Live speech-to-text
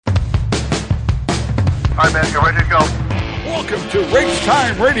All right, man, you're ready to go. Welcome to Race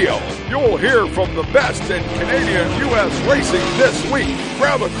Time Radio. You'll hear from the best in Canadian U.S. racing this week.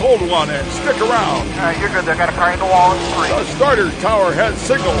 Grab a cold one and stick around. All right, you're good. They got a car in the wall. The starter tower has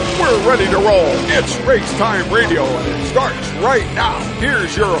signaled. We're ready to roll. It's Race Time Radio, and it starts right now.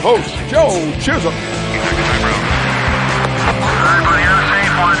 Here's your host, Joe Chisholm. Everybody have a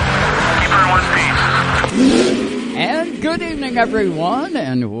safe one. Keep her in one piece. And good evening, everyone,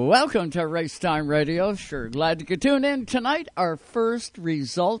 and welcome to Race Time Radio. Sure glad you could tune in tonight. Our first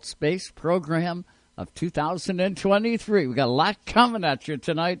results-based program of 2023. We got a lot coming at you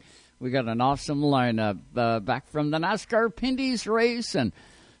tonight. We got an awesome lineup back from the NASCAR Pinty's race, and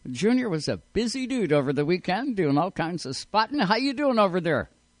Junior was a busy dude over the weekend doing all kinds of spotting. How you doing over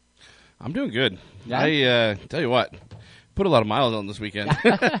there? I'm doing good. Yeah? I tell you what, put a lot of miles on this weekend.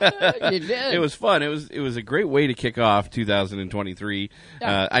 You did. It was fun. It was a great way to kick off 2023.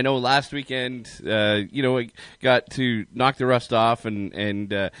 Yeah. I know last weekend, I got to knock the rust off and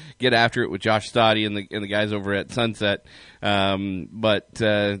get after it with Josh Stoddy and the guys over at Sunset. But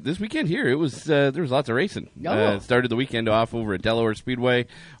this weekend here, there was lots of racing. Oh. Started the weekend off over at Delaware Speedway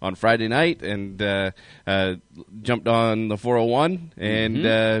on Friday night and jumped on the 401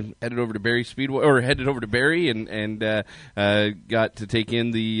 and headed over to Barrie Speedway, or headed over to Barrie and got to take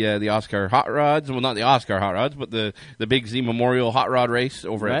in the Oscar Hot Rods. Well, not the Oscar Hot Rods, but the Big Z Memorial Hot Rod race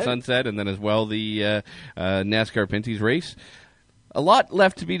over at Sunset, and then as well the NASCAR Pinty's race. A lot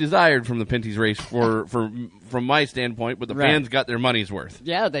left to be desired from the Pinty's race from my standpoint, but the fans got their money's worth.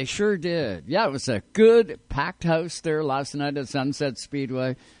 Yeah, they sure did. Yeah, it was a good packed house there last night at Sunset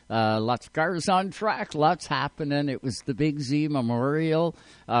Speedway. Lots of cars on track, lots happening. It was the Big Z Memorial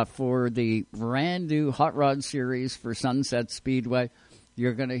for the brand new Hot Rod Series for Sunset Speedway.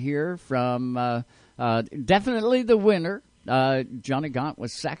 You're going to hear from definitely the winner. Johnny Gaunt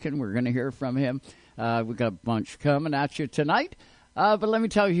was second. We're going to hear from him. We've got a bunch coming at you tonight. But let me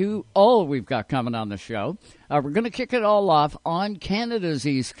tell you all we've got coming on the show. We're going to kick it all off on Canada's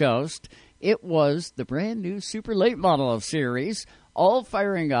East Coast. It was the brand new Super Late Model Series, all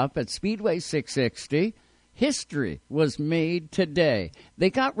firing up at Speedway 660. History was made today. They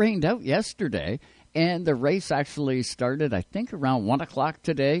got rained out yesterday, and the race actually started, I think, around 1 o'clock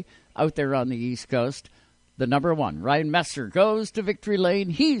today out there on the East Coast. The number one, Ryan Messer, goes to Victory Lane.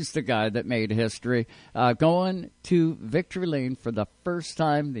 He's the guy that made history, going to Victory Lane for the first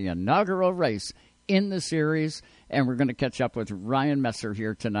time, the inaugural race in the series. And we're going to catch up with Ryan Messer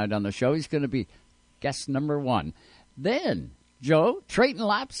here tonight on the show. He's going to be guest number one. Then, Joe, Treyten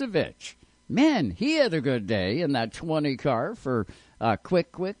Lapcevich. Man, he had a good day in that 20 car for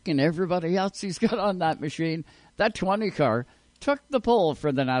Quick and everybody else he's got on that machine. That 20 car took the pole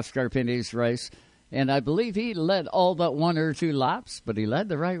for the NASCAR Pinty's race. And I believe he led all but one or two laps, but he led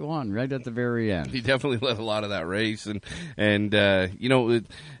the right one right at the very end. He definitely led a lot of that race, and the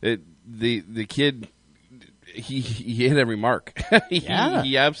kid. He hit every mark.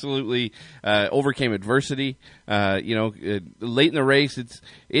 He absolutely overcame adversity. Late in the race,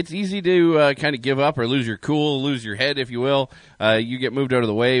 it's easy to kind of give up or lose your cool, lose your head, if you will. You get moved out of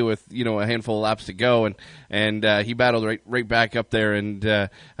the way with a handful of laps to go, and he battled right back up there and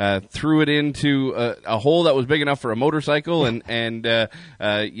threw it into a hole that was big enough for a motorcycle, and he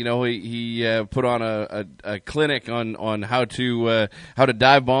put on a clinic on how to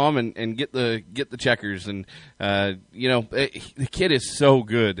dive bomb and get the checkers, and the kid is so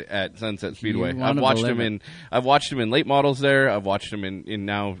good at Sunset Speedway. I've watched him in late models there. I've watched him in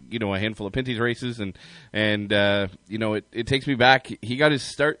now a handful of Pinty's races, and it takes me back. He got his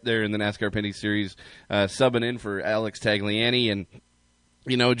start there in the NASCAR Pinty Series, subbing in for Alex Tagliani, and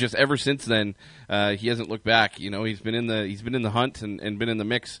just ever since then, he hasn't looked back. He's been in the hunt and been in the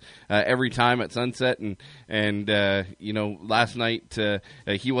mix every time at Sunset, and last night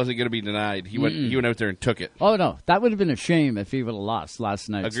he wasn't going to be denied. He went out there and took it. Oh no, that would have been a shame if he would have lost last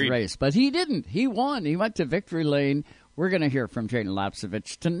night's Agreed. race, but he didn't. He won. He went to Victory Lane. We're going to hear from Treyten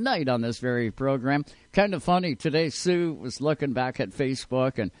Lapcevich tonight on this very program. Kind of funny today. Sue was looking back at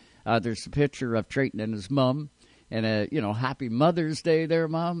Facebook, and there's a picture of Treyten and his mom. And, happy Mother's Day there,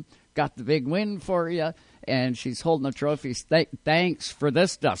 Mom. Got the big win for you. And she's holding the trophies. Thanks for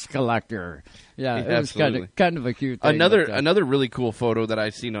this dust collector. Yeah, it was kind of a cute thing. Another really cool photo that I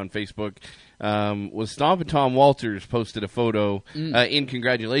seen on Facebook was Stomp and Tom Walters posted a photo in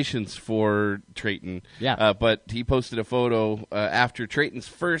congratulations for Treyten. Yeah. But he posted a photo after Treyten's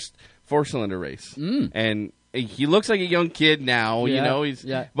first four-cylinder race. And he looks like a young kid now, Yeah, you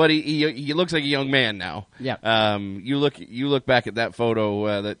know. But he looks like a young man now. Yeah. You look back at that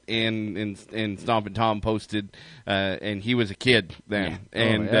photo that Ann and Stompin' Tom posted, and he was a kid then,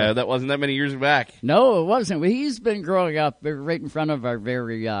 that wasn't that many years back. No, it wasn't. He's been growing up right in front of our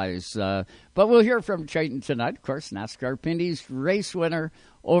very eyes. But we'll hear from Treyten tonight. Of course, NASCAR Pinty's race winner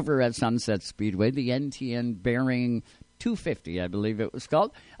over at Sunset Speedway, the NTN Bearing 250, I believe it was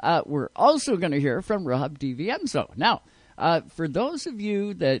called. We're also going to hear from Rob Venenzo. Now, for those of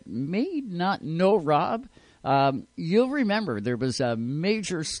you that may not know Rob, you'll remember there was a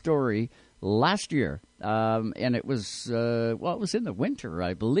major story last year, and it was, it was in the winter,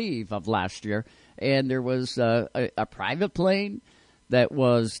 I believe, of last year, and there was a private plane that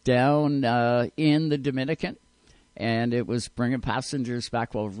was down in the Dominican, and it was bringing passengers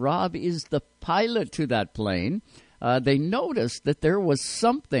back. Well, Rob is the pilot to that plane. They noticed that there was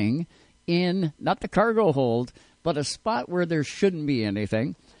something in, not the cargo hold, but a spot where there shouldn't be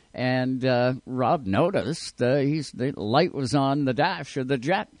anything. And Rob noticed the light was on the dash of the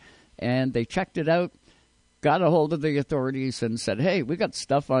jet, and they checked it out, got a hold of the authorities, and said, hey, we got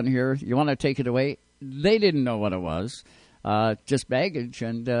stuff on here. You want to take it away? They didn't know what it was, just baggage.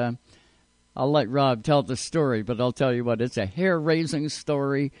 And I'll let Rob tell the story, but I'll tell you what, it's a hair-raising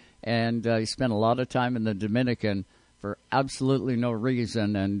story, and he spent a lot of time in the Dominican for absolutely no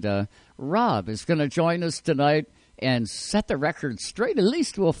reason. And Rob is going to join us tonight and set the record straight. At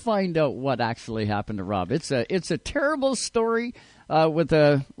least we'll find out what actually happened to Rob. It's a terrible story with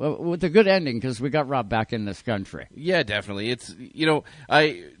a good ending because we got Rob back in this country. Yeah, definitely. It's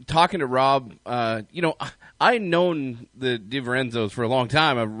talking to Rob. I've known the Venenzos for a long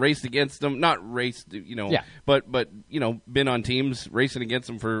time. I've raced against them, not raced, but been on teams racing against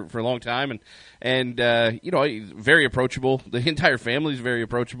them for a long time, and very approachable. The entire family's very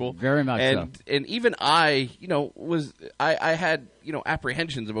approachable, very much so. And even I had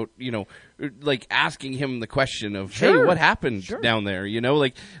apprehensions about like asking him the question of, hey, what happened down there?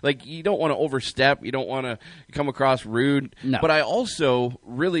 Like you don't want to overstep, you don't want to come across rude, but I also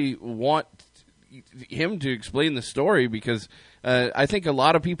really want him to explain the story because I think a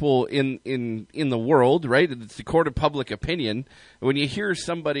lot of people in the world, right? It's the court of public opinion. When you hear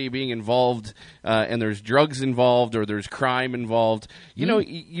somebody being involved and there's drugs involved or there's crime involved,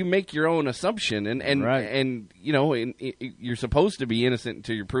 you make your own assumption, and you're supposed to be innocent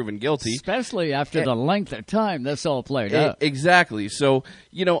until you're proven guilty. Especially after the length of time this all played out. Exactly. So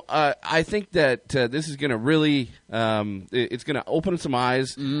I think that this is going to really it's going to open some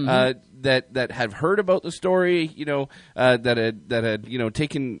eyes that have heard about the story, that had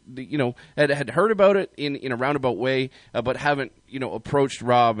taken had heard about it in a roundabout way, but haven't approached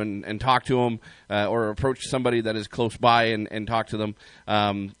Rob and talked to him, or approached somebody that is close by and talked to them.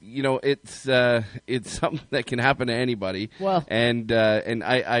 It's something that can happen to anybody. Well, and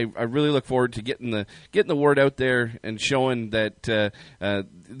I really look forward to getting the word out there and showing that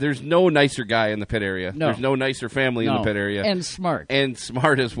there's no nicer guy in the pit area. No. There's no nicer family in the pit area, and smart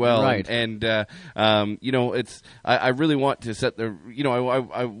as well. Right. It's I really want to set the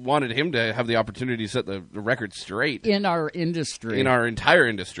I wanted him to have the opportunity to set the record straight in our industry, in our entire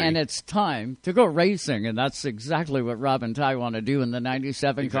industry, and it's time to go racing, and that's exactly what Rob and Ty want to do in the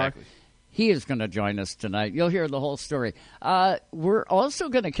 97 car. He is going to join us tonight. You'll hear the whole story. We're also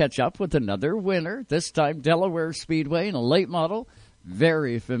going to catch up with another winner, this time Delaware Speedway in a late model.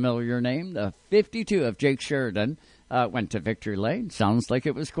 Very familiar name, the 52 of Jake Sheridan. Went to Victory Lane. Sounds like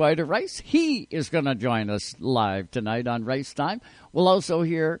it was quite a race. He is going to join us live tonight on Race Time. We'll also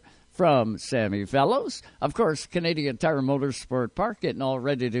hear from Sammy Fellows. Of course, Canadian Tire Motorsport Park getting all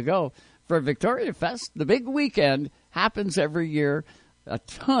ready to go for Victoria Fest. The big weekend happens every year. A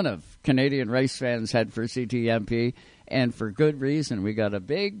ton of Canadian race fans head for CTMP, and for good reason. We got a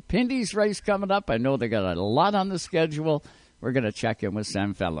big Pinty's race coming up. I know they got a lot on the schedule. We're going to check in with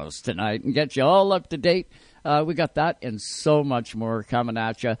Sam Fellows tonight and get you all up to date. We got that and so much more coming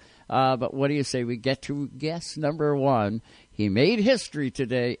at you. But what do you say we get to guest number one? He made history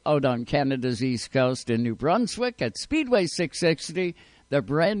today out on Canada's East Coast in New Brunswick at Speedway 660. The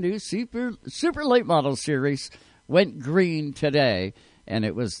brand new Super Late Model Series went green today, and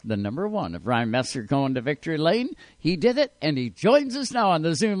it was the number one of Ryan Messer going to Victory Lane. He did it, and he joins us now on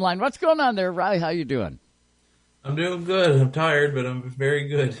the Zoom line. What's going on there, Ryan? How you doing? I'm doing good. I'm tired, but I'm very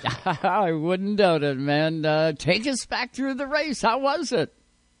good. I wouldn't doubt it, man. Take us back through the race. How was it?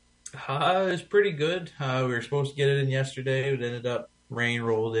 It was pretty good. We were supposed to get it in yesterday, but ended up rain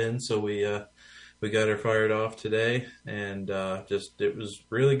rolled in, so we got her fired off today, and it was a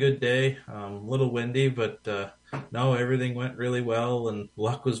really good day. A little windy, but no, everything went really well, and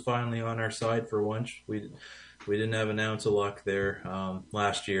luck was finally on our side for once. we didn't have an ounce of luck there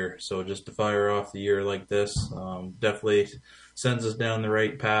last year. So just to fire off the year like this definitely sends us down the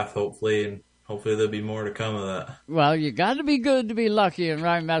right path, hopefully, and hopefully there'll be more to come of that. Well, you got to be good to be lucky, and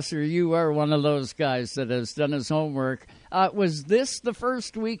Ryan Messer, you are one of those guys that has done his homework. Was this the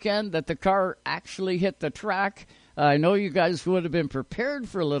first weekend that the car actually hit the track? I know you guys would have been prepared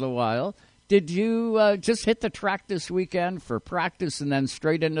for a little while. Did you just hit the track this weekend for practice and then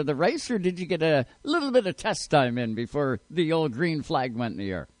straight into the race, or did you get a little bit of test time in before the old green flag went in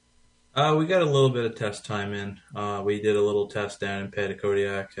the air? We got a little bit of test time in. We did a little test down in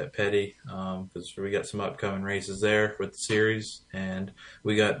Petty-Kodiak at Petty because we got some upcoming races there with the series, and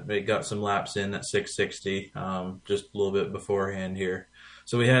we got some laps in at 660 just a little bit beforehand here.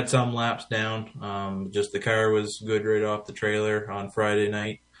 So we had some laps down. Just the car was good right off the trailer on Friday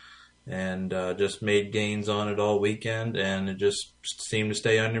night, and just made gains on it all weekend, and it just seemed to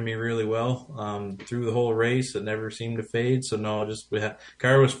stay under me really well through the whole race. It never seemed to fade. So no,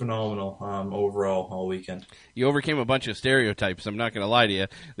 car was phenomenal overall all weekend. You overcame a bunch of stereotypes. I'm not going to lie to you.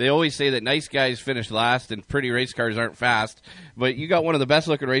 They always say that nice guys finish last and pretty race cars aren't fast, but you got one of the best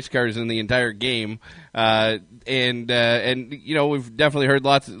looking race cars in the entire game. And you know, we've definitely heard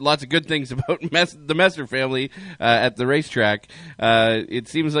lots of good things about the Messer family at the racetrack. It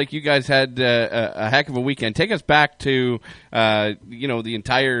seems like you guys had a heck of a weekend. Take us back to you know, the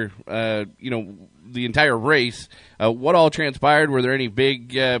entire race. What all transpired? Were there any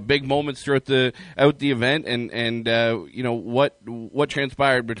big moments throughout the event? And you know, what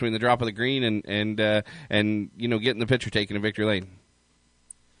transpired between the drop of the green and you know, getting the picture taken in Victory Lane?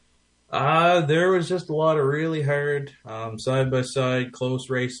 There was just a lot of really hard side-by-side close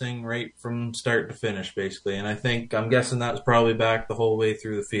racing right from start to finish, basically. And I'm guessing that was probably back the whole way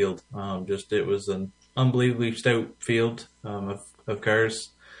through the field. It was an unbelievably stout field of cars.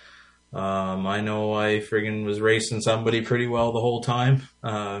 I know I friggin' was racing somebody pretty well the whole time.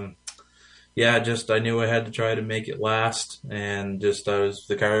 I knew I had to try to make it last, and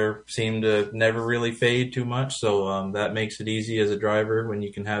the car seemed to never really fade too much, so that makes it easy as a driver when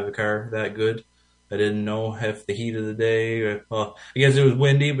you can have a car that good. I didn't know if the heat of the day, I guess it was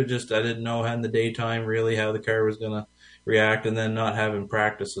windy, but I didn't know in the daytime really how the car was going to react, and then not having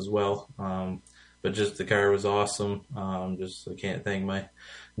practice as well. But the car was awesome. I can't thank my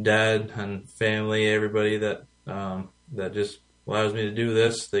dad and family, everybody that just allows me to do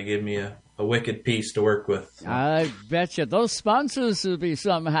this. They give me a wicked piece to work with. I bet you those sponsors will be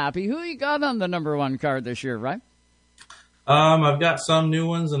some happy. Who you got on the number one car this year, right? I've got some new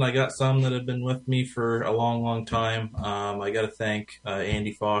ones, and I got some that have been with me for a long, long time. I got to thank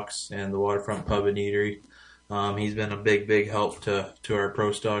Andy Fox and the Waterfront Pub and Eatery. He's been a big, big help to our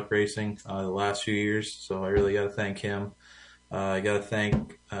pro stock racing the last few years, so I really got to thank him. I got to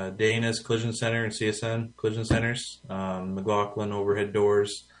thank Dana's Collision Center and CSN Collision Centers, McLaughlin Overhead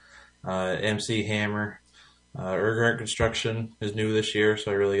Doors, MC Hammer, Ergart Construction is new this year,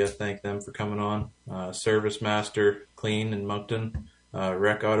 so I really got to thank them for coming on. Service Master Clean in Moncton,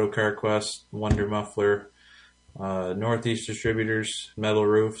 Rec Auto Car Quest, Wonder Muffler, Northeast Distributors, Metal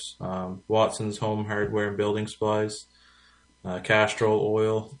Roofs, Watson's Home Hardware and Building Supplies, Castrol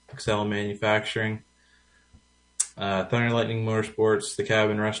Oil, Excel Manufacturing, Thunder Lightning Motorsports, The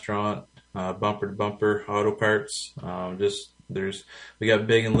Cabin Restaurant, Bumper to Bumper Auto Parts. We got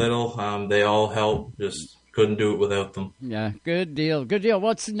big and little. They all help. Just couldn't do it without them. Yeah, good deal. Good deal.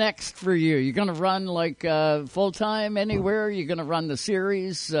 What's next for you? You going to run full time anywhere? You're going to run the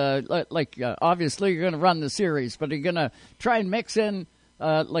series? Obviously you're going to run the series, but are you going to try and mix in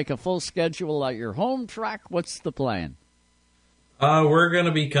a full schedule at your home track? What's the plan? We're going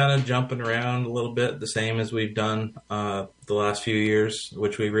to be kind of jumping around a little bit, the same as we've done the last few years,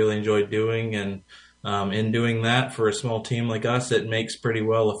 which we really enjoyed doing. And in doing that, for a small team like us, it makes pretty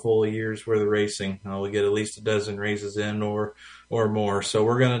well a full year's worth of racing. We get at least a dozen races in or more. So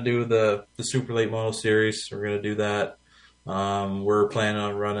we're going to do the Super Late Model Series. We're going to do that. We're planning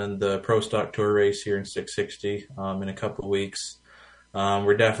on running the Pro Stock Tour race here in 660 in a couple of weeks.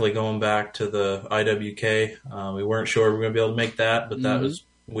 We're definitely going back to the IWK. We weren't sure we were going to be able to make that, but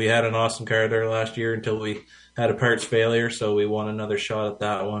we had an awesome car there last year until we had a parts failure, so we won another shot at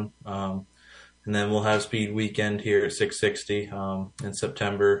that one. And then we'll have Speed Weekend here at 660 in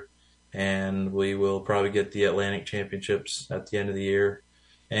September, and we will probably get the Atlantic Championships at the end of the year.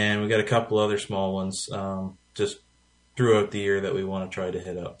 And we got a couple other small ones just throughout the year that we want to try to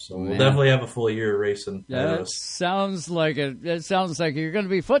hit up. So we'll definitely have a full year of racing. That sounds like it. It sounds like you're going to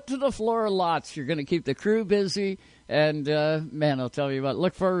be foot to the floor lots. You're going to keep the crew busy. And, I'll tell you what,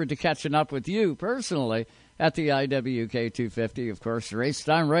 look forward to catching up with you personally at the IWK 250. Of course, Race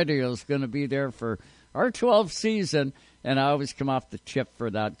Time Radio is going to be there for our 12th season, and I always come off the chip for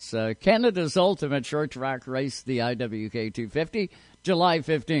that. It's Canada's ultimate short track race, the IWK 250, July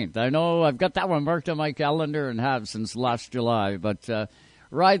 15th. I know I've got that one marked on my calendar and have since last July. But,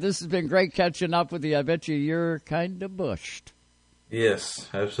 Ryan, this has been great catching up with you. I bet you're kind of bushed. Yes,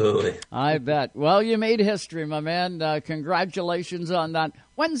 absolutely. I bet. Well, you made history, my man. Congratulations on that.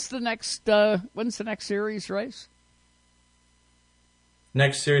 When's the next series race?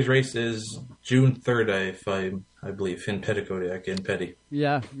 Next series race is June 3rd, I believe, in Petticoat, in Petty.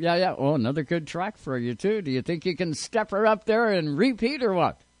 Yeah. Oh, another good track for you, too. Do you think you can step her up there and repeat or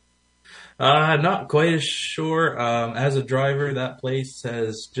what? Not quite as sure. As a driver, that place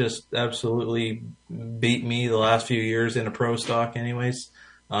has just absolutely beat me the last few years in a pro stock anyways.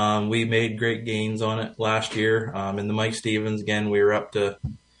 We made great gains on it last year. In the Mike Stevens, again, we were up to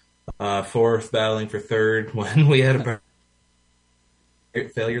fourth, battling for third when we had a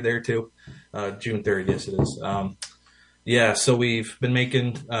failure there too. June 3rd, yes it is. So we've been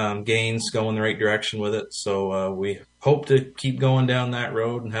making gains, going the right direction with it. So we hope to keep going down that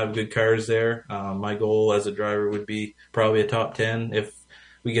road and have good cars there. My goal as a driver would be probably a top 10. If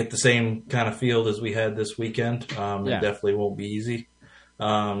we get the same kind of field as we had this weekend, it definitely won't be easy.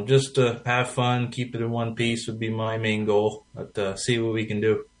 Just to have fun, keep it in one piece would be my main goal. But see what we can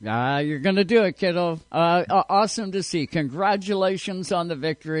do. You're going to do it, kiddo. Awesome to see. Congratulations on the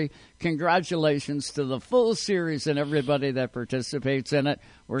victory. Congratulations to the full series and everybody that participates in it.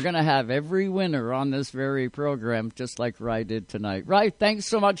 We're going to have every winner on this very program, just like Rye did tonight. Rye, thanks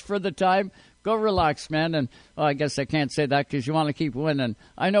so much for the time. Go relax, man. And I guess I can't say that because you want to keep winning.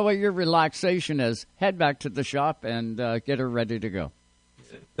 I know what your relaxation is. Head back to the shop and get her ready to go.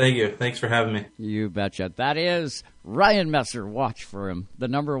 Thank you. Thanks for having me. You betcha. That is Ryan Messer. Watch for him. The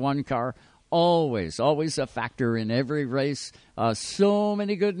number one car. Always a factor in every race. So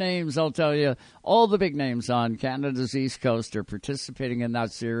many good names, I'll tell you. All the big names on Canada's East Coast are participating in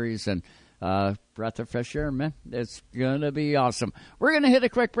that series. And breath of fresh air, man. It's going to be awesome. We're going to hit a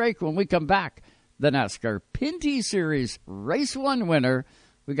quick break. When we come back, the NASCAR Pinty Series Race 1 winner.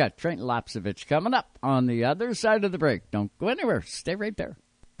 We got Treyten Lapcevich coming up on the other side of the break. Don't go anywhere. Stay right there.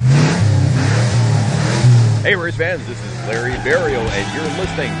 Hey, race fans, this is Larry Barrio, and you're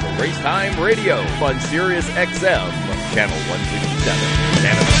listening to Race Time Radio on Sirius XM, Channel 167,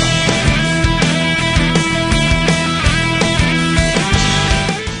 Canada.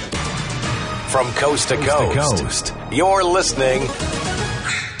 From coast to coast, you're listening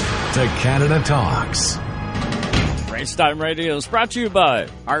to Canada Talks. Race Time Radio is brought to you by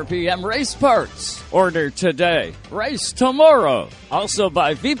RPM Race Parts. Order today, race tomorrow. Also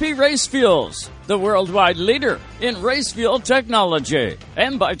by VP Race Fuels, the worldwide leader in race fuel technology.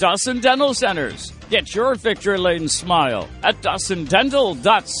 And by Dawson Dental Centers. Get your victory lane smile at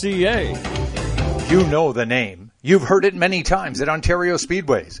dawsondental.ca. You know the name. You've heard it many times at Ontario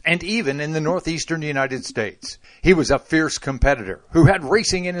Speedways and even in the northeastern United States. He was a fierce competitor who had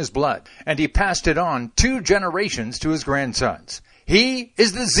racing in his blood, and he passed it on 2 generations to his grandsons. He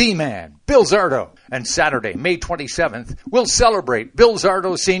is the Z-Man, Bill Zardo. And Saturday, May 27th, we'll celebrate Bill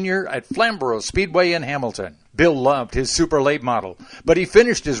Zardo Sr. at Flamborough Speedway in Hamilton. Bill loved his super late model, but he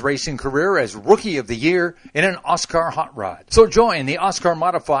finished his racing career as Rookie of the Year in an Oscar Hot Rod. So join the Oscar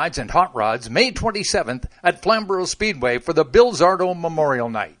Modifieds and Hot Rods May 27th at Flamborough Speedway for the Bill Zardo Memorial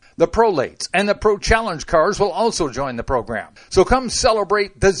Night. The Pro Lates and the Pro Challenge cars will also join the program. So come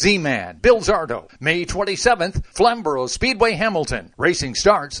celebrate the Z-Man, Bill Zardo, May 27th, Flamborough Speedway, Hamilton. Racing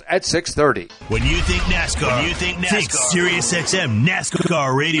starts at 6:30. When you think NASCAR, think Sirius XM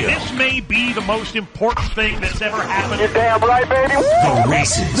NASCAR Radio. This may be the most important thing that's ever happened. You're damn right, baby. The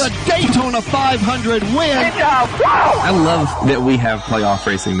races. The Daytona 500 win. Wow. I love that we have playoff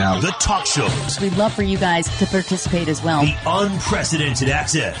racing now. The talk shows. We'd love for you guys to participate as well. The unprecedented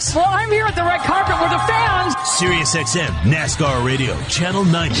access. Well, I'm here at the red carpet with the fans. Sirius XM NASCAR Radio, Channel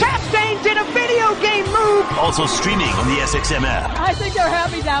 90. Chastain did a video game move. Also streaming on the SXM app. I think they're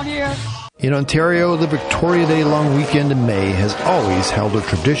happy down here. In Ontario, the Victoria Day long weekend in May has always held a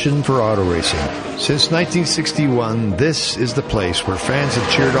tradition for auto racing. Since 1961, this is the place where fans have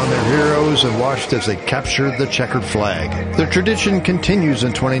cheered on their heroes and watched as they captured the checkered flag. The tradition continues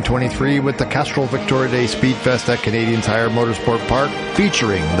in 2023 with the Castrol Victoria Day Speed Fest at Canadian Tire Motorsport Park,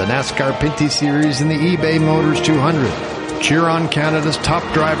 featuring the NASCAR Pinty Series and the eBay Motors 200. Cheer on Canada's top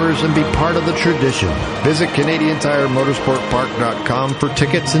drivers and be part of the tradition. Visit CanadianTireMotorsportPark.com for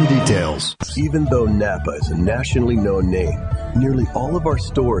tickets and details. Even though Napa is a nationally known name, nearly all of our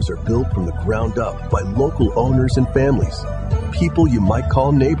stores are built from the ground up by local owners and families. People you might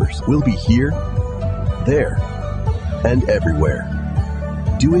call neighbors will be here, there, and everywhere.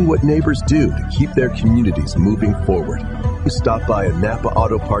 doing what neighbors do to keep their communities moving forward. You stop by a Napa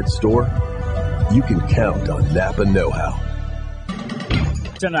Auto Parts store, you can count on Napa know-how.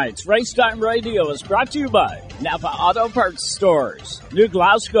 Tonight's Racetime Radio is brought to you by Napa Auto Parts Stores, New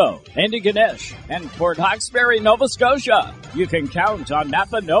Glasgow, Antigonish, and Port Hawkesbury, Nova Scotia. You can count on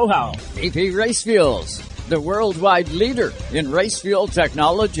Napa know-how. BP Race Fuels, the worldwide leader in race fuel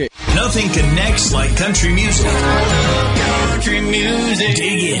technology. Nothing connects like country music. Country music.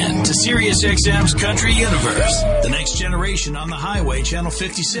 Dig in to Sirius XM's Country Universe. The next generation on the highway, Channel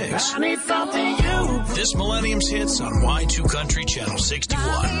 56. This millennium's hits on Y2 Country, Channel 61.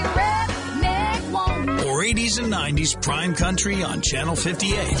 Or 80s and 90s prime country on Channel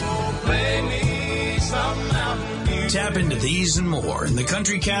 58. Tap into these and more in the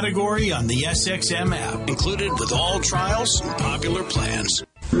country category on the SXM app, included with all trials and popular plans.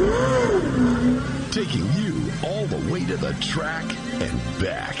 Taking you all the way to the track and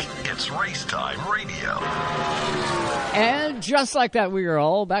back. It's Racetime Radio. And just like that, we are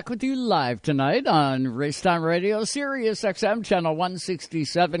all back with you live tonight on Racetime Radio, Sirius XM, Channel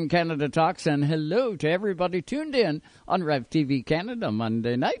 167, Canada Talks. And hello to everybody tuned in on Rev TV Canada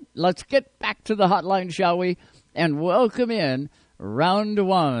Monday night. Let's get back to the hotline, shall we? And welcome in round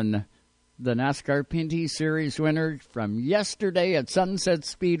one, the NASCAR Pinty Series winner from yesterday at Sunset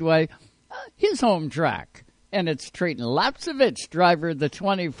Speedway, his home track. And it's Treyten Lapcevich, driver of the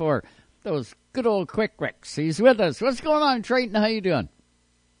 24. Those good old quick wicks. He's with us. What's going on, Treyten? How you doing?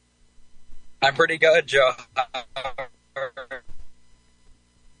 I'm pretty good, Joe.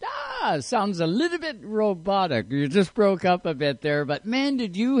 Sounds a little bit robotic. You just broke up a bit there. But, man,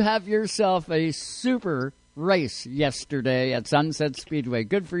 did you have yourself a super race yesterday at Sunset Speedway.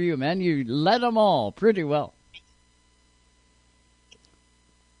 Good for you, man. You led them all pretty well.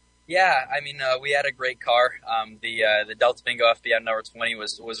 Yeah, I mean, we had a great car. The Delta Bingo FBM number 20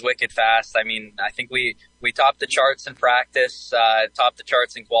 was wicked fast. I mean, I think we topped the charts in practice, topped the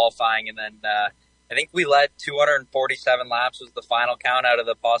charts in qualifying, and then I think we led 247 laps was the final count out of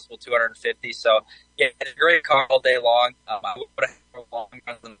the possible 250. So, yeah, it's a great car all day long. I would have long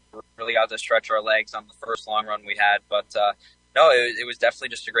runs and really got to stretch our legs on the first long run we had. But, no, it was definitely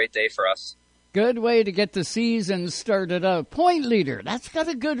just a great day for us. Good way to get the season started out. Point leader, that's got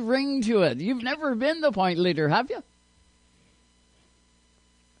a good ring to it. You've never been the point leader, have you?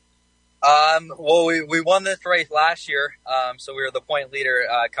 Well, we won this race last year, so we were the point leader.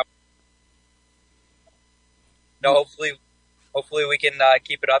 Hopefully we can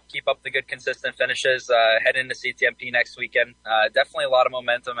keep up the good consistent finishes, head into CTMP next weekend. Definitely a lot of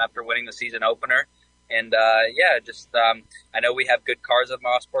momentum after winning the season opener. And, I know we have good cars at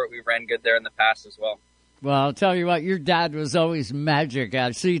Mosport. We ran good there in the past as well. Well, I'll tell you what, your dad was always magic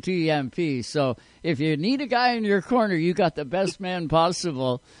at CTMP. So if you need a guy in your corner, you got the best man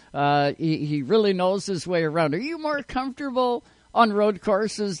possible. He really knows his way around. Are you more comfortable on road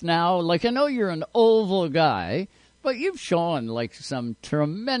courses now? Like, I know you're an oval guy, but you've shown, like, some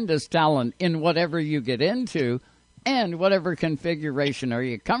tremendous talent in whatever you get into and whatever configuration. Are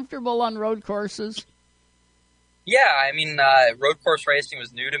you comfortable on road courses? Yeah, I mean, road course racing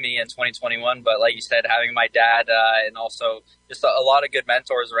was new to me in 2021, but like you said, having my dad and also just a lot of good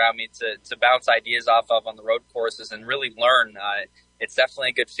mentors around me to bounce ideas off of on the road courses and really learn, it's definitely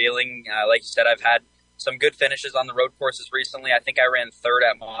a good feeling. Like you said, I've had some good finishes on the road courses recently. I think I ran third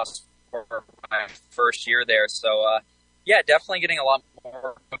at Moss for my first year there. So, yeah, definitely getting a lot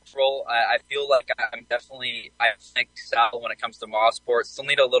more comfortable. I feel like I think Sal when it comes to Mosport. Still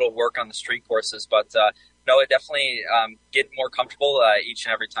need a little work on the street courses, but no, it definitely get more comfortable each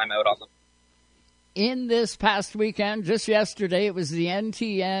and every time out on them. In this past weekend, just yesterday, it was the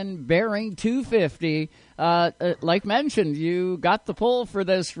NTN Bearing 250. Like mentioned, you got the pole for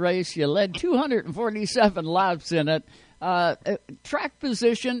this race. You led 247 laps in it. Track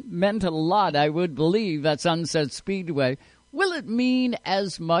position meant a lot, I would believe, at Sunset Speedway. Will it mean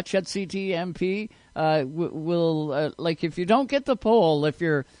as much at CTMP? Like, if you don't get the pole, if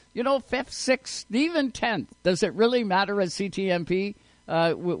you're, 5th, 6th, even 10th, does it really matter at CTMP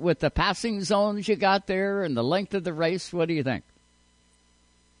with the passing zones you got there and the length of the race? What do you think?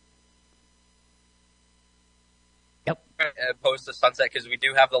 Opposed to Sunset because we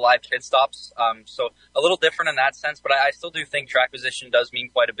do have the live pit stops, so a little different in that sense, but I still do think track position does mean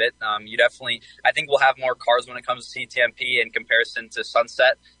quite a bit. I think we'll have more cars when it comes to CTMP in comparison to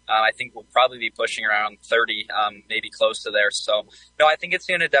Sunset. I think we'll probably be pushing around 30, maybe close to there. So, no, I think it's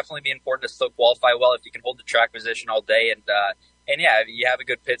going to definitely be important to still qualify well if you can hold the track position all day and yeah, you have a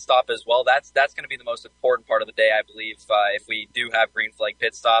good pit stop as well. That's going to be the most important part of the day, I believe. If we do have green flag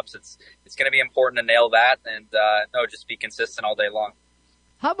pit stops, it's going to be important to nail that and just be consistent all day long.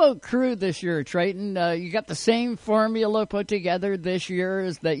 How about crew this year, Treyten? You got the same formula put together this year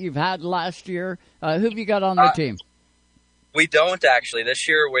as that you've had last year. Who have you got on the team? We don't, actually. This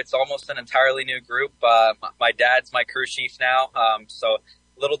year, it's almost an entirely new group. My dad's my crew chief now, so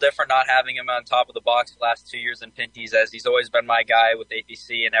a little different not having him on top of the box the last 2 years in Pinty's, as he's always been my guy with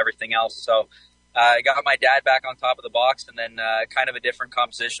APC and everything else. So I got my dad back on top of the box, and then kind of a different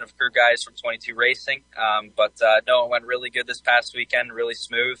composition of crew guys from 22 Racing. But no, it went really good this past weekend, really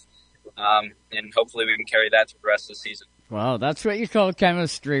smooth, and hopefully we can carry that through the rest of the season. Well, that's what you call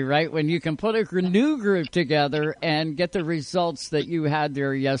chemistry, right? When you can put a new group together and get the results that you had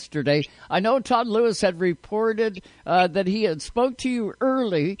there yesterday. I know Todd Lewis had reported that he had spoke to you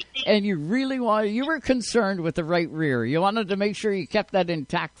early, and you were concerned with the right rear. You wanted to make sure you kept that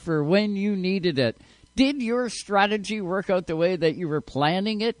intact for when you needed it. Did your strategy work out the way that you were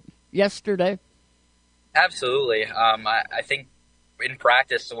planning it yesterday? Absolutely. I think in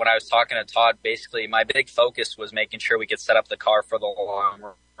practice, when I was talking to Todd, basically my big focus was making sure we could set up the car for the long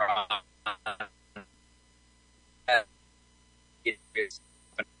run.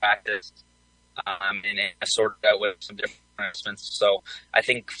 Practice, and I sorted out with some different adjustments. So I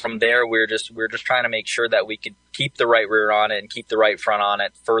think from there we're just trying to make sure that we could keep the right rear on it and keep the right front on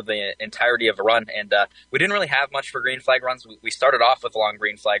it for the entirety of the run. And we didn't really have much for green flag runs. We started off with a long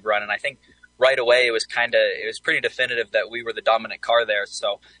green flag run, and I think right away it was pretty definitive that we were the dominant car there.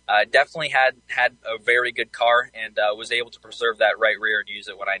 So definitely had a very good car, and was able to preserve that right rear and use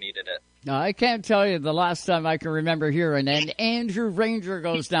it when I needed it. Now, I can't tell you the last time I can remember hearing, and Andrew Ranger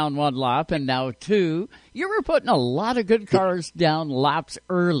goes down one lap and now two. You were putting a lot of good cars down laps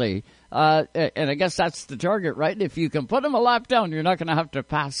early. And I guess that's the target, right? If you can put them a lap down, you're not going to have to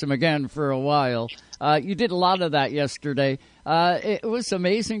pass them again for a while. You did a lot of that yesterday. It was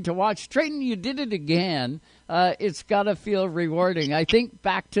amazing to watch. Treyten, you did it again. It's got to feel rewarding. I think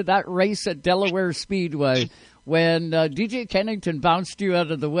back to that race at Delaware Speedway when DJ Kennington bounced you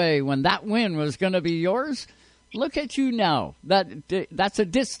out of the way, when that win was going to be yours. Look at you now. That's a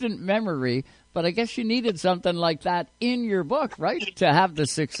distant memory, but I guess you needed something like that in your book, right, to have the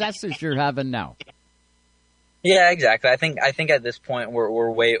successes you're having now. Yeah, exactly. I think at this point we're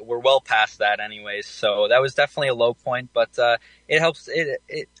well past that anyways. So that was definitely a low point, but it helps.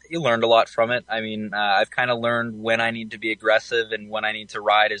 You learned a lot from it. I mean, I've kind of learned when I need to be aggressive and when I need to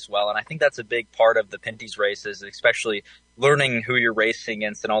ride as well. And I think that's a big part of the Pinty's races, especially learning who you're racing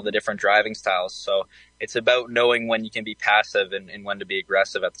against and all the different driving styles. So it's about knowing when you can be passive and when to be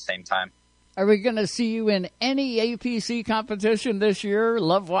aggressive at the same time. Are we going to see you in any APC competition this year?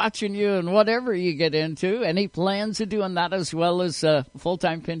 Love watching you and whatever you get into. Any plans of doing that as well as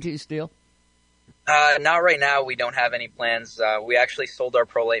full-time Pinty's deal? Not right now. We don't have any plans. We actually sold our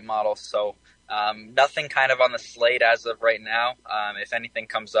Pro Late model, so nothing kind of on the slate as of right now. If anything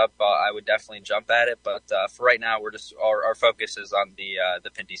comes up, I would definitely jump at it. But for right now, we're just our focus is on the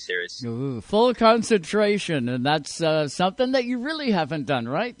Pinty series. Ooh, full concentration, and that's something that you really haven't done,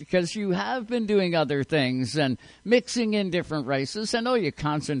 right? Because you have been doing other things and mixing in different races. I know you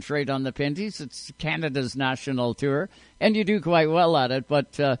concentrate on the Pinties. It's Canada's national tour, and you do quite well at it.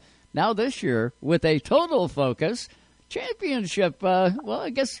 But now this year, with a total focus championship, well, I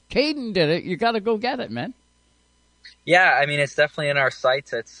guess Caden did it. You got to go get it, man. Yeah, I mean, it's definitely in our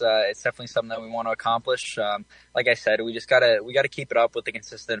sights. It's definitely something that we want to accomplish. Like I said, we gotta keep it up with the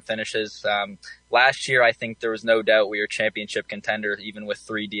consistent finishes. Last year, I think there was no doubt we were championship contenders, even with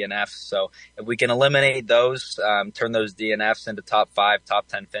 3 DNFs. So if we can eliminate those, turn those DNFs into top 5, top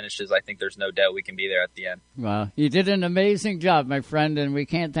 10 finishes, I think there's no doubt we can be there at the end. Well, you did an amazing job, my friend, and we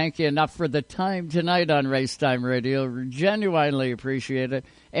can't thank you enough for the time tonight on Race Time Radio. Genuinely appreciate it.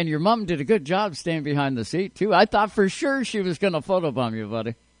 And your mom did a good job staying behind the seat, too. I thought for sure she was going to photobomb you,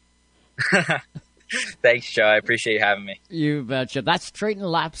 buddy. Thanks, Joe. I appreciate you having me. You betcha. That's Treyten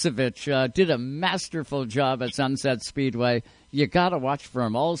Lapcevich. Did a masterful job at Sunset Speedway. You got to watch for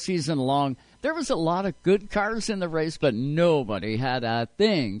him all season long. There was a lot of good cars in the race, but nobody had a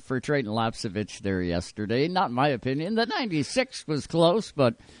thing for Treyten Lapcevich there yesterday. Not in my opinion. The 96 was close,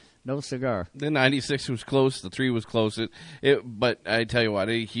 but no cigar. The 96 was close. The 3 was close. But I tell you what,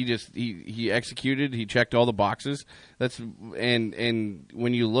 he executed. He checked all the boxes. And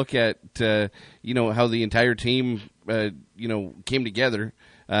when you look at how the entire team came together,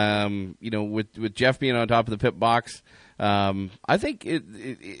 with Jeff being on top of the pit box, I think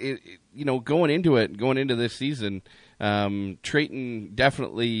going into this season, Treyten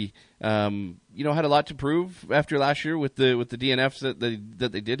definitely had a lot to prove after last year with the DNFs that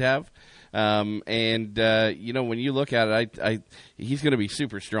they did have. And when you look at it, he's going to be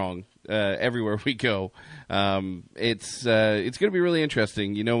super strong everywhere we go. It's going to be really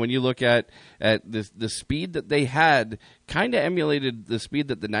interesting. When you look at the speed that they had, kind of emulated the speed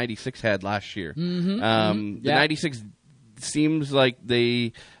that the 96 had last year. The 96 seems like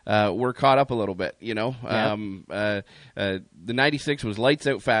they were caught up a little bit. The 96 was lights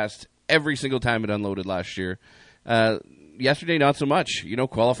out fast every single time it unloaded last year. Yesterday, not so much.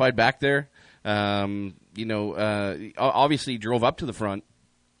 Qualified back there. Obviously drove up to the front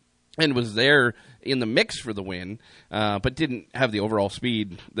and was there in the mix for the win, but didn't have the overall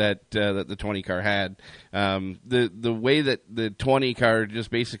speed that the 20 car had. The way that the 20 car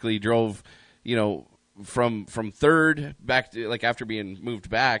just basically drove, from third back to, after being moved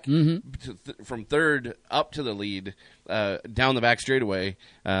back, from third up to the lead, down the back straightaway,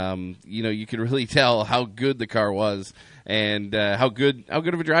 you could really tell how good the car was and how good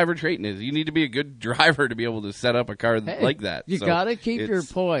of a driver Treyten is. You need to be a good driver to be able to set up a car like that. You got to keep your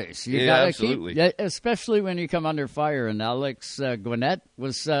poise. You got to keep, especially when you come under fire. And Alex Gwinnett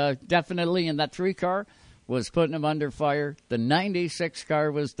was definitely in that 3 car, was putting him under fire. The 96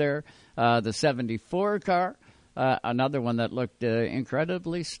 car was there. The 74 car, another one that looked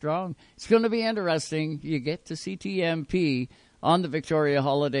incredibly strong. It's going to be interesting. You get to CTMP on the Victoria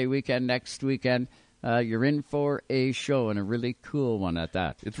holiday weekend next weekend. You're in for a show, and a really cool one at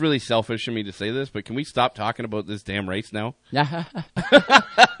that. It's really selfish of me to say this, but can we stop talking about this damn race now? No.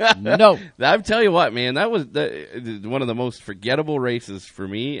 I'll tell you what, man, that was one of the most forgettable races for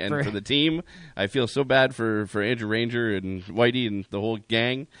me and for the team. I feel so bad for Andrew Ranger and Whitey and the whole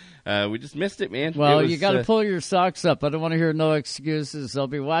gang. We just missed it, man. Well, you got to pull your socks up. I don't want to hear no excuses. They'll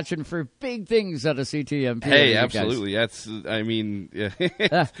be watching for big things out of CTMP. Hey, absolutely.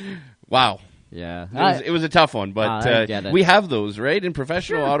 Wow. Yeah, it was a tough one, but we have those, right? In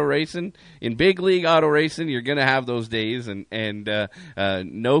professional auto racing, in big league auto racing, you're going to have those days, and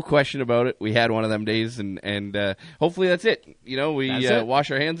no question about it. We had one of them days, and hopefully that's it. We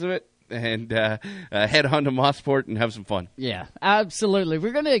wash our hands of it and head on to Mossport and have some fun. Yeah, absolutely.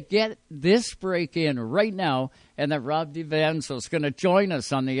 We're going to get this break in right now, and then Rob Venenzo is going to join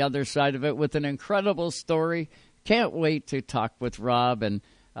us on the other side of it with an incredible story. Can't wait to talk with Rob, and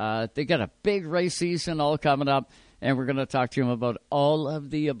they got a big race season all coming up, and we're going to talk to him about all of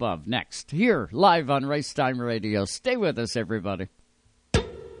the above next, here, live on Race Time Radio. Stay with us, everybody.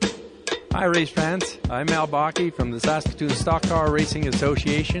 Hi, race fans. I'm Al Bakke from the Saskatoon Stock Car Racing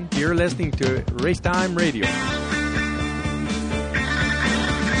Association. You're listening to Race Time Radio.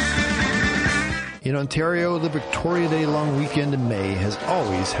 In Ontario, the Victoria Day long weekend in May has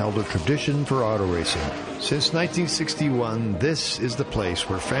always held a tradition for auto racing. Since 1961, this is the place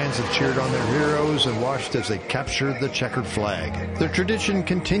where fans have cheered on their heroes and watched as they captured the checkered flag. The tradition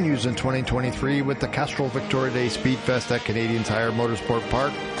continues in 2023 with the Castrol Victoria Day Speed Fest at Canadian Tire Motorsport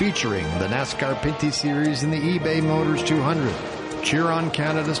Park, featuring the NASCAR Pinty Series and the eBay Motors 200. Cheer on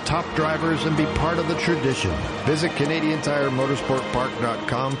Canada's top drivers and be part of the tradition. Visit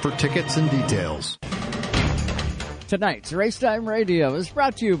CanadianTireMotorsportPark.com for tickets and details. Tonight's Racetime Radio is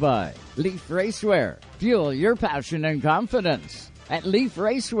brought to you by Leaf Racewear. Fuel your passion and confidence at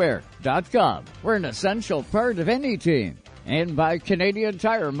LeafRacewear.com. We're an essential part of any team. And by Canadian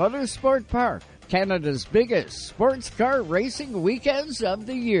Tire Motorsport Park, Canada's biggest sports car racing weekends of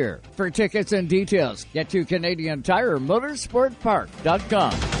the year. For tickets and details, get to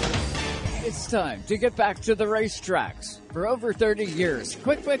CanadianTireMotorsportPark.com. It's time to get back to the racetracks. For over 30 years,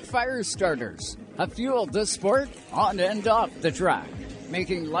 Quick Fire Starters have fueled the sport on and off the track,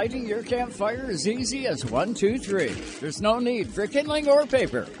 making lighting your campfire as easy as 1, 2, 3. There's no need for kindling or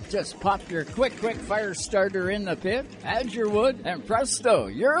paper. Just pop your Quick Fire Starter in the pit, add your wood, and presto,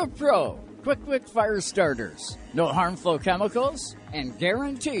 you're a pro. Quick Fire Starters. No harmful chemicals, and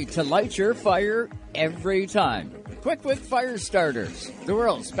guaranteed to light your fire every time. Quick Fire Starters, the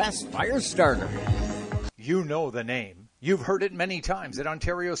world's best fire starter. You know the name. You've heard it many times at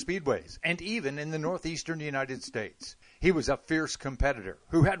Ontario Speedways and even in the northeastern United States. He was a fierce competitor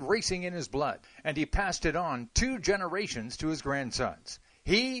who had racing in his blood, and he passed it on 2 generations to his grandsons.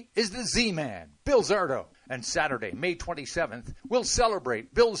 He is the Z-Man, Bill Zardo. And Saturday, May 27th, we'll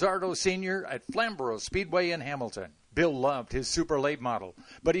celebrate Bill Zardo Sr. at Flamborough Speedway in Hamilton. Bill loved his super late model,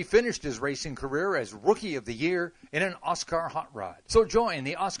 but he finished his racing career as Rookie of the Year in an Oscar Hot Rod. So join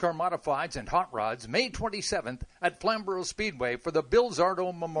the Oscar Modifieds and Hot Rods May 27th at Flamborough Speedway for the Bill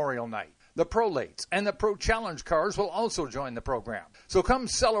Zardo Memorial Night. The Pro Lates and the Pro Challenge cars will also join the program. So come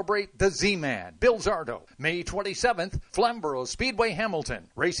celebrate the Z-Man, Bill Zardo, May 27th, Flamborough Speedway, Hamilton.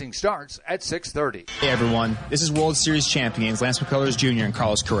 Racing starts at 6:30. Hey everyone, this is World Series champions Lance McCullers Jr. and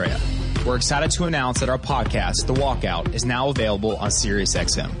Carlos Correa. we're excited to announce that our podcast, The Walkout, is now available on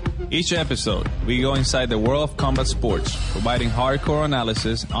SiriusXM. Each episode, we go inside the world of combat sports, providing hardcore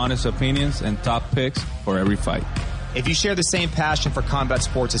analysis, honest opinions, and top picks for every fight. If you share the same passion for combat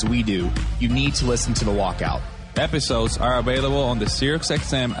sports as we do, you need to listen to The Walkout. Episodes are available on the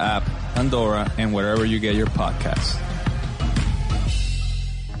SiriusXM app, Pandora, and wherever you get your podcasts.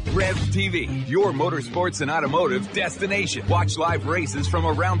 Rev TV, your motorsports and automotive destination. Watch live races from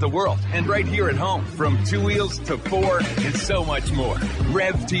around the world and right here at home, from 2 wheels to 4 and so much more.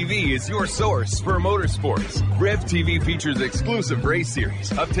 Rev TV is your source for motorsports. Rev TV features exclusive race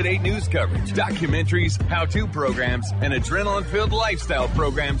series, up-to-date news coverage, documentaries, how-to programs, and adrenaline-filled lifestyle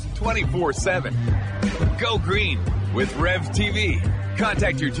programs 24/7. Go green with Rev TV.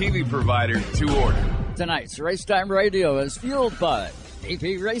 Contact your TV provider to order. Tonight's Racetime Radio is fueled by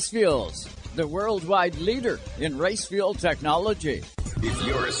AP Race Fuels, the worldwide leader in race fuel technology. If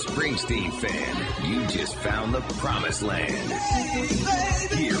you're a Springsteen fan, you just found the promised land.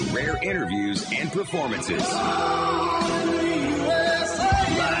 Hear rare interviews and performances.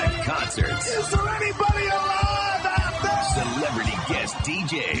 Live concerts. Is there anybody alive out there? Celebrity guest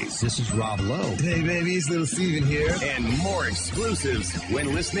DJs. This is Rob Lowe. Hey, baby, it's Little Steven here. And more exclusives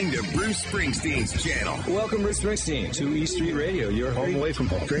when listening to Bruce Springsteen's channel. Welcome, Bruce Springsteen, to E Street Radio. You're home away from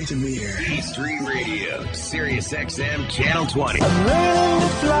home. Great to be here. E Street Radio, Sirius XM, Channel 20. I'm ready to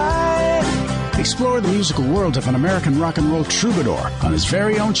fly. Explore the musical world of an American rock and roll troubadour on his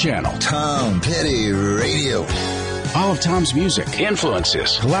very own channel. Tom Petty Radio. All of Tom's music,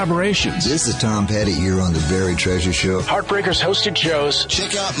 influences, collaborations. This is Tom Petty here on The Barry Treasure Show. Heartbreakers hosted shows.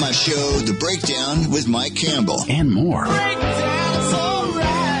 Check out my show, The Breakdown with Mike Campbell. And more. Breakdown's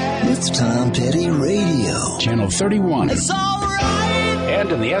alright. It's Tom Petty Radio. Channel 31. It's alright.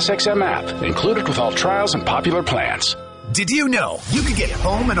 And in the SXM app, included with all trials and popular plans. Did you know you can get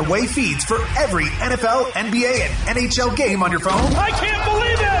home and away feeds for every NFL, NBA, and NHL game on your phone? I can't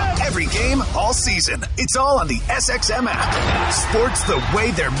believe it! Every game, all season. It's all on the SXM app. Sports the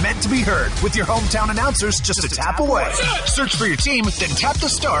way they're meant to be heard, with your hometown announcers just a tap away. Search for your team, then tap the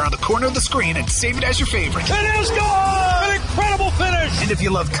star on the corner of the screen and save it as your favorite. It is gone! An incredible finish! And if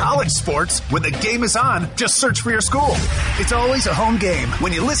you love college sports, when the game is on, just search for your school. It's always a home game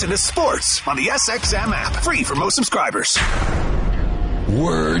when you listen to sports on the SXM app. Free for most subscribers.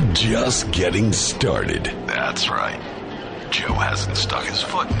 We're just getting started. That's right. Joe hasn't stuck his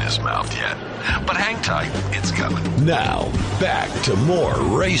foot in his mouth yet. But hang tight, it's coming. Now, back to more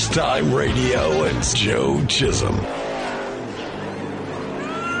Racetime Radio and Joe Chisholm.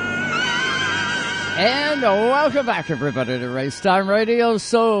 And welcome back, everybody, to Racetime Radio.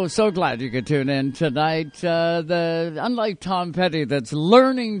 So glad you could tune in tonight. Unlike Tom Petty, that's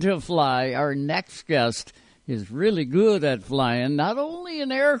learning to fly, our next guest is really good at flying, not only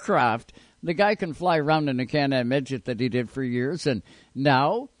in aircraft. The guy can fly around in a Can-Am midget that he did for years, and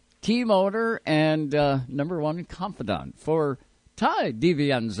now team owner and number one confidant for Ty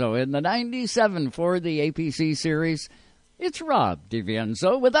DiVenenzo in the 97 for the APC series. It's Rob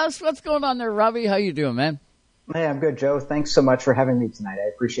DiVenenzo with us. What's going on there, Robbie? How you doing, man? Hey, I'm good, Joe. Thanks so much for having me tonight. I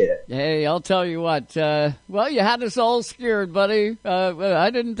appreciate it. Hey, I'll tell you what. Well, you had us all scared, buddy. I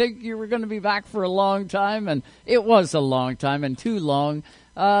didn't think you were going to be back for a long time, and it was a long time and too long.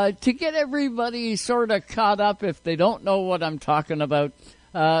 To get everybody sort of caught up, if they don't know what I'm talking about,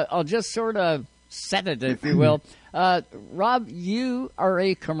 I'll just sort of set it, if you will. Rob, you are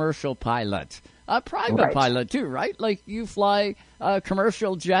a commercial pilot. A private pilot, too, right? Like, you fly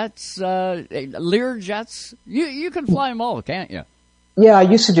commercial jets, Lear jets. You can fly them all, can't you? Yeah, I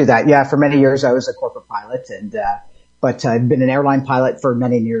used to do that. Yeah, for many years I was a corporate pilot, but I've been an airline pilot for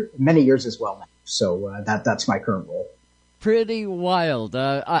many years as well now. So that's my current role. Pretty wild.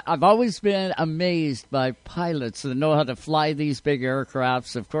 I've always been amazed by pilots that know how to fly these big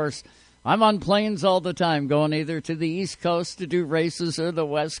aircrafts. Of course, I'm on planes all the time, going either to the East Coast to do races or the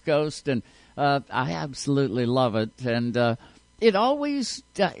West Coast, and I absolutely love it. And it always,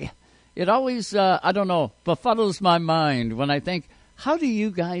 I don't know, befuddles my mind when I think, how do you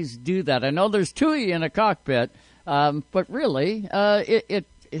guys do that? I know there's two of you in a cockpit, but really, it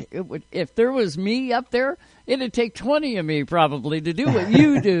would, if there was me up there, it'd take 20 of me probably to do what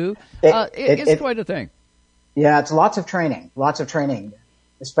you do. It's quite a thing. Yeah, it's lots of training,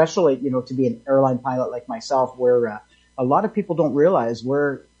 especially, to be an airline pilot like myself, where a lot of people don't realize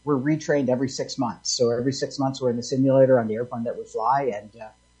we're retrained every 6 months. So every 6 months we're in the simulator on the airplane that we fly, and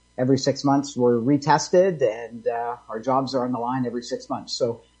every 6 months we're retested, and our jobs are on the line every 6 months.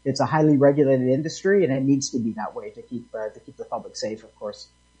 So it's a highly regulated industry, and it needs to be that way to keep the public safe, of course.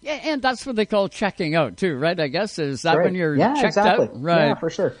 Yeah, and that's what they call checking out, too, right? I guess, is that when you're checked exactly. out? Right. Yeah,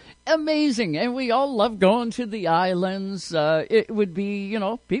 for sure. Amazing. And we all love going to the islands. It would be,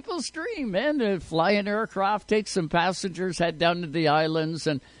 people's dream, man, to fly an aircraft, take some passengers, head down to the islands.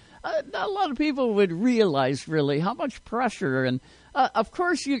 And not a lot of people would realize, really, how much pressure. And, of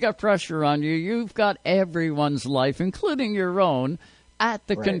course, you got pressure on you. You've got everyone's life, including your own, at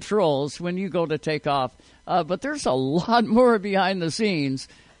the controls when you go to take off. But there's a lot more behind the scenes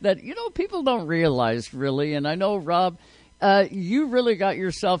that, people don't realize, really. And I know, Rob, you really got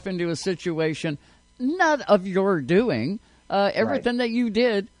yourself into a situation not of your doing. Everything that you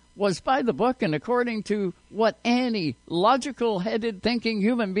did was by the book and according to what any logical-headed, thinking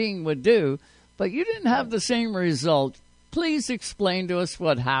human being would do. But you didn't have the same result. Please explain to us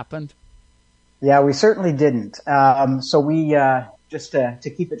what happened. Yeah, we certainly didn't. So we, just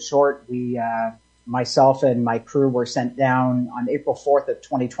to keep it short, we... myself and my crew were sent down on April 4th of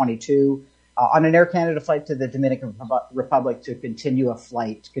 2022 on an Air Canada flight to the Dominican Republic to continue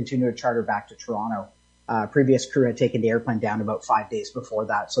a charter back to Toronto. Previous crew had taken the airplane down about 5 days before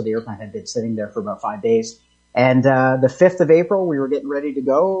that, so the airplane had been sitting there for about 5 days. And the 5th of April, we were getting ready to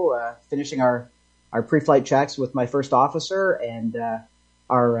go, finishing our pre-flight checks with my first officer, and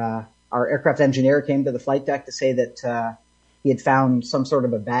our aircraft engineer came to the flight deck to say that he had found some sort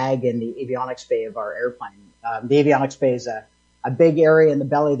of a bag in the avionics bay of our airplane. The avionics bay is a big area in the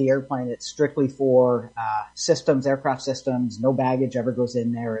belly of the airplane. It's strictly for systems, aircraft systems. No baggage ever goes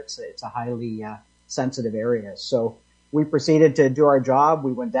in there. It's a highly sensitive area. So we proceeded to do our job.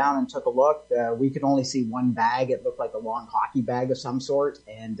 We went down and took a look. We could only see one bag. It looked like a long hockey bag of some sort.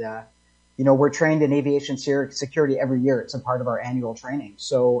 And, we're trained in aviation security every year. It's a part of our annual training.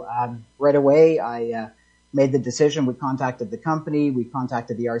 So right away, I made the decision. We contacted the company. We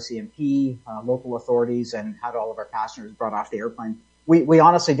contacted the RCMP, local authorities, and had all of our passengers brought off the airplane. We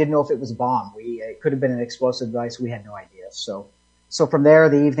honestly didn't know if it was a bomb. It could have been an explosive device. We had no idea. So from there,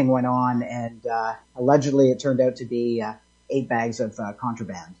 the evening went on, and allegedly it turned out to be 8 bags of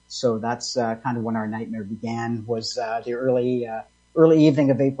contraband. So that's kind of when our nightmare began, was the early evening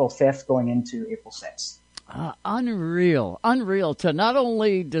of April 5th going into April 6th. Unreal to not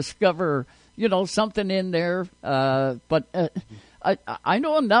only discover something in there, but I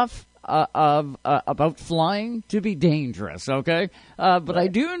know enough about flying to be dangerous, okay? But I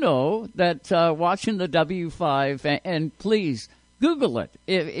do know that watching the W5, and please Google it.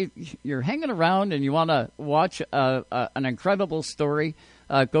 If you're hanging around and you want to watch an incredible story,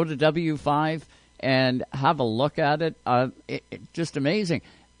 go to W5 and have a look at it. Just amazing.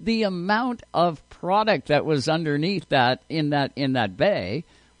 The amount of product that was underneath that in that bay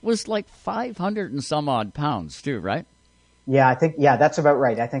was like 500 and some odd pounds too, right? Yeah, that's about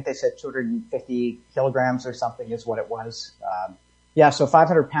right. I think they said 250 kilograms or something is what it was. So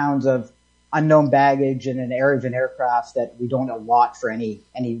 500 pounds of unknown baggage in an area of an aircraft that we don't allot for any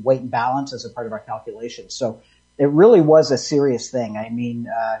weight and balance as a part of our calculations. So it really was a serious thing. I mean,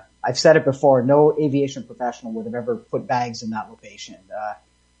 I've said it before, no aviation professional would have ever put bags in that location.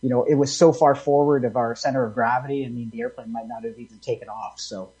 It was so far forward of our center of gravity. I mean, the airplane might not have even taken off.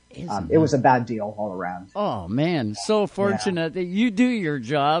 So it was a bad deal all around. Oh, man. So fortunate that you do your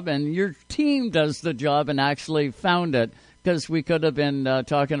job and your team does the job and actually found it, because we could have been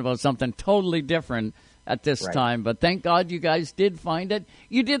talking about something totally different at this time. But thank God you guys did find it.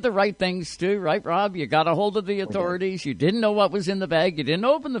 You did the right things, too, right, Rob? You got a hold of the authorities. You didn't know what was in the bag. You didn't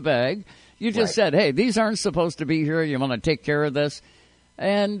open the bag. You just said, hey, these aren't supposed to be here. You want to take care of this.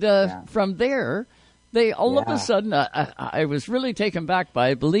 And from there, they all of a sudden, I was really taken back by,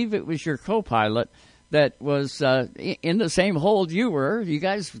 I believe it was your co-pilot that was in the same hold you were. You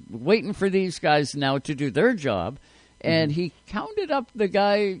guys waiting for these guys now to do their job. And he counted up the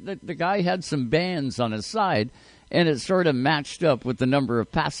guy. The guy had some bands on his side, and it sort of matched up with the number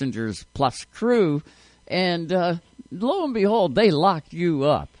of passengers plus crew. And lo and behold, they locked you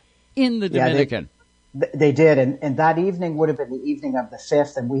up in the Dominican. They did, and that evening would have been the evening of the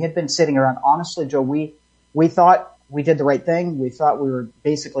 5th, and we had been sitting around. Honestly, Joe, we thought we did the right thing. We thought we were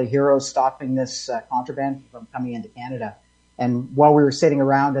basically heroes stopping this contraband from coming into Canada. And while we were sitting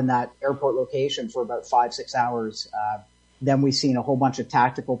around in that airport location for about 5-6 hours, then we seen a whole bunch of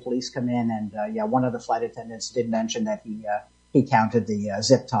tactical police come in, and one of the flight attendants did mention that he counted the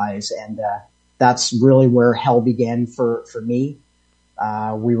zip ties, and that's really where hell began for me.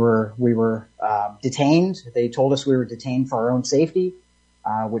 We were detained. They told us we were detained for our own safety,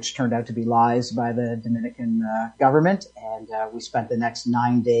 which turned out to be lies by the Dominican government. And we spent the next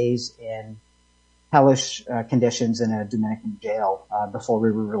 9 days in hellish conditions in a Dominican jail before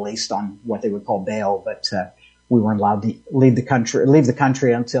we were released on what they would call bail. But we weren't allowed to leave the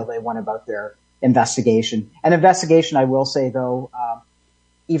country until they went about their investigation. An investigation, I will say though,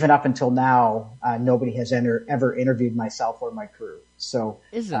 even up until now, nobody has ever interviewed myself or my crew. So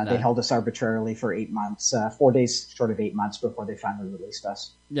they held us arbitrarily for 8 months, 4 days short of 8 months before they finally released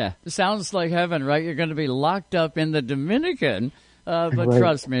us. Yeah, it sounds like heaven, right? You're going to be locked up in the Dominican, but Right.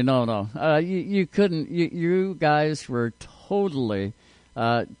 trust me, no. You couldn't. You guys were totally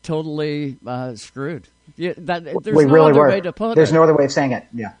screwed. There's We no really other were. way to put it. There's no other way of saying it.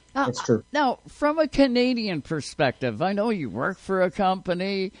 Yeah, it's true. Now, from a Canadian perspective, I know you work for a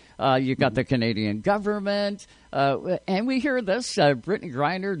company. You got the Canadian government, and we hear this. Brittany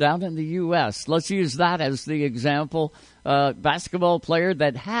Griner down in the U.S. Let's use that as the example. Basketball player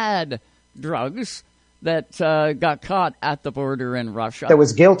that had drugs that got caught at the border in Russia. That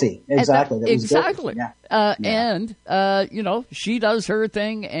was guilty. Exactly. Exactly. Guilty. Yeah. And she does her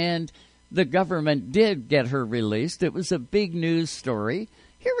thing, and the government did get her released. It was a big news story.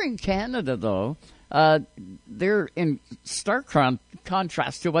 Here in Canada, though, they're in stark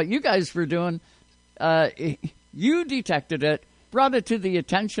contrast to what you guys were doing. You detected it, brought it to the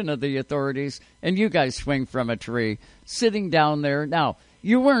attention of the authorities, and you guys swing from a tree, sitting down there. Now,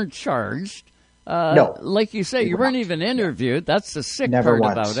 you weren't charged. No. Like you say, you weren't even interviewed. That's the sick Never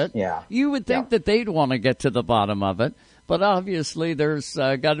part once. about it. Yeah. You would think that they'd want to get to the bottom of it, but obviously there's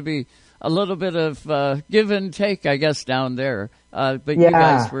got to be a little bit of give and take, I guess, down there. But you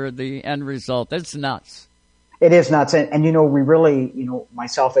guys were the end result. It's nuts. It is nuts. And we really,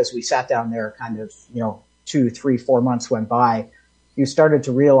 myself, as we sat down there kind of, 2, 3, 4 months went by, you started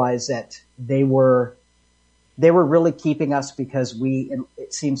to realize that they were really keeping us because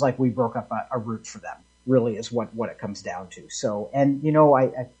it seems like we broke up a route for them, really is what it comes down to. So, and,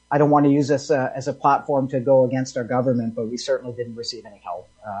 I don't want to use this as a platform to go against our government, but we certainly didn't receive any help.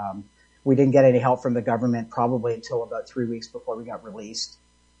 We didn't get any help from the government probably until about 3 weeks before we got released.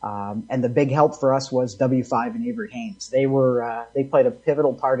 And the big help for us was W5 and Avery Haynes. They played a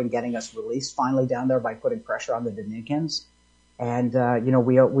pivotal part in getting us released finally down there by putting pressure on the Dominicans. And,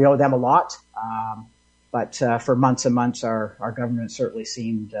 we owe them a lot. But for months and months, our government certainly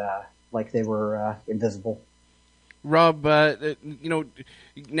seemed like they were invisible. Rob,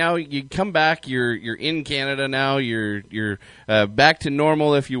 now you come back. You're in Canada now. You're back to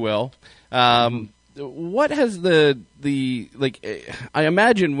normal, if you will. What has the I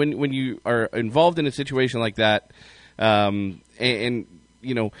imagine when you are involved in a situation like that, and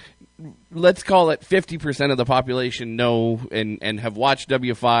let's call it 50% of the population know and have watched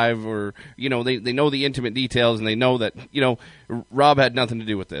W5, or they know the intimate details, and they know that Rob had nothing to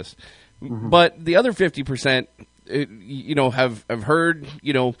do with this. Mm-hmm. But the other 50%, have heard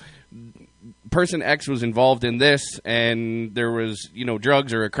person X was involved in this, and there was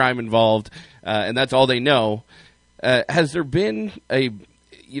drugs or a crime involved, and that's all they know. Has there been an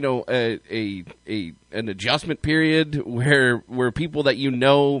adjustment period where people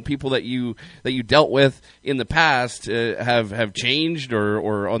that people that you dealt with in the past have changed,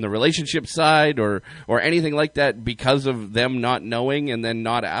 or on the relationship side, or anything like that, because of them not knowing and then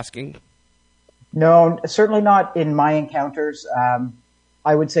not asking? No, certainly not in my encounters.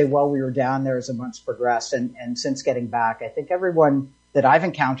 I would say while we were down there as the months progressed, and since getting back, I think everyone that I've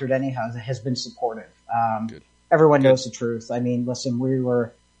encountered anyhow has been supportive. Everyone knows the truth. I mean, listen, we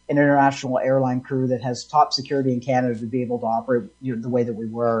were an international airline crew that has top security in Canada to be able to operate the way that we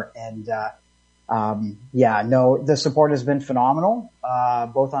were. And the support has been phenomenal,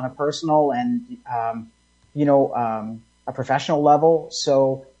 both on a personal and a professional level.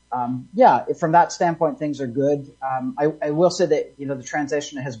 So from that standpoint, things are good. I will say that the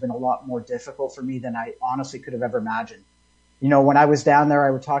transition has been a lot more difficult for me than I honestly could have ever imagined. When I was down there,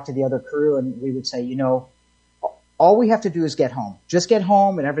 I would talk to the other crew, and we would say, all we have to do is get home. Just get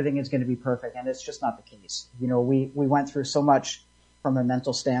home and everything is going to be perfect. And it's just not the case. We went through so much from a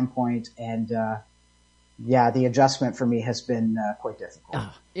mental standpoint, and the adjustment for me has been quite difficult.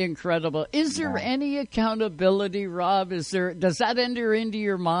 Incredible. Is there any accountability, Rob? Does that enter into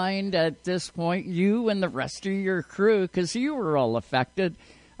your mind at this point, you and the rest of your crew, because you were all affected?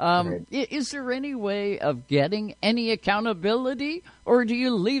 Right. Is there any way of getting any accountability, or do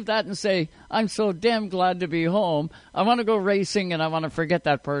you leave that and say, I'm so damn glad to be home, I want to go racing and I want to forget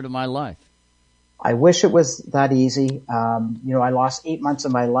that part of my life? I wish it was that easy. I lost 8 months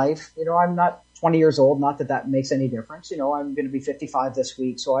of my life. I'm not 20 years old, not that makes any difference. I'm going to be 55 this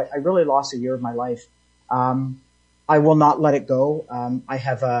week, so I really lost a year of my life. I will not let it go. I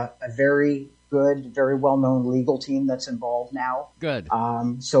have a very good, very well-known legal team that's involved now. Good.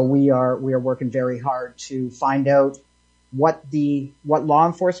 So we are working very hard to find out what law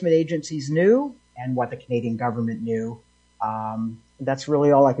enforcement agencies knew and what the Canadian government knew. That's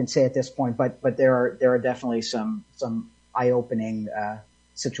really all I can say at this point. But there are definitely some eye-opening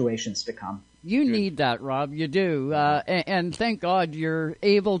situations to come. You need that, Rob. You do, and thank God you're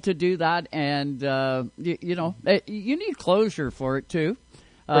able to do that. And you need closure for it too.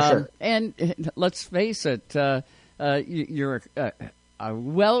 For sure. And let's face it, you're a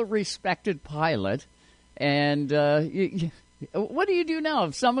well-respected pilot. And what do you do now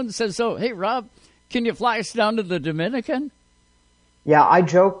if someone says, "Oh, hey, Rob, can you fly us down to the Dominican?" Yeah, I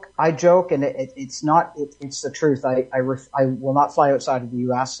joke, and it's not. It's the truth. I will not fly outside of the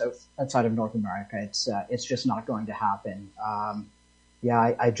U.S. outside of North America. It's just not going to happen.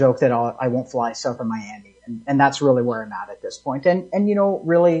 I joke that I won't fly south of Miami, and that's really where I'm at this point. And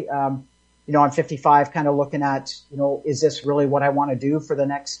really, I'm 55, kind of looking at, is this really what I want to do for the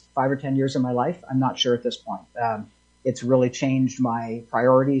next 5 or 10 years of my life? I'm not sure at this point. It's really changed my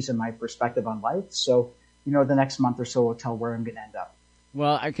priorities and my perspective on life. So, the next month or so will tell where I'm going to end up.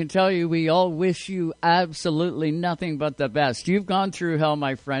 Well, I can tell you we all wish you absolutely nothing but the best. You've gone through hell,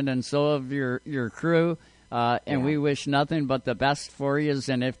 my friend, and so have your crew, and we wish nothing but the best for you.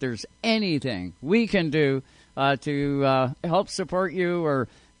 And if there's anything we can do to help support you or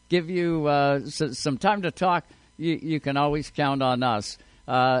give you some time to talk, you can always count on us.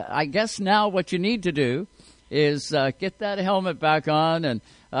 I guess now what you need to do is get that helmet back on, and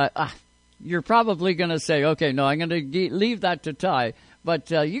you're probably going to say, okay, no, I'm going to leave that to Ty.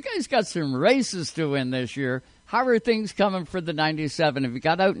 But you guys got some races to win this year. How are things coming for the 97? Have you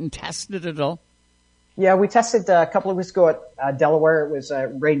got out and tested it all? Yeah, we tested a couple of weeks ago at Delaware. It was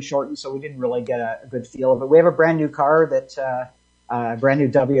rain shortened, so we didn't really get a good feel of it. We have a brand new car a brand new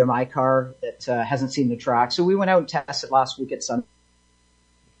WMI car that hasn't seen the track. So we went out and tested last week at Sun.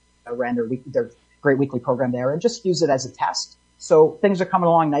 Ran their great weekly program there and just use it as a test. So things are coming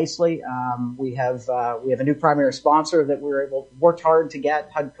along nicely. We have a new primary sponsor that worked hard to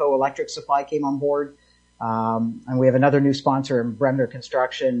get. Hudco Electric Supply came on board. And we have another new sponsor in Bremner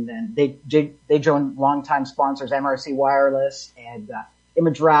Construction, and they joined longtime sponsors, MRC Wireless and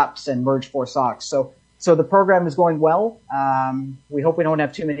Image Wraps and Merge 4 Socks. So the program is going well. We hope we don't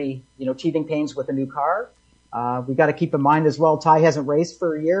have too many, teething pains with the new car. We got to keep in mind as well, Ty hasn't raced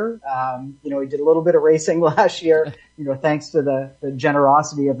for a year. He did a little bit of racing last year, thanks to the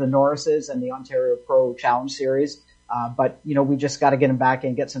generosity of the Norrises and the Ontario Pro Challenge Series. But we just got to get him back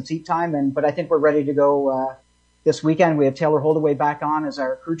and get some seat time. But I think we're ready to go, this weekend. We have Taylor Holdaway back on as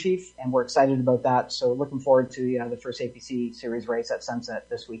our crew chief, and we're excited about that. So looking forward to the first APC series race at Sunset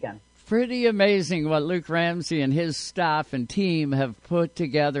this weekend. Pretty amazing what Luke Ramsey and his staff and team have put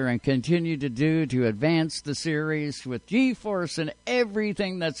together and continue to do to advance the series with G-Force and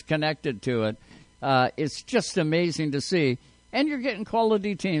everything that's connected to it. It's just amazing to see. And you're getting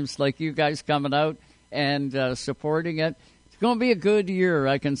quality teams like you guys coming out and supporting it. It's going to be a good year.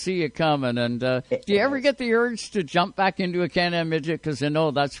 I can see it coming. And do you ever get the urge to jump back into a Can-Am midget? Because I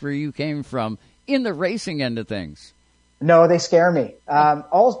know that's where you came from in the racing end of things. No, they scare me.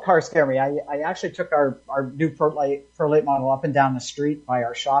 All cars scare me. I actually took our new Pro Late model up and down the street by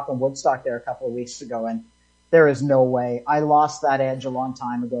our shop in Woodstock there a couple of weeks ago, and there is no way. I lost that edge a long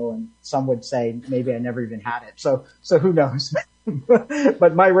time ago, and some would say maybe I never even had it. So who knows?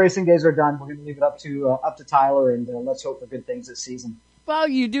 But my racing days are done. We're going to leave it up to Tyler, and let's hope for good things this season. Well,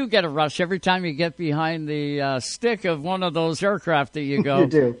 you do get a rush every time you get behind the stick of one of those aircraft that you go. You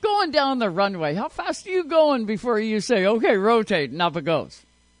do. Going down the runway, how fast are you going before you say, okay, rotate, and up it goes?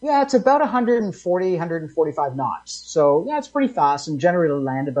 Yeah, it's about 140, 145 knots. So, yeah, it's pretty fast, and generally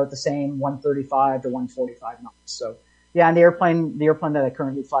land about the same, 135 to 145 knots. So, yeah, and the airplane that I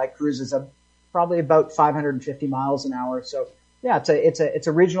currently fly cruises probably about 550 miles an hour. So, yeah, it's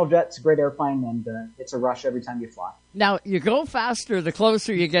a regional jet. It's a great airplane, and it's a rush every time you fly. Now, you go faster the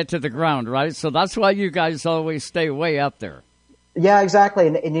closer you get to the ground, right? So that's why you guys always stay way up there. Yeah, exactly.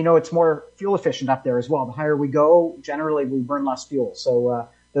 And it's more fuel efficient up there as well. The higher we go, generally we burn less fuel. So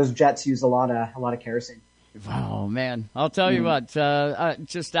those jets use a lot of kerosene. Oh, man. I'll tell you what, I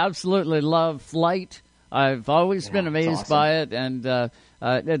just absolutely love flight. I've always been amazed by it. And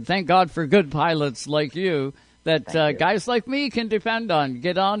thank God for good pilots like you. That guys like me can depend on.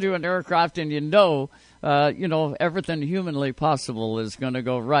 Get onto an aircraft and everything humanly possible is going to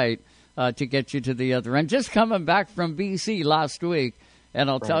go right to get you to the other end. Just coming back from BC last week,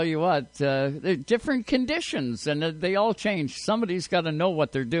 and I'll tell you what, different conditions, and they all change. Somebody's got to know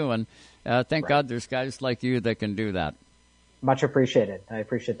what they're doing. Thank God there's guys like you that can do that. Much appreciated. I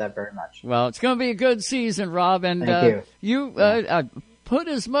appreciate that very much. Well, it's going to be a good season, Rob, and Thank you put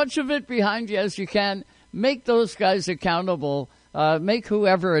as much of it behind you as you can. Make those guys accountable make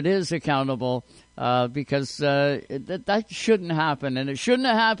whoever it is accountable, because that shouldn't happen, and it shouldn't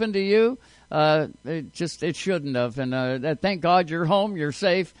have happened to you. It shouldn't have. And thank God you're home, you're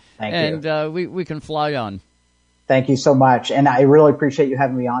safe, Thank you. We can fly on. Thank you so much, and I really appreciate you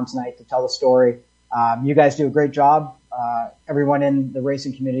having me on tonight to tell the story. You guys do a great job. Everyone in the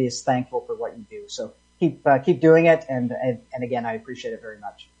racing community is thankful for what you do. So keep doing it, and again, I appreciate it very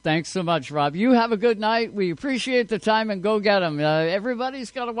much. Thanks so much, Rob. You have a good night. We appreciate the time, and go get them.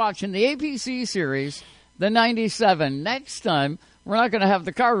 Everybody's got to watch in the APC series, the 97. Next time, we're not going to have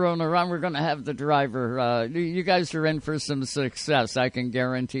the car owner on. We're going to have the driver. You guys are in for some success. I can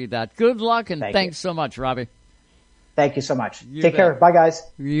guarantee that. Good luck, and thanks so much, Robbie. Thank you so much. Take care. Bye, guys.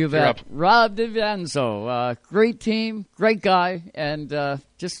 You bet. Rob Venenzo, great team, great guy, and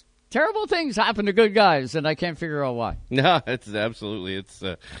just terrible things happen to good guys, and I can't figure out why. No, it's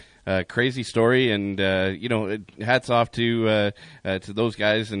a crazy story, and hats off to those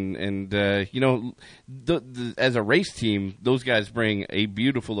guys, and as a race team, those guys bring a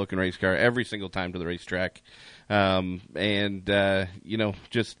beautiful looking race car every single time to the racetrack,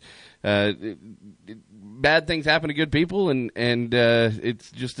 bad things happen to good people, and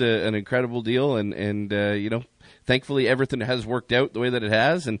it's just an incredible deal, and thankfully everything has worked out the way that it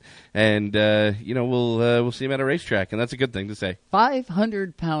has, and we'll see him at a racetrack, and that's a good thing to say.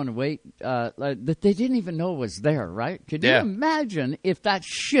 500-pound weight that they didn't even know was there, right? Could you imagine if that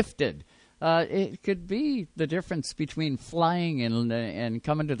shifted? It could be the difference between flying and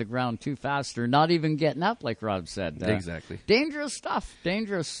coming to the ground too fast, or not even getting up, like Rob said. Exactly. Dangerous stuff.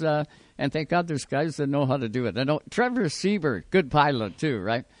 Dangerous. And thank God there's guys that know how to do it. I know Trevor Siebert, good pilot too,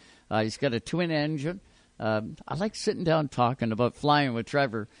 right? He's got a twin engine. I like sitting down talking about flying with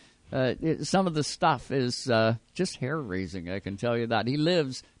Trevor. Some of the stuff is just hair-raising, I can tell you that. He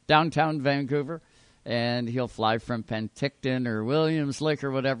lives downtown Vancouver, and he'll fly from Penticton or Williams Lake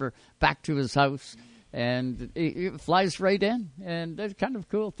or whatever back to his house, and he flies right in, and that's kind of a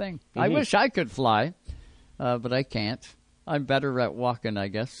cool thing. Mm-hmm. I wish I could fly, but I can't. I'm better at walking, I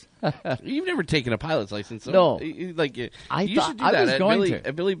guess. You've never taken a pilot's license, so no. You should do that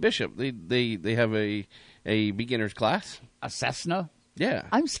at Billy Bishop. They have a beginner's class. A Cessna? Yeah.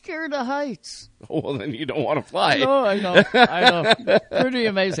 I'm scared of heights. Well, then you don't want to fly. No, I know. Pretty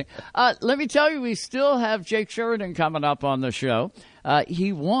amazing. Let me tell you, we still have Jake Sheridan coming up on the show.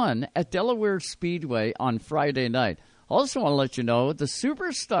 He won at Delaware Speedway on Friday night. Also want to let you know, the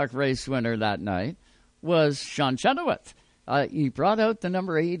Superstock race winner that night was Sean Chenoweth. He brought out the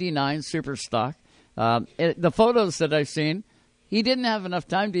number 89 Superstock. The photos that I've seen, he didn't have enough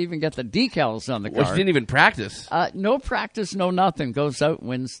time to even get the decals on the car. He didn't even practice. No practice, no nothing. Goes out,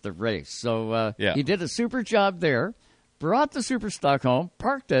 wins the race. So he did a super job there, brought the Superstock home,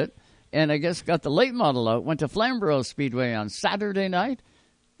 parked it, and I guess got the late model out, went to Flamborough Speedway on Saturday night,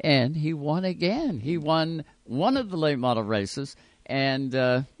 and he won again. He won one of the late model races, and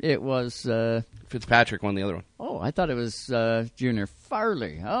it was... Fitzpatrick won the other one. Oh, I thought it was Junior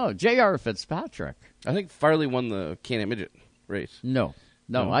Farley. Oh, J.R. Fitzpatrick. I think Farley won the Can-Am Midget race. No,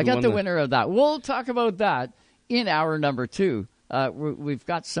 I got the winner of that. We'll talk about that in hour number 2. We've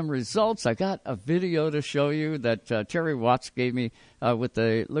got some results. I got a video to show you that Terry Watts gave me with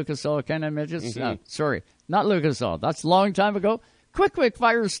the Lucas Oil Can-Am Midgets. Mm-hmm. Sorry, not Lucas Oil. That's a long time ago. Quick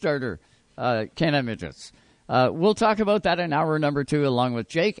Fire Starter Can-Am Midgets. We'll talk about that in hour number 2 along with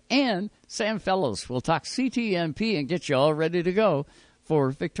Jake and Sam Fellows. We'll talk CTMP and get you all ready to go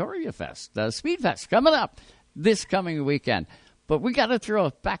for Victoria Fest, Speed Fest coming up this coming weekend. But we got to throw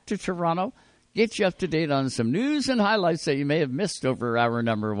it back to Toronto, get you up to date on some news and highlights that you may have missed over hour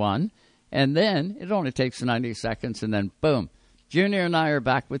number 1. And then it only takes 90 seconds, and then boom, Junior and I are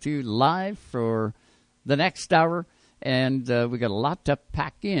back with you live for the next hour. And we got a lot to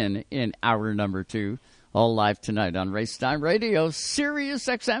pack in hour number 2. All live tonight on Racetime Radio, Sirius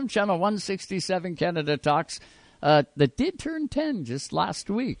XM, Channel 167, Canada Talks, that did turn 10 just last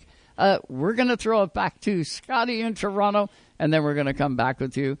week. We're going to throw it back to Scotty in Toronto, and then we're going to come back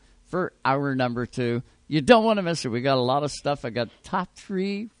with you for hour number 2. You don't want to miss it. We got a lot of stuff. I got top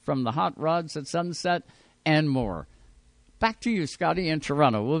 3 from the hot rods at Sunset and more. Back to you, Scotty in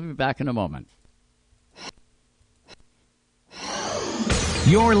Toronto. We'll be back in a moment.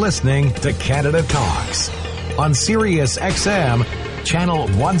 You're listening to Canada Talks on Sirius XM, Channel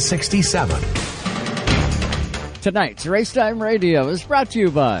 167. Tonight's Racetime Radio is brought to you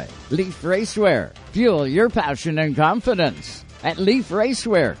by Leaf Racewear. Fuel your passion and confidence at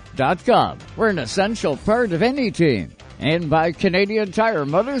leafracewear.com. We're an essential part of any team. And by Canadian Tire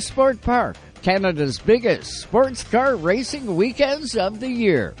Motorsport Park. Canada's biggest sports car racing weekends of the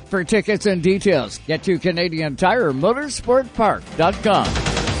year. For tickets and details, get to Canadian Tire Motorsportpark.com.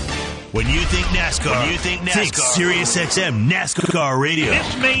 When you think NASCAR, think SiriusXM NASCAR Radio.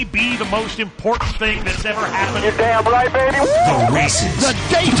 This may be the most important thing that's ever happened. You're damn right, baby. The races. The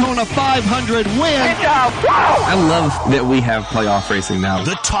Daytona 500 win. I love that we have playoff racing now.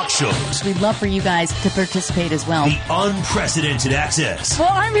 The talk shows. We'd love for you guys to participate as well. The unprecedented access.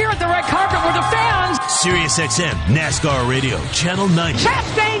 Well, I'm here at the red carpet with the fans. SiriusXM NASCAR Radio, Channel 90.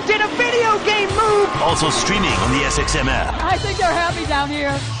 Chastain did a video game move. Also streaming on the SXM app. I think they're happy down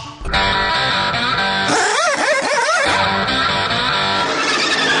here. We're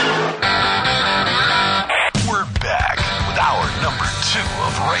back with hour number 2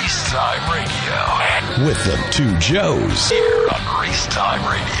 of Race Time Radio. With the two Joes here on Race Time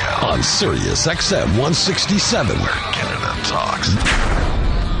Radio on Sirius XM 167, where Canada talks.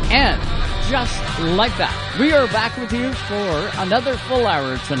 And just like that, we are back with you for another full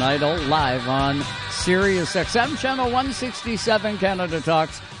hour tonight, all live on Sirius XM Channel 167, Canada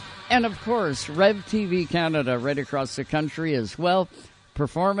Talks. And, of course, Rev TV Canada right across the country as well,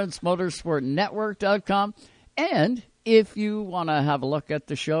 PerformanceMotorsportNetwork.com. And if you want to have a look at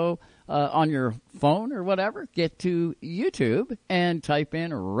the show on your phone or whatever, get to YouTube and type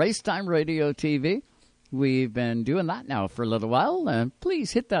in Racetime Radio TV. We've been doing that now for a little while. And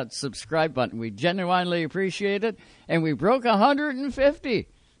please hit that subscribe button. We genuinely appreciate it. And we broke 150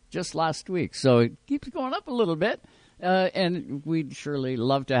 just last week. So it keeps going up a little bit. And we'd surely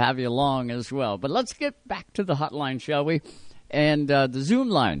love to have you along as well. But let's get back to the hotline, shall we? And the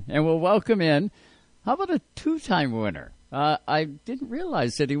Zoom line. And we'll welcome in, how about a two-time winner? I didn't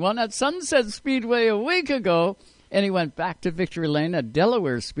realize that he won at Sunset Speedway a week ago. And he went back to Victory Lane at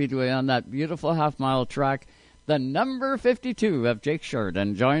Delaware Speedway on that beautiful half-mile track. The number 52 of Jake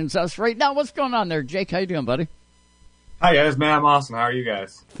Sheridan joins us right now. What's going on there, Jake? How you doing, buddy? Hi, guys. Man, I'm awesome. How are you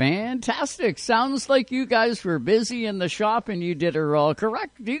guys? Fantastic. Sounds like you guys were busy in the shop and you did it all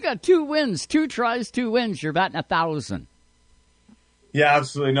correct. You got 2 wins, 2 tries, 2 wins. You're batting 1,000. Yeah,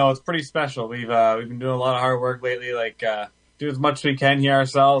 absolutely. No, it's pretty special. We've been doing a lot of hard work lately, do as much as we can here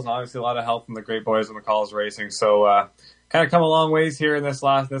ourselves, and obviously a lot of help from the great boys at McCall's Racing. So kind of come a long ways here in this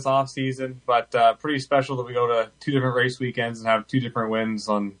off season, but pretty special that we go to 2 different race weekends and have 2 different wins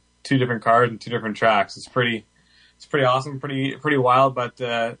on 2 different cars and 2 different tracks. It's pretty awesome, pretty wild, but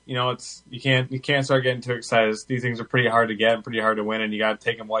you can't start getting too excited. These things are pretty hard to get and pretty hard to win, and you got to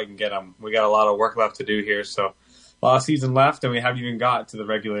take them while you can get them. We got a lot of work left to do here, so a lot of season left, and we haven't even got to the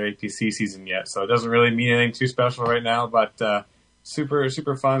regular APC season yet, so it doesn't really mean anything too special right now, but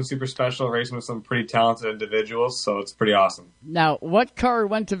super fun, super special, racing with some pretty talented individuals, so it's pretty awesome. Now, what car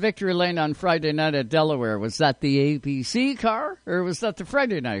went to Victory Lane on Friday night at Delaware? Was that the APC car, or was that the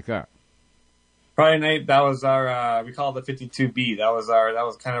Friday night car? Friday night, that was our, we call it the 52B. That was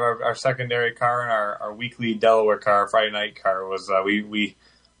kind of our secondary car, and our weekly Delaware car, Friday night car was, we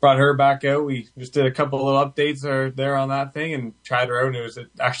brought her back out. We just did a couple of updates there on that thing and tried her out. And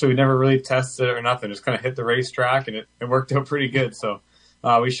actually, we never really tested it or nothing. Just kind of hit the racetrack, and it worked out pretty good. So,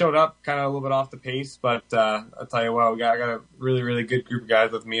 we showed up kind of a little bit off the pace, but, I'll tell you what, I got a really, really good group of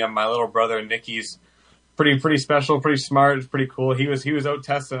guys with me. And my little brother, Nicky's pretty special, pretty smart. It's pretty cool. He was out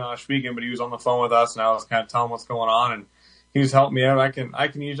testing on a weekend, but he was on the phone with us, and I was kind of telling him what's going on, and he was helping me out. I can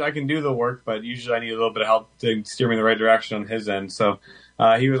do the work, but usually I need a little bit of help to steer me in the right direction on his end. So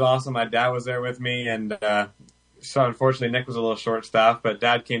he was awesome. My dad was there with me, and so unfortunately Nick was a little short-staffed, but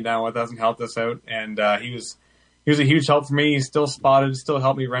Dad came down with us and helped us out, and he was a huge help for me. He still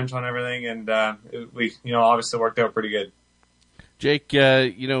helped me wrench on everything, and we obviously worked out pretty good. Jake,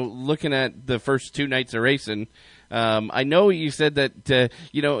 looking at the first 2 nights of racing, I know you said that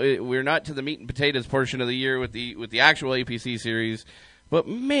we're not to the meat and potatoes portion of the year with the actual APC series, but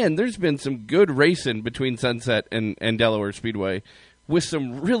man, there's been some good racing between Sunset and Delaware Speedway with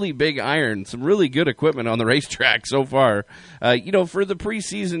some really big iron, some really good equipment on the racetrack so far. For the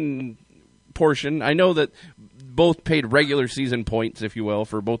preseason portion, I know that both paid regular season points, if you will,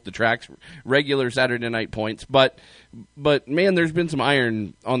 for both the tracks, regular Saturday night points. But man, there's been some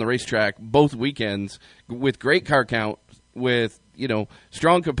iron on the racetrack both weekends with great car count, with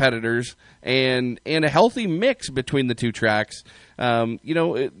strong competitors and a healthy mix between the 2 tracks.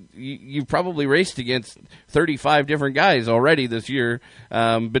 You've probably raced against 35 different guys already this year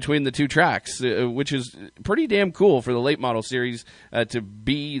between the 2 tracks, which is pretty damn cool for the late model series to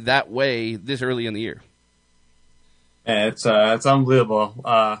be that way this early in the year. Yeah, it's unbelievable.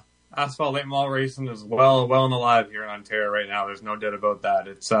 Asphalt late model racing is well and alive here in Ontario right now. There's no doubt about that.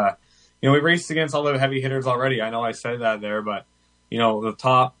 It's we raced against all the heavy hitters already. I know I said that there, but the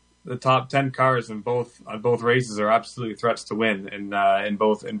top the top 10 cars on both races are absolutely threats to win in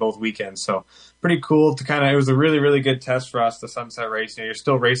both weekends. So pretty cool to kind of, it was a really, really good test for us, the Sunset race. You're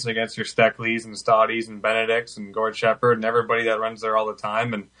still racing against your Steckleys and Stoddies and Benedicts and Gord Shepard and everybody that runs there all the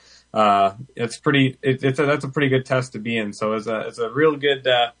time. And, that's a pretty good test to be in. So it's a real good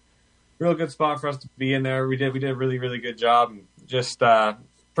spot for us to be in there. We did a really, really good job, and just,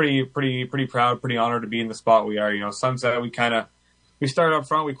 pretty proud, pretty honored to be in the spot we are. Sunset, we started up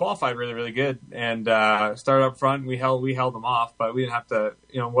front. We qualified really, really good, and started up front. We held them off, but we didn't have to.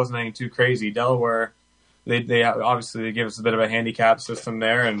 It wasn't anything too crazy. Delaware, they obviously gave us a bit of a handicap system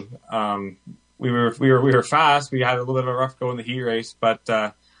there, and we were fast. We had a little bit of a rough go in the heat race, but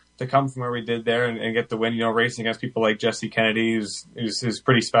to come from where we did there and get the win, racing against people like Jesse Kennedy, who's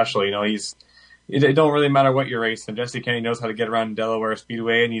pretty special. It don't really matter what you're racing. Jesse Kennedy knows how to get around Delaware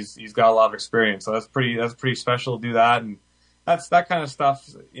Speedway, and he's got a lot of experience. So that's pretty special to do that. And that's that kind of stuff.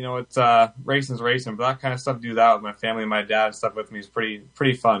 It's racing's racing, but that kind of stuff, do that with my family and my dad and stuff with me is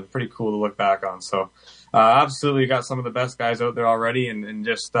pretty fun, pretty cool to look back on. So absolutely got some of the best guys out there already, and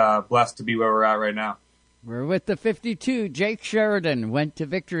just blessed to be where we're at right now. We're with the 52. Jake Sheridan went to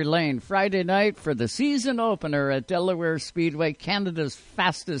Victory Lane Friday night for the season opener at Delaware Speedway, Canada's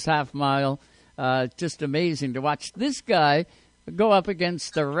fastest half mile. Just amazing to watch this guy go up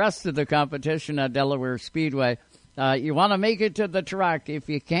against the rest of the competition at Delaware Speedway. You want to make it to the track. If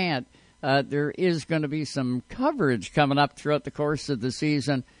you can't, there is going to be some coverage coming up throughout the course of the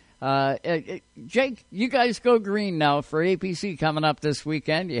season. Jake, you guys go green now for APC coming up this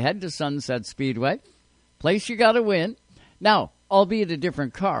weekend. You head to Sunset Speedway. Place you got to win. Now, albeit a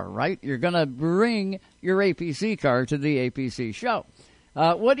different car, right? You're going to bring your APC car to the APC show.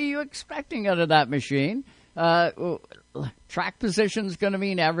 What are you expecting out of that machine? Track position's going to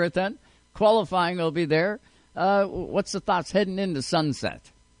mean everything. Qualifying will be there. What's the thoughts heading into Sunset?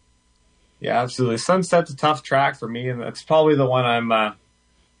 Yeah, absolutely. Sunset's a tough track for me, and it's probably the one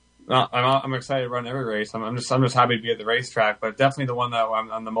I'm excited to run every race. I'm just happy to be at the racetrack, but definitely the one that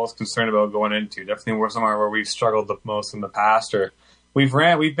I'm the most concerned about going into. Definitely somewhere where we've struggled the most in the past, or we've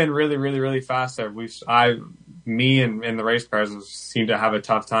been really, really, really fast there. Me and the race cars seem to have a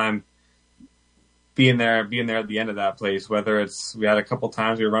tough time being there at the end of that place. Whether we had a couple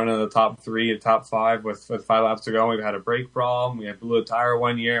times we were running in the top 3 and top 5 with 5 laps to go. We've had a brake problem. We had blew a tire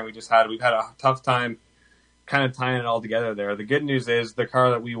one year, and we've had a tough time kind of tying it all together there. The good news is the car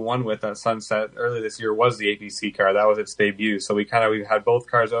that we won with at Sunset early this year was the APC car. That was its debut. So we've had both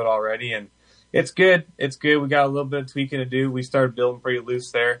cars out already, and it's good. It's good. We got a little bit of tweaking to do. We started building pretty loose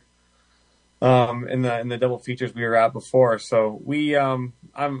there. In the double features we were at before. So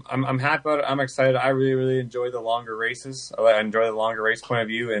I'm happy about it. I'm excited. I really, really enjoy the longer races. I enjoy the longer race point of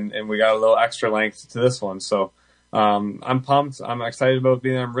view, and we got a little extra length to this one. So I'm pumped. I'm excited about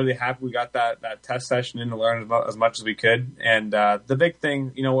being there. I'm really happy we got that test session in to learn about as much as we could. And the big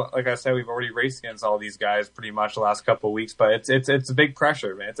thing, like I said, we've already raced against all these guys pretty much the last couple of weeks, but it's a big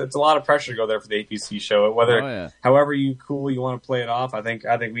pressure, man. It's a lot of pressure to go there for the APC show. However you want to play it off, I think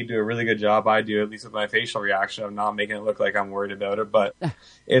we do a really good job. I do, at least with my facial reaction, of not making it look like I'm worried about it. But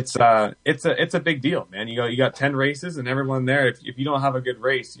it's a big deal, man. You got 10 races, and everyone there. If you don't have a good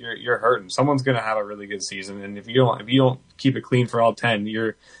race, you're hurting. Someone's going to have a really good season, and if you don't keep it clean for all 10,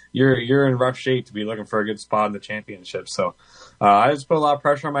 you're in rough shape to be looking for a good spot in the championship. So I just put a lot of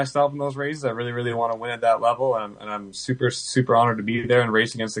pressure on myself in those races. I really, really want to win at that level, and I'm super, super honored to be there and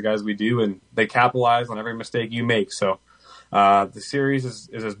race against the guys we do, and they capitalize on every mistake you make. So the series is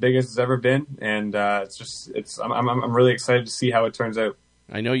as big as it's ever been, and I'm really excited to see how it turns out.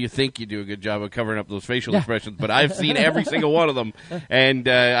 I know you think you do a good job of covering up those facial expressions, but I've seen every single one of them, and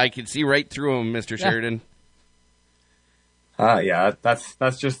I can see right through them, Mr. Sheridan. Yeah, that's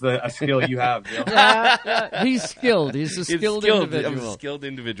just a skill you have, Bill. Yeah, he's skilled. He's a skilled individual. I'm a skilled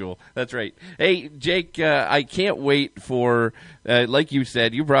individual. That's right. Hey, Jake, I can't wait for, like you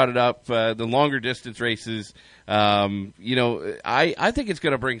said, you brought it up, the longer distance races. I think it's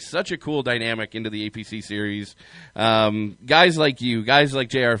going to bring such a cool dynamic into the APC series. Guys like you, guys like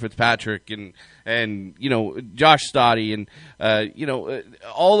J.R. Fitzpatrick and Josh Stoddy and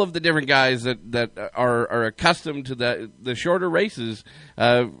all of the different guys that are accustomed to the shorter races,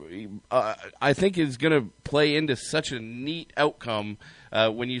 I think is going to play into such a neat outcome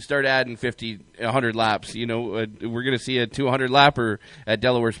when you start adding 50, 100 laps. We're going to see a 200 lapper at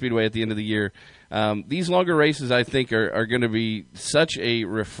Delaware Speedway at the end of the year. These longer races, I think, are going to be such a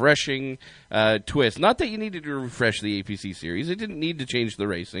refreshing twist. Not that you needed to refresh the APC series. It didn't need to change the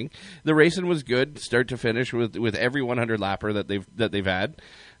racing. The racing was good, start to finish, with every 100 lapper that they've had.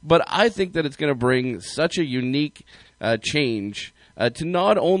 But I think that it's going to bring such a unique change to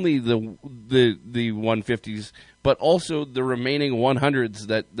not only the 150s, but also the remaining 100s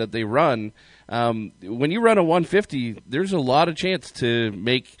that they run. When you run a 150, there's a lot of chance to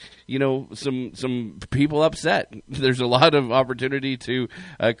make some people upset. There's a lot of opportunity to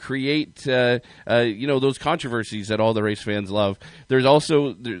create those controversies that all the race fans love. There's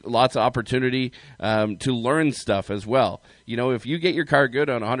also lots of opportunity to learn stuff as well. If you get your car good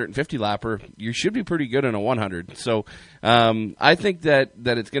on a 150 lapper, you should be pretty good on a 100. So I think that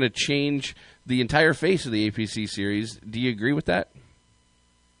it's going to change the entire face of the APC series. Do you agree with that?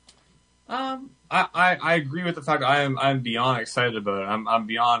 I agree with the fact I'm beyond excited about it. I'm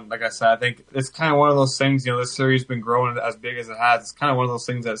beyond, like I said, I think it's kind of one of those things, this series has been growing as big as it has. It's kind of one of those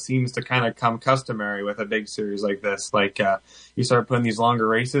things that seems to kind of come customary with a big series like this. Like, you start putting these longer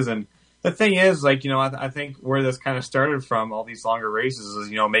races, and the thing is, I think where this kind of started from, all these longer races, is,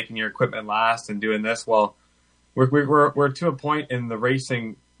 making your equipment last and doing this. Well, we're to a point in the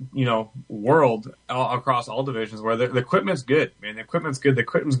racing world across all divisions where the equipment's good. Man, the equipment's good. The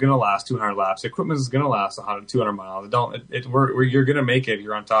equipment's going to last 200 laps. The equipment's going to last 200 miles. You're going to make it if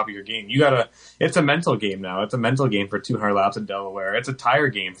you're on top of your game. It's a mental game now. It's a mental game for 200 laps at Delaware. It's a tire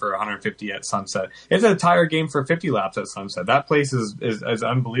game for 150 at Sunset. It's a tire game for 50 laps at Sunset. That place is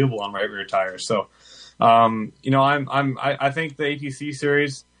unbelievable on right rear tires. So, I think the APC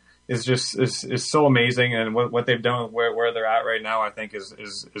series is so amazing, and what they've done, where they're at right now, I think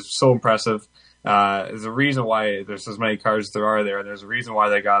is so impressive. There's a reason why there's as many cars as there are there, and there's a reason why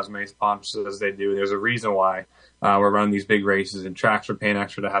they got as many sponsors as they do. There's a reason why we're running these big races, and tracks are paying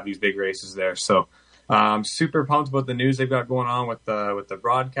extra to have these big races there. So I'm super pumped about the news they've got going on with the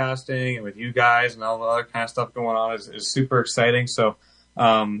broadcasting and with you guys and all the other kind of stuff going on is super exciting. So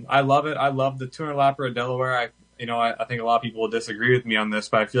I love it. I love the 200 lapper at Delaware. I think a lot of people will disagree with me on this,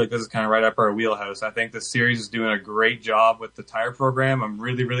 but I feel like this is kind of right up our wheelhouse. I think the series is doing a great job with the tire program. I'm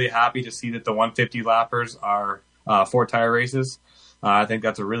really, really happy to see that the 150 lappers are 4 tire races. I think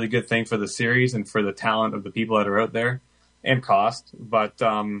that's a really good thing for the series and for the talent of the people that are out there, and cost. But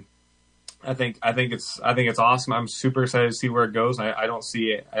I think it's awesome. I'm super excited to see where it goes.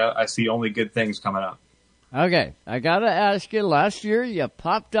 I see only good things coming up. Okay, I got to ask you, last year you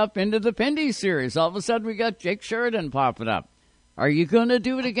popped up into the Pinty Series. All of a sudden we got Jake Sheridan popping up. Are you going to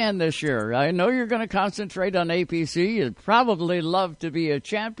do it again this year? I know you're going to concentrate on APC. You'd probably love to be a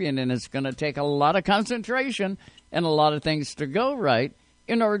champion, and it's going to take a lot of concentration and a lot of things to go right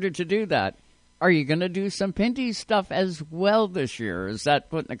in order to do that. Are you going to do some Pinty stuff as well this year? Is that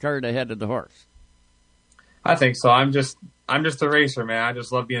putting the cart ahead of the horse? I think so. I'm just a racer, man. I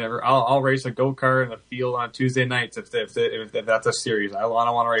just love being I'll race a go-kart in the field on Tuesday nights if that's a series. I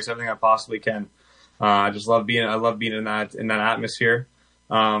want to race everything I possibly can. I just love being in that atmosphere.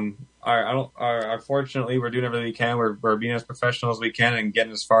 Unfortunately, we're doing everything we can. We're being as professional as we can and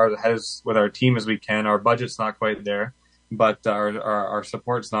getting as far ahead with our team as we can. Our budget's not quite there, but our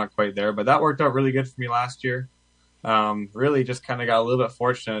support's not quite there. But that worked out really good for me last year. Really just kind of got a little bit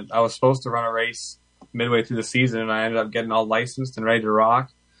fortunate. I was supposed to run a race midway through the season, and I ended up getting all licensed and ready to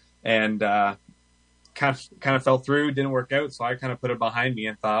rock, and kind of fell through, didn't work out, so I kind of put it behind me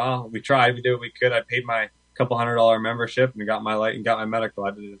and thought, we tried, we did what we could. I paid my couple $100 membership and got my medical.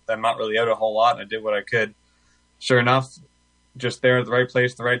 I'm not really out a whole lot, and I did what I could. Sure enough, just there at the right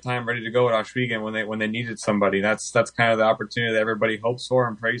place, the right time, ready to go at Oswego when they needed somebody. That's kind of the opportunity that everybody hopes for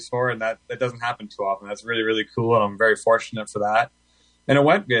and prays for, and that doesn't happen too often. That's really, really cool, and I'm very fortunate for that. And it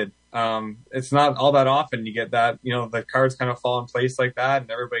went good. It's not all that often you get that, the cards kind of fall in place like that,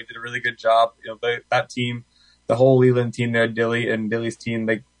 and everybody did a really good job. That team, the whole Leland team there, Dilly's team,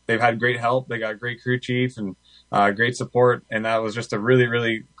 they've had great help. They got great crew chief and great support, and that was just a really,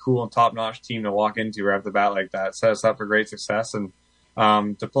 really cool and top-notch team to walk into right off the bat like that. Set us up for great success, and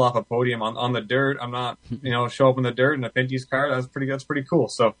to pull off a podium on the dirt. I'm not, show up in the dirt in a Pinty's car. That's pretty cool.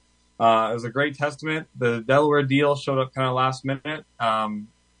 So it was a great testament. The Delaware deal showed up kind of last minute.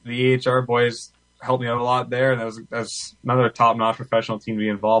 The EHR boys helped me out a lot there, and that's another top-notch professional team to be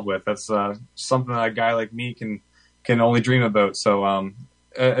involved with. That's something that a guy like me can only dream about. So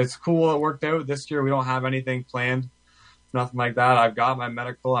it's cool it worked out. This year we don't have anything planned, nothing like that. I've got my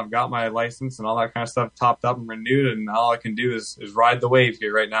medical, I've got my license, and all that kind of stuff topped up and renewed, and all I can do is ride the wave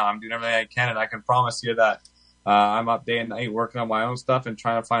here right now. I'm doing everything I can, and I can promise you that I'm up day and night working on my own stuff and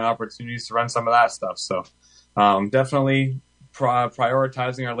trying to find opportunities to run some of that stuff. So definitely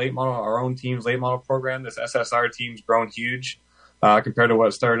prioritizing our own team's late model program. This SSR team's grown huge compared to what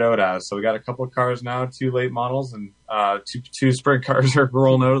it started out as. So we got a couple of cars now, 2 late models, and two sprint cars are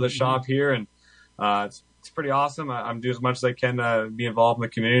rolling out of the shop here, and it's pretty awesome. I'm doing as much as I can to be involved in the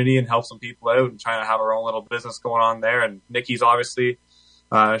community and help some people out and trying to have our own little business going on there. And Nikki's obviously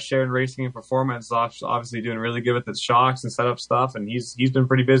Sheridan Racing and Performance, obviously doing really good with its shocks and setup stuff, and he's been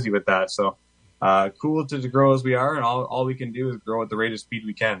pretty busy with that. So cool to grow as we are, and all we can do is grow at the rate of speed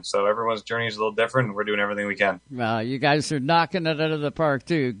we can. So everyone's journey is a little different, and we're doing everything we can. You guys are knocking it out of the park,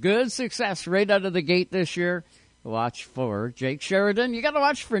 too. Good success right out of the gate this year. Watch for Jake Sheridan. You got to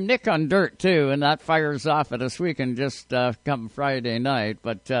watch for Nick on dirt, too, and that fires off at us weekend just come Friday night.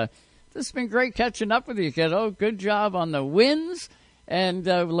 But this has been great catching up with you, kiddo. Good job on the wins, and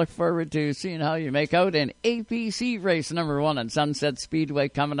we look forward to seeing how you make out in APC race number 1 at Sunset Speedway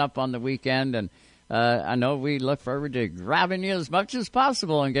coming up on the weekend. And I know we look forward to grabbing you as much as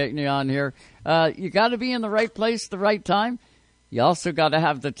possible and getting you on here. You got to be in the right place at the right time. You also got to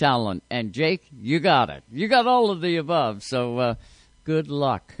have the talent. And, Jake, you got it. You got all of the above. So good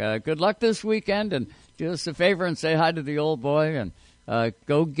luck. Good luck this weekend. And do us a favor and say hi to the old boy. And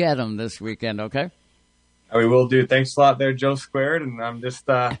go get him this weekend, okay? We will do. Thanks a lot there, Joe Squared. And I'm just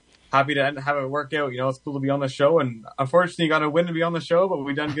happy to have it work out. It's cool to be on the show. And unfortunately, you got to win to be on the show, but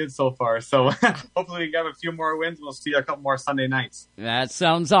we've done good so far. So hopefully we have a few more wins. We'll see you a couple more Sunday nights. That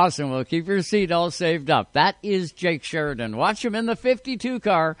sounds awesome. We'll keep your seat all saved up. That is Jake Sheridan. Watch him in the 52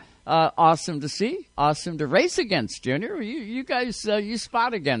 car. Awesome to see. Awesome to race against, Junior. You guys, you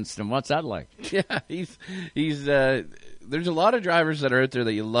spot against him. What's that like? Yeah, he's there's a lot of drivers that are out there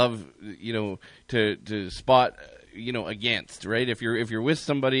that you love, to spot, against, right? If you're with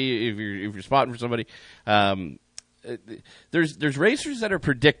somebody, if you're spotting for somebody, there's racers that are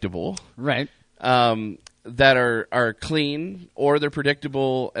predictable, right? That are clean, or they're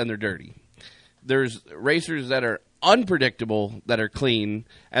predictable and they're dirty. There's racers that are unpredictable that are clean,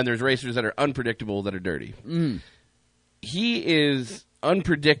 and there's racers that are unpredictable that are dirty. He is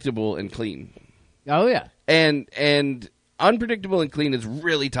unpredictable and clean. Oh yeah, and unpredictable and clean is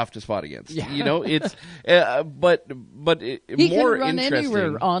really tough to spot against. Yeah. It's but he more can run interesting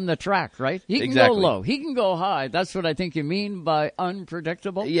anywhere on the track, right? He can go low, he can go high. That's what I think you mean by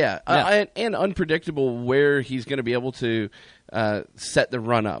unpredictable. Yeah. And unpredictable where he's going to be able to set the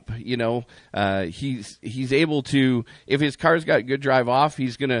run up. He's able to, if his car's got good drive off,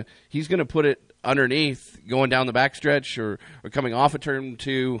 he's gonna put it underneath, going down the backstretch, or coming off a turn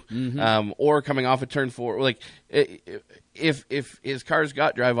 2, or coming off a turn 4. Like if his car's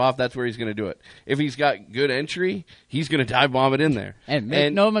got drive off, that's where he's going to do it. If he's got good entry, he's going to dive bomb it in there. And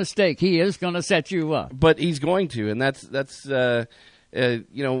make no mistake, he is going to set you up. But he's going to, and that's something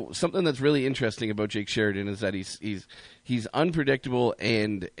that's really interesting about Jake Sheridan is that he's unpredictable,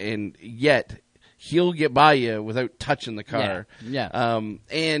 and yet he'll get by you without touching the car. Yeah.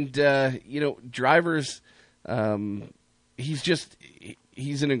 Drivers,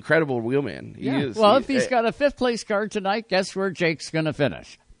 he's an incredible wheelman. He is. Well, if he's got a 5th place car tonight, guess where Jake's going to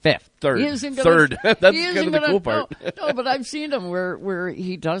finish? 5th. Third. That's kind of the cool part. No, but I've seen him where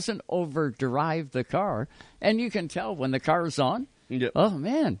he doesn't overdrive the car, and you can tell when the car's on. Yep. Oh,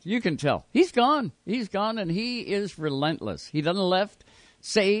 man, you can tell. He's gone. He's gone, and he is relentless. He doesn't left,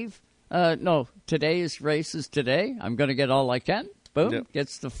 save. No, today's race is today. I'm going to get all I can. Boom,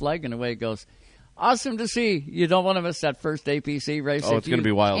 gets the flag, and away it goes. Awesome to see. You don't want to miss that first APC race. Oh, it's going to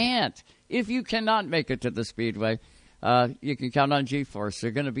be wild. If you cannot make it to the Speedway, you can count on G-Force.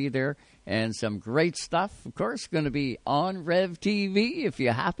 They're going to be there, and some great stuff. Of course, going to be on Rev TV. If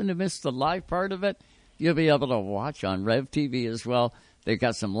you happen to miss the live part of it, you'll be able to watch on Rev TV as well. They've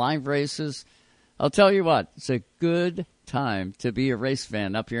got some live races. I'll tell you what, it's a good time to be a race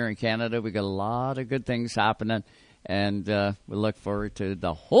fan up here in Canada. We got a lot of good things happening, and we look forward to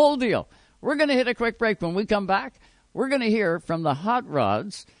the whole deal. We're going to hit a quick break. When we come back, we're going to hear from the Hot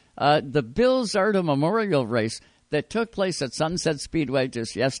Rods, the Bill Zarda Memorial Race that took place at Sunset Speedway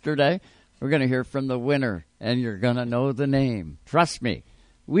just yesterday. We're going to hear from the winner, and you're going to know the name. Trust me.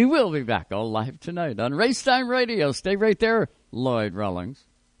 We will be back all live tonight on Racetime Radio. Stay right there, Lloyd Rawlings.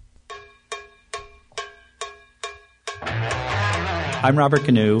 I'm Robert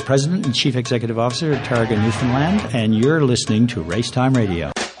Canoe, President and Chief Executive Officer at Targa Newfoundland, and you're listening to Racetime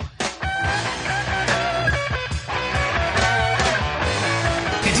Radio.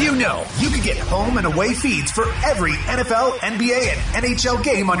 Did you know you can get home and away feeds for every NFL, NBA, and NHL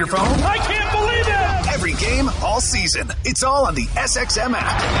game on your phone? I can't believe it! Every game, all season. It's all on the SXM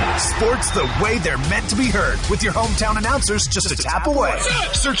app. Sports the way they're meant to be heard, with your hometown announcers just a tap away.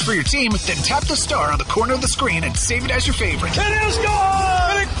 Search for your team, then tap the star on the corner of the screen and save it as your favorite. It is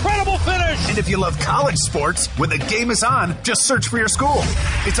gone! An incredible finish! Irish! And if you love college sports, when the game is on, just search for your school.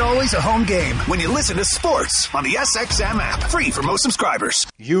 It's always a home game when you listen to sports on the SXM app. Free for most subscribers.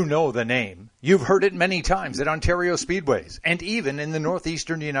 You know the name. You've heard it many times at Ontario Speedways and even in the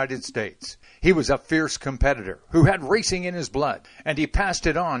northeastern United States. He was a fierce competitor who had racing in his blood, and he passed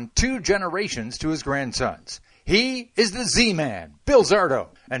it on 2 generations to his grandsons. He is the Z-Man, Bill Zardo.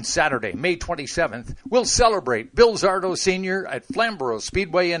 And Saturday, May 27th, we'll celebrate Bill Zardo Sr. at Flamborough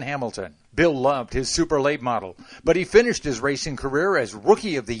Speedway in Hamilton. Bill loved his super late model, but he finished his racing career as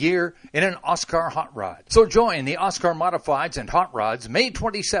Rookie of the Year in an Oscar Hot Rod. So join the Oscar Modifieds and Hot Rods May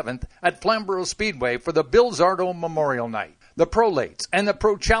 27th at Flamborough Speedway for the Bill Zardo Memorial Night. The Pro Lates and the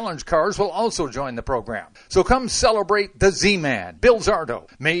Pro Challenge cars will also join the program. So come celebrate the Z-Man, Bill Zardo,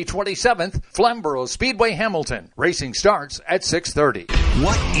 May 27th, Flamborough Speedway, Hamilton. Racing starts at 6:30.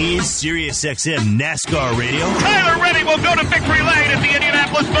 What is SiriusXM NASCAR Radio? Tyler Reddy will go to victory lane at the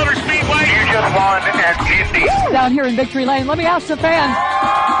Indianapolis Motor Speedway. You just won at Indy. Down here in victory lane, let me ask the fans.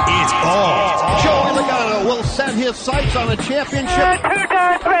 It's all. Joey Logano will set his sights on a championship. 2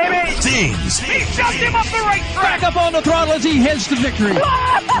 times, baby. Things. He shoved him up the racetrack. Back up on the throttle as he heads to victory.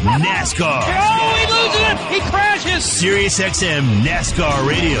 NASCAR. Oh, he loses it. He crashes. SiriusXM NASCAR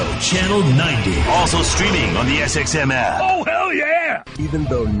Radio, Channel 90. Also streaming on the SXM app. Oh, hell yeah. Even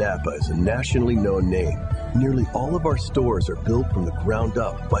though Napa is a nationally known name, nearly all of our stores are built from the ground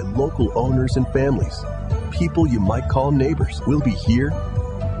up by local owners and families. People you might call neighbors will be here,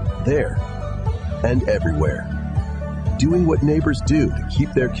 there, and everywhere. Doing what neighbors do to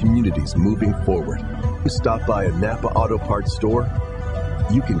keep their communities moving forward. You stop by a Napa Auto Parts store,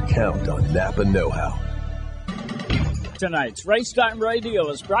 you can count on Napa know-how. Tonight's Racetime Radio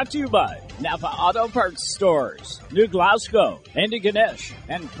is brought to you by Napa Auto Parts Stores, New Glasgow, Antigonish,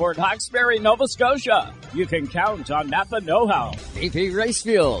 and Port Hawkesbury, Nova Scotia. You can count on Napa know-how. BP Race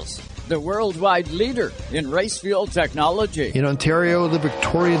Fuels, the worldwide leader in race fuel technology. In Ontario, the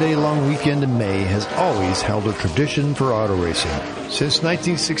Victoria Day long weekend in May has always held a tradition for auto racing. Since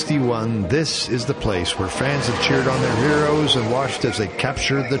 1961, this is the place where fans have cheered on their heroes and watched as they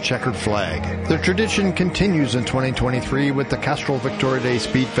captured the checkered flag. The tradition continues in 2023 with the Castrol Victoria Day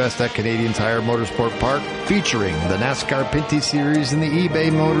Speed Fest at Canadian Tire Motorsport Park, featuring the NASCAR Pinty Series and the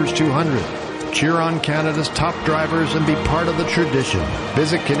eBay Motors 200. Cheer on Canada's top drivers and be part of the tradition.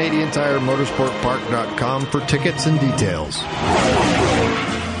 Visit CanadianTireMotorsportPark.com for tickets and details.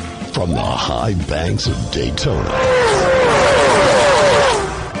 From the high banks of Daytona,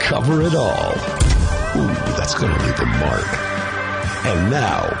 cover it all. Ooh, that's going to leave a mark. And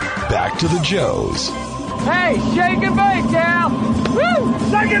now, back to the Joes. Hey, shake and bake, gal. Woo!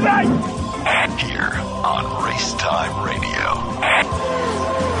 Shake and bake! Here on Racetime Radio.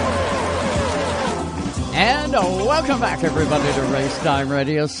 And welcome back, everybody, to Racetime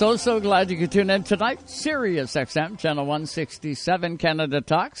Radio. So glad you could tune in tonight. Sirius XM, Channel 167, Canada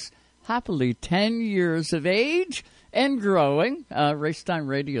Talks. Happily 10 years of age and growing. Racetime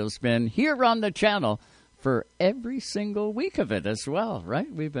Radio's been here on the channel for every single week of it as well,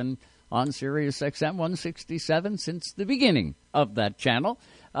 right? We've been on Sirius XM 167 since the beginning of that channel.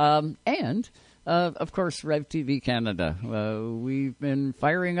 Of course, Rev TV Canada. We've been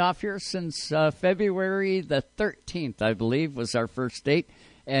firing off here since February the 13th, I believe, was our first date.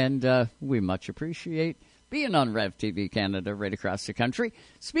 And we much appreciate being on Rev TV Canada right across the country.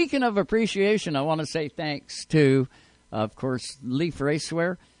 Speaking of appreciation, I want to say thanks to, of course, Leaf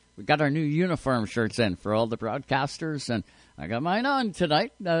Racewear. We got our new uniform shirts in for all the broadcasters, and I got mine on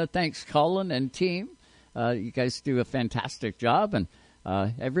tonight. Thanks, Colin and team. You guys do a fantastic job, and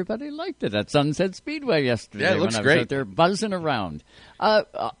everybody liked it at Sunset Speedway yesterday. Yeah, it looks when I was great. out there buzzing around.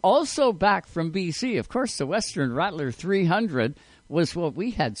 Also back from BC, of course, the Western Rattler 300 was what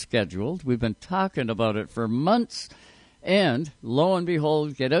we had scheduled. We've been talking about it for months, and lo and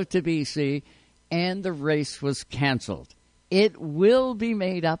behold, get out to BC, and the race was canceled. It will be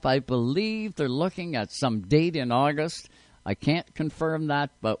made up. I believe they're looking at some date in August. I can't confirm that,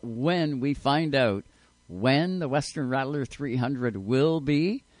 but when we find out when the Western Rattler 300 will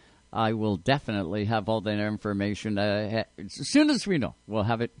be, I will definitely have all that information. As soon as we know, we'll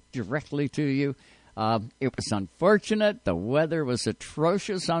have it directly to you. It was unfortunate. The weather was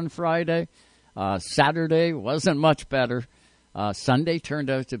atrocious on Friday. Saturday wasn't much better. Sunday turned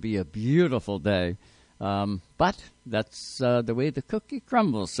out to be a beautiful day. But that's the way the cookie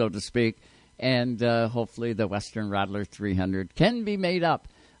crumbles, so to speak. And hopefully the Western Rattler 300 can be made up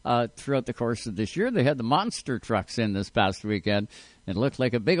throughout the course of this year. They had the monster trucks in this past weekend. It looked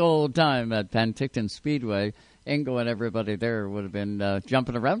like a big old time at Penticton Speedway. Ingo and everybody there would have been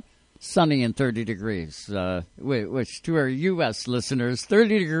jumping around. sunny and 30 degrees, which to our U.S. listeners,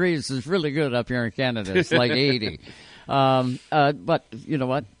 30 degrees is really good up here in Canada. It's like 80. But you know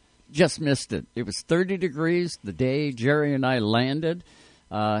what? Just missed it. It was 30 degrees the day Jerry and I landed,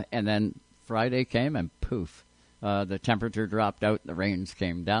 and then Friday came and poof, the temperature dropped out, the rains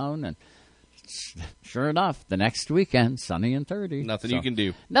came down, and sure enough, the next weekend, sunny and 30. Nothing you can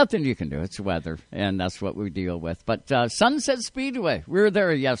do. Nothing you can do. It's weather, and that's what we deal with. But Sunset Speedway, we were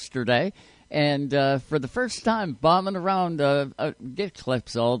there yesterday, and for the first time, bombing around, get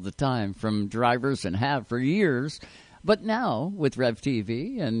clips all the time from drivers and have for years. But now, with Rev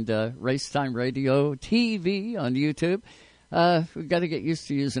TV and Racetime Radio TV on YouTube, we've got to get used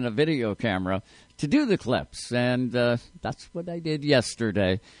to using a video camera to do the clips. And that's what I did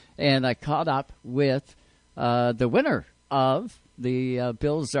yesterday. And I caught up with the winner of the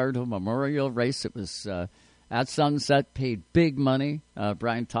Bill Zardo Memorial Race. It was at Sunset, paid big money.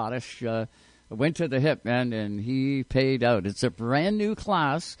 Brian Todish went to the hip, man, and he paid out. It's a brand new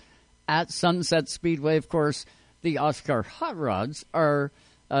class at Sunset Speedway. Of course, the Oscar Hot Rods are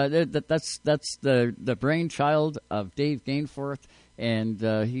that's the brainchild of Dave Gainforth, and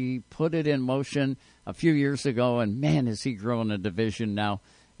he put it in motion a few years ago, and man, has he grown a division now.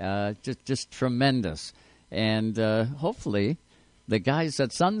 Just tremendous. And hopefully the guys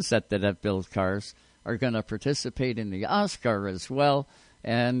at Sunset that have built cars are going to participate in the Oscar as well,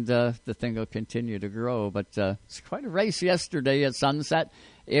 and the thing will continue to grow. But it's quite a race yesterday at Sunset.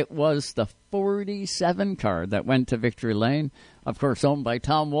 It was the 47 car that went to Victory Lane, of course owned by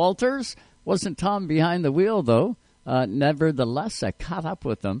Tom Walters. Wasn't Tom behind the wheel, though. Nevertheless, I caught up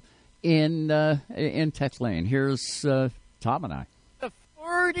with them in Tech Lane. Here's Tom and I.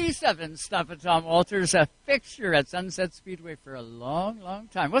 47 stop at Tom Walters, a fixture at Sunset Speedway for a long, long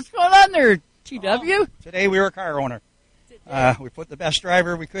time. What's going on there, TW? Today we were a car owner. We put the best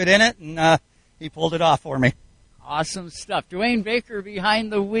driver we could in it, and he pulled it off for me. Awesome stuff. Dwayne Baker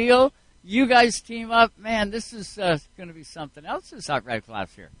behind the wheel. You guys team up. Man, this is going to be something else this hot rod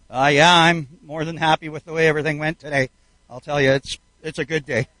class here. Yeah, I'm more than happy with the way everything went today. I'll tell you, it's a good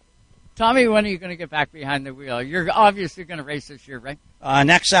day. Tommy, when are you going to get back behind the wheel? You're obviously going to race this year, right?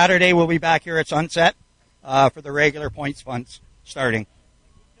 Next Saturday we'll be back here at Sunset for the regular points funds starting.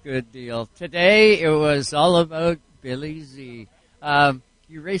 Good deal. Today it was all about Billy Z.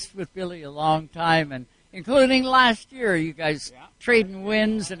 You raced with Billy a long time, and including last year, you guys trading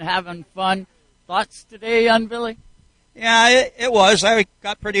wins and having fun. Thoughts today on Billy? Yeah, it was. I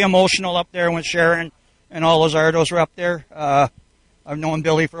got pretty emotional up there when Sheridan and all those Ardos were up there. I've known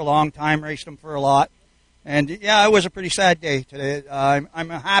Billy for a long time, raced him for a lot. And, yeah, it was a pretty sad day today. I'm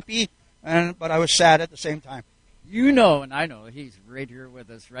happy, but I was sad at the same time. You know, and I know, he's right here with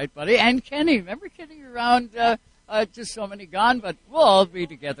us, right, buddy? And Kenny. Remember Kenny around? Just so many gone, but we'll all be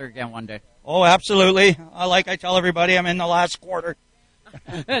together again one day. Oh, absolutely. Like I tell everybody, I'm in the last quarter.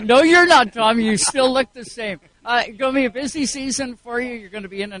 No, you're not, Tom. You still look the same. Going to be a busy season for you. You're going to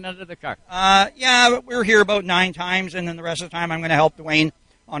be in and out of the car. Yeah, we're here about 9 times, and then the rest of the time I'm going to help Dwayne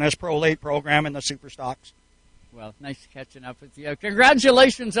on his Pro Late program and the Super Stocks. Well, nice catching up with you.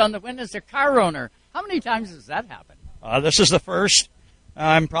 Congratulations on the win as a car owner. How many times has that happened? This is the first.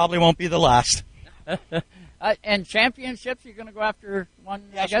 Probably won't be the last. And championships, you're going to go after one?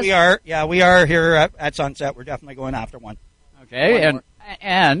 Yes, we are. Yeah, we are here at Sunset. We're definitely going after one. Okay,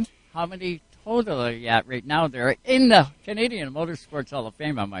 and how many total are you at right now there in the Canadian Motorsports Hall of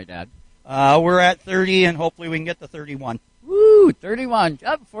Fame, I might add? We're at 30, and hopefully we can get to 31. Woo, 31.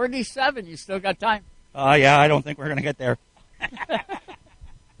 Up 47. You still got time. Yeah, I don't think we're going to get there.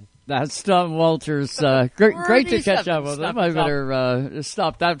 That's Tom Walters. Great to catch up with him. I better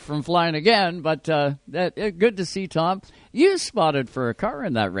stop that from flying again. But good to see Tom. You spotted for a car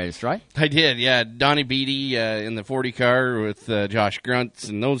in that race, right? I did, yeah. Donnie Beatty in the 40 car with Josh Grunts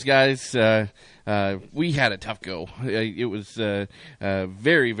and those guys. We had a tough go. It was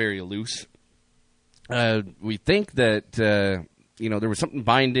very, very loose. We think that there was something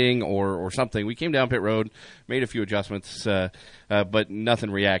binding or something. We came down pit road, made a few adjustments, but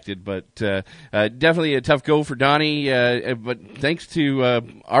nothing reacted. But definitely a tough go for Donnie. But thanks to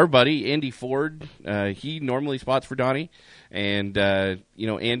our buddy, Andy Ford. He normally spots for Donnie. And,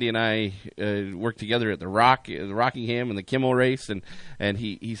 Andy and I worked together at the Rockingham and the Kimmel race. And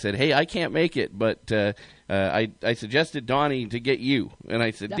he said, hey, I can't make it, but I suggested Donnie to get you. And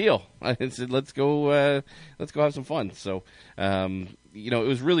I said, deal. I said, let's go have some fun. So, it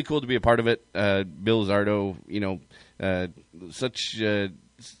was really cool to be a part of it. Bill Zardo, such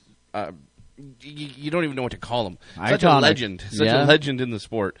you don't even know what to call him. Iconic. Such a legend, a legend in the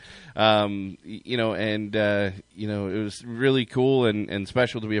sport. You know, and you know, it was really cool and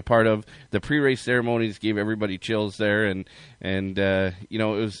special to be a part of. The pre-race ceremonies gave everybody chills there, and you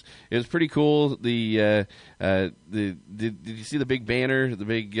know, it was pretty cool. Did you see the big banner? The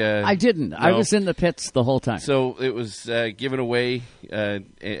big I didn't. No. I was in the pits the whole time. So it was given away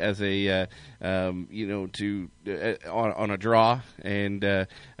as a you know, to on a draw, and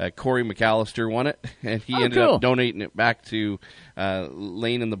Corey McAllister won it, and he ended up donating it back to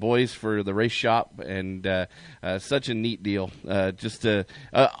Lane and the boys for the race shop, and such a neat deal. Just a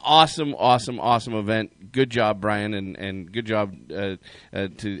awesome event. Good job, Brian, and good job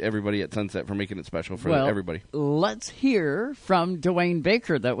to everybody at Sunset for making it special for everybody. Let's hear from Dwayne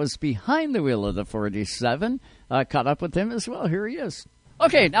Baker, that was behind the wheel of the 47. Caught up with him as well. Here he is.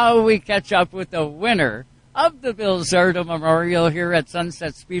 Okay, now we catch up with the winner of the Bill Zardo Memorial here at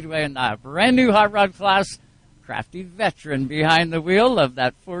Sunset Speedway in the brand new hot rod class. Crafty veteran behind the wheel of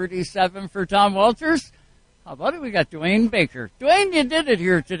that 47 for Tom Walters. How about it? We got Dwayne Baker. Dwayne, you did it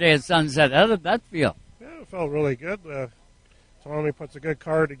here today at Sunset. How did that feel? Yeah, it felt really good. Tommy puts a good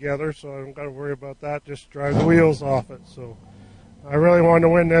car together, so I don't got to worry about that. Just drive the wheels off it. So I really wanted to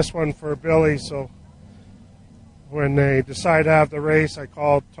win this one for Billy, so when they decided to have the race, I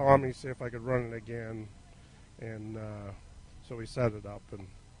called Tommy to see if I could run it again. And so we set it up, and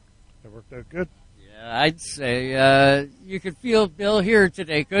it worked out good. Yeah, I'd say you could feel Bill here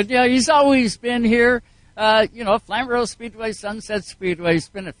today, couldn't you? He's always been here. You know, Flamborough Speedway, Sunset Speedway, he's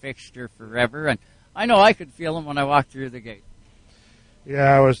been a fixture forever. And I know I could feel him when I walked through the gate.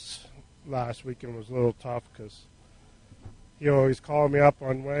 Yeah, last weekend was a little tough because he always called me up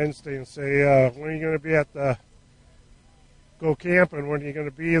on Wednesday and say, when are you going to be at the Go Camping? When are you going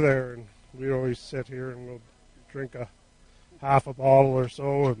to be there? And we'd always sit here and we'll drink half a bottle or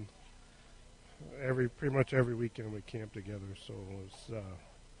so, and pretty much every weekend we camp together, so it was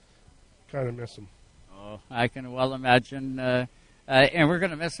kind of miss him. Oh, I can well imagine, and we're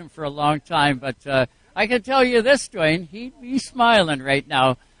going to miss him for a long time, but I can tell you this, Dwayne, he's smiling right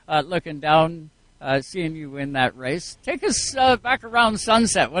now, looking down, seeing you win that race. Take us back around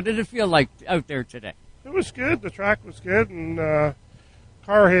Sunset. What did it feel like out there today? It was good. The track was good, and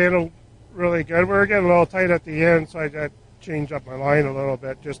car handled really good. We were getting a little tight at the end, so I had to change up my line a little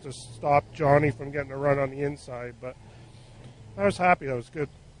bit just to stop Johnny from getting a run on the inside. But I was happy. That was good.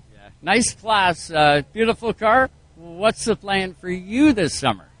 Yeah. Nice class. Beautiful car. What's the plan for you this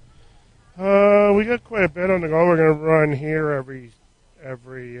summer? We got quite a bit on the go. We're going to run here every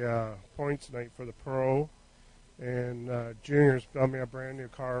points night for the pro. And Junior's built me a brand new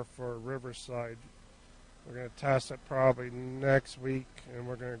car for Riverside. We're going to test it probably next week, and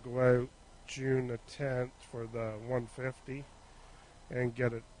we're going to go out June the 10th for the 150 and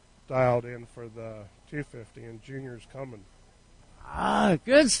get it dialed in for the 250, and Junior's coming. Ah,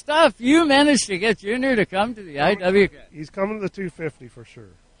 good stuff. You managed to get Junior to come to the IWK. He's coming to the 250 for sure.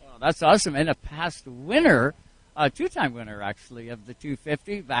 Well, that's awesome. And a past winner, a two-time winner, actually, of the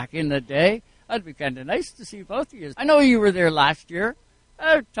 250 back in the day. That'd be kind of nice to see both of you. I know you were there last year.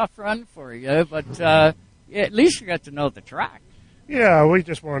 Tough run for you, but at least you got to know the track. Yeah, we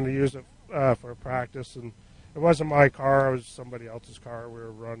just wanted to use it for practice, and it wasn't my car. It was somebody else's car we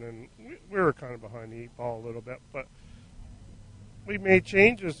were running. We were kind of behind the 8 ball a little bit, but we made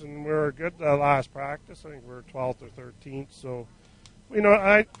changes, and we were good the last practice. I think we were 12th or 13th, so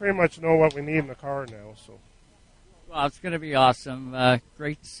I pretty much know what we need in the car now. So, well, it's going to be awesome.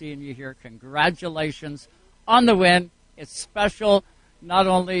 Great seeing you here. Congratulations on the win. It's special, not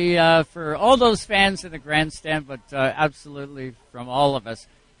only for all those fans in the grandstand, but absolutely from all of us.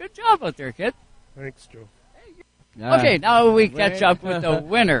 Good job out there, kid. Thanks, Joe. Okay, now we catch up with the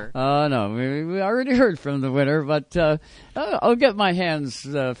winner. No, we already heard from the winner, but I'll get my hands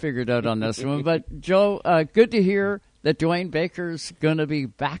figured out on this one. But, Joe, good to hear that Dwayne Baker's going to be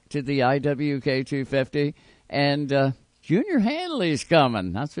back to the IWK 250, and Junior Hanley's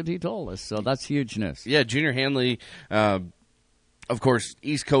coming. That's what he told us, so that's huge news. Yeah, Junior Hanley, of course,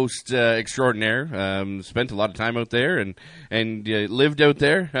 East Coast extraordinaire. Spent a lot of time out there and lived out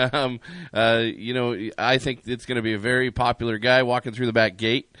there. I think it's going to be a very popular guy walking through the back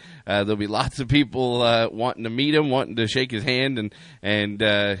gate. There'll be lots of people wanting to meet him, wanting to shake his hand, and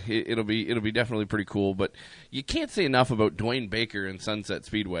it'll be definitely pretty cool. But you can't say enough about Dwayne Baker and Sunset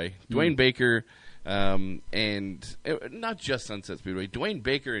Speedway. Dwayne Baker. And not just Sunset Speedway, Dwayne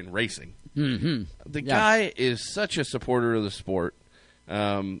Baker in racing. Mm-hmm. The guy is such a supporter of the sport.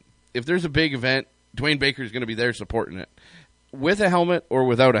 If there's a big event, Dwayne Baker is going to be there supporting it, with a helmet or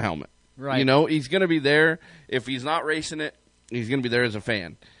without a helmet. Right. He's going to be there. If he's not racing it, he's going to be there as a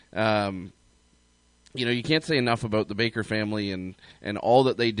fan. you can't say enough about the Baker family and all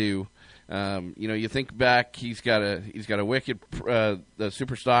that they do. You think back, he's got a wicked the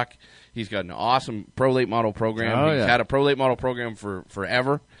super stock. He's got an awesome pro late model program. He's had a pro late model program for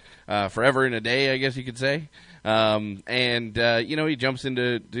forever in a day, I guess you could say. He jumps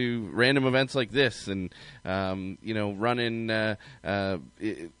into random events like this and, running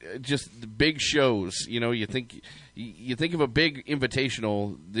just the big shows. You think of a big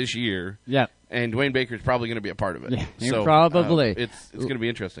invitational this year. Yeah. And Dwayne Baker's probably going to be a part of it. Yeah, so, probably. It's going to be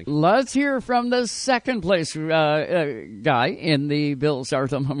interesting. Let's hear from the second place guy in the Bill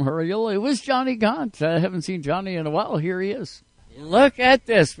Zartham Memorial. It was Johnny Gaunt. I haven't seen Johnny in a while. Here he is. Look at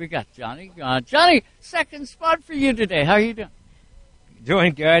this. We got Johnny Gaunt. Johnny, second spot for you today. How are you doing?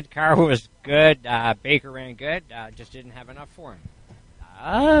 Doing good. Car was good. Baker ran good. Just didn't have enough for him.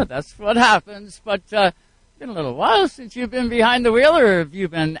 That's what happens. But been a little while since you've been behind the wheel, or have you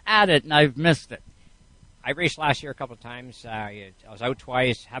been at it and I've missed it? I raced last year a couple of times. I was out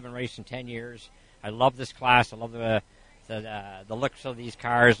twice. Haven't raced in 10 years. I love this class. I love the looks of these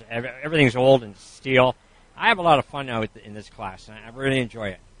cars. Everything's old and steel. I have a lot of fun out in this class, and I really enjoy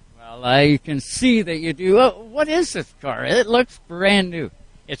it. Well, I can see that you do. What is this car? It looks brand new.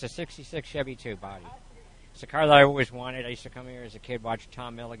 It's a 66 Chevy 2 body. It's a car that I always wanted. I used to come here as a kid, watch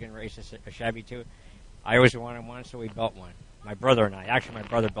Tom Milligan race a Chevy 2. I always wanted one, so we built one. My brother and I. Actually, my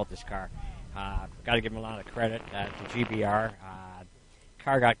brother built this car. Got to give him a lot of credit to GBR.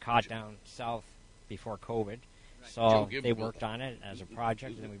 Car got caught down south before COVID, so they worked on it as a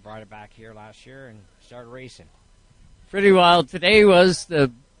project, and then we brought it back here last year and started racing. Pretty wild. Today was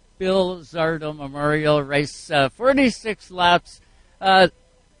the Bill Zardo Memorial Race, 46 laps.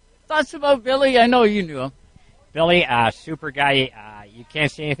 Thoughts about Billy? I know you knew him. Billy, super guy. You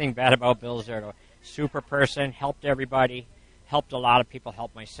can't say anything bad about Bill Zardo. Super person, helped everybody, helped a lot of people,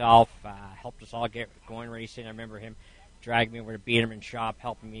 helped myself, helped us all get going racing. I remember him dragging me over to Biederman shop,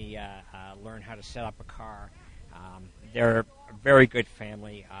 helping me learn how to set up a car. They're a very good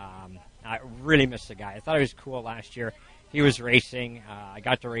family. I really miss the guy. I thought he was cool last year. He was racing. I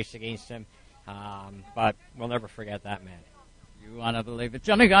got to race against him, but we'll never forget that man. You want to believe it.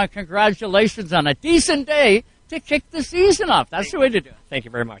 Johnny Gaunt, congratulations on a decent day to kick the season off. That's the way to do it. Thank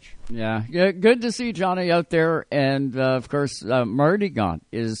you very much. Yeah, good to see Johnny out there. And, of course, Marty Gaunt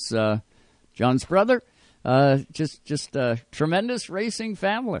is John's brother. Just a tremendous racing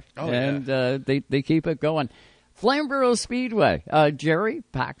family. And they keep it going. Flamborough Speedway. Jerry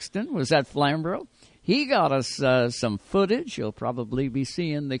Paxton was at Flamborough. He got us some footage. You'll probably be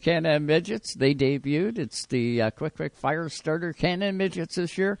seeing the Can-Am Midgets. They debuted. It's the Quick Fire Starter Can-Am Midgets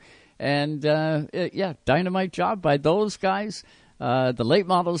this year. And, dynamite job by those guys. The late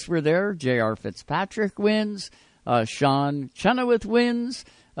models were there. J.R. Fitzpatrick wins. Sean Chenoweth wins.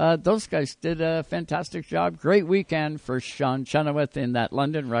 Those guys did a fantastic job. Great weekend for Sean Chenoweth in that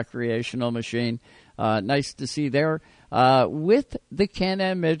London recreational machine. Nice to see there with the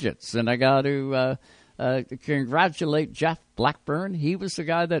Can-Am Midgets. And I got to congratulate Jeff Blackburn. He was the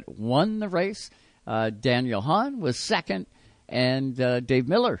guy that won the race. Daniel Hahn was second. And Dave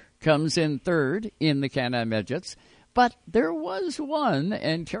Miller comes in third in the Can-Am Midgets. But there was one,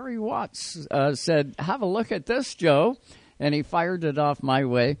 and Terry Watts said, have a look at this, Joe. And he fired it off my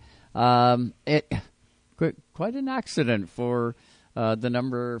way. Quite an accident for the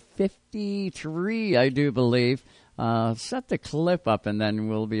number 53, I do believe. Set the clip up, and then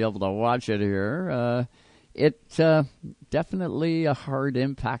we'll be able to watch it here. Definitely a hard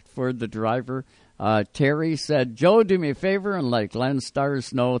impact for the driver. Terry said, Joe, do me a favor and let Glenn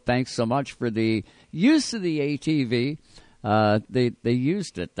Stars know thanks so much for the use of the ATV. They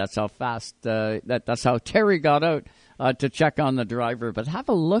used it. That's how fast, that's how Terry got out to check on the driver. But have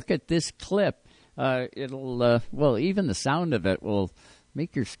a look at this clip. It'll, even the sound of it will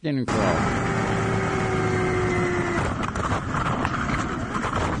make your skin crawl.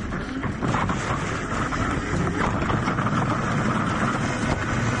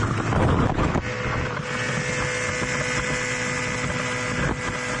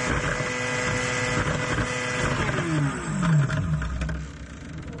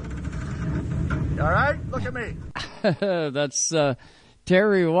 All right, look at me. That's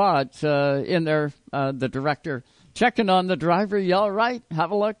Terry Watt in there, the director, checking on the driver. You all right?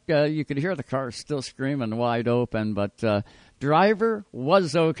 Have a look. You could hear the car still screaming wide open, but driver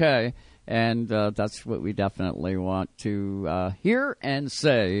was okay, and that's what we definitely want to hear and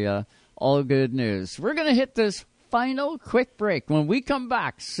say. All good news. We're going to hit this final quick break. When we come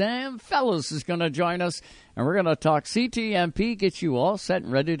back, Sam Fellows is going to join us, and we're going to talk CTMP, get you all set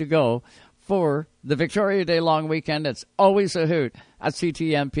and ready to go for the Victoria Day long weekend. It's always a hoot at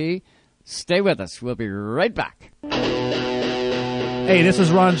CTMP. Stay with us. We'll be right back. Hey, this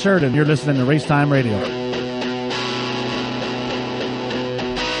is Ron Sheridan. You're listening to Racetime Radio.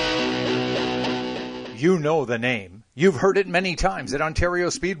 You know the name. You've heard it many times at Ontario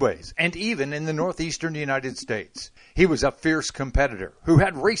Speedways and even in the northeastern United States. He was a fierce competitor who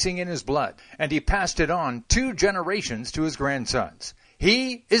had racing in his blood, and he passed it on 2 generations to his grandsons.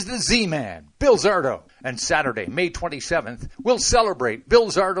 He is the Z-Man, Bill Zardo. And Saturday, May 27th, we'll celebrate Bill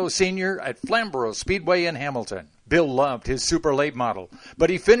Zardo Sr. at Flamborough Speedway in Hamilton. Bill loved his super late model,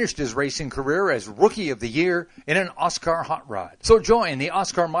 but he finished his racing career as Rookie of the Year in an Oscar Hot Rod. So join the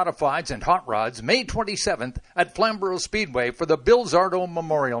Oscar Modifieds and Hot Rods May 27th at Flamborough Speedway for the Bill Zardo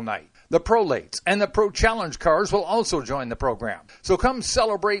Memorial Night. The Pro Lates and the Pro Challenge cars will also join the program. So come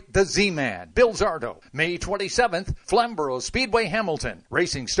celebrate the Z-Man, Bill Zardo, May 27th, Flamborough Speedway, Hamilton.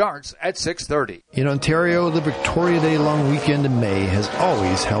 Racing starts at 6:30. In Ontario, the Victoria Day long weekend in May has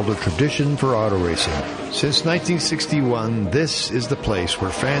always held a tradition for auto racing. Since 1961, this is the place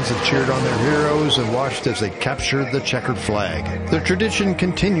where fans have cheered on their heroes and watched as they captured the checkered flag. The tradition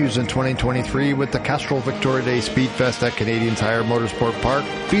continues in 2023 with the Castrol Victoria Day Speed Fest at Canadian Tire Motorsport Park,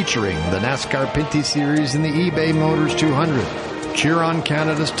 featuring the NASCAR Pinty Series and the eBay Motors 200. Cheer on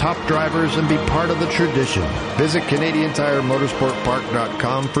Canada's top drivers and be part of the tradition. Visit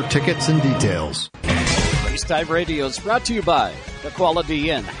CanadianTireMotorsportPark.com for tickets and details. Racetime Radio is brought to you by the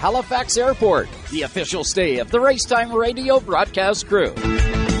Quality Inn, Halifax Airport, the official stay of the Racetime Radio broadcast crew.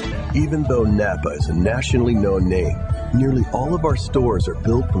 Even though Napa is a nationally known name, nearly all of our stores are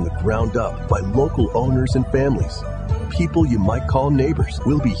built from the ground up by local owners and families. People you might call neighbors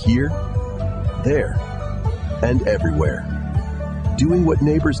will be here, there, and everywhere, doing what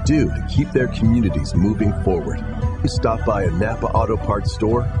neighbors do to keep their communities moving forward. You stop by a Napa Auto Parts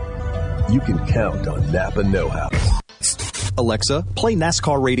store, you can count on Napa know-how. Alexa, play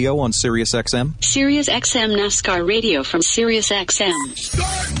NASCAR radio on SiriusXM. SiriusXM NASCAR radio from SiriusXM.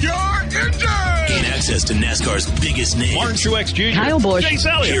 Start your engine! Gain access to NASCAR's biggest names. Martin Truex Jr. Kyle Busch. Chase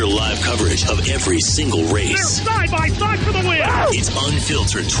Elliott. Hear live coverage of every single race. They're side by side for the win. It's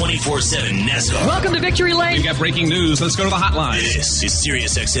unfiltered 24/7 NASCAR. Welcome to Victory Lane. We got breaking news. Let's go to the hotline. This is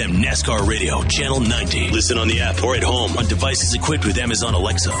SiriusXM NASCAR Radio, Channel 90. Listen on the app or at home on devices equipped with Amazon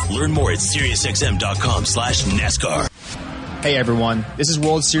Alexa. Learn more at SiriusXM.com/NASCAR. Hey everyone, this is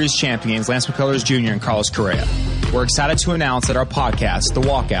World Series champions Lance McCullers Jr. and Carlos Correa. We're excited to announce that our podcast, The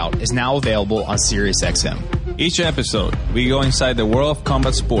Walkout, is now available on SiriusXM. Each episode, we go inside the world of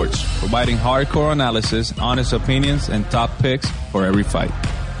combat sports, providing hardcore analysis, honest opinions, and top picks for every fight.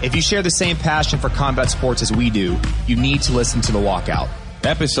 If you share the same passion for combat sports as we do, you need to listen to The Walkout.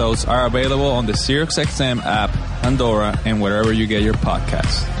 Episodes are available on the SiriusXM app, Pandora, and wherever you get your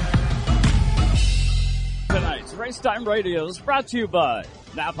podcasts. Tonight's Racetime Radio is brought to you by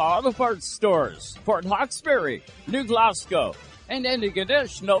Napa Auto Parts Stores, Port Hawkesbury, New Glasgow, and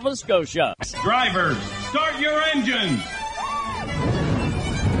Antigonish, Nova Scotia. Drivers, start your engines!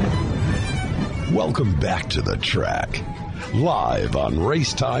 Welcome back to the track. Live on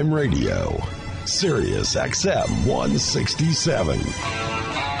Racetime Radio, Sirius XM 167.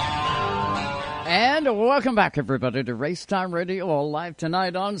 And welcome back, everybody, to Racetime Radio, all live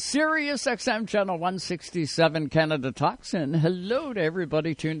tonight on Sirius XM Channel 167 Canada Talks. And hello to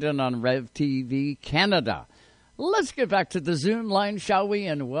everybody tuned in on Rev TV Canada. Let's get back to the Zoom line, shall we,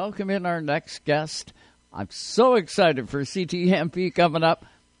 and welcome in our next guest. I'm so excited for CTMP coming up.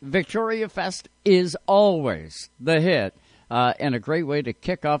 Victoria Fest is always the hit. And a great way to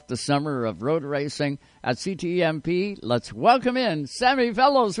kick off the summer of road racing at CTMP. Let's welcome in Sammy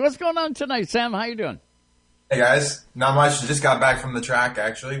Fellows. What's going on tonight, Sam? How you doing? Hey, guys. Not much. Just got back from the track,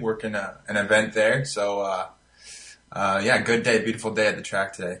 actually, working an event there. So, good day. Beautiful day at the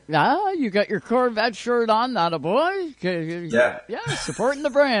track today. You got your Corvette shirt on, not a boy. Yeah. Yeah, supporting the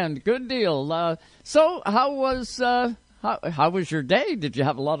brand. Good deal. So how was your day? Did you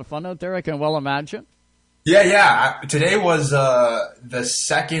have a lot of fun out there? I can well imagine. Yeah. Today was the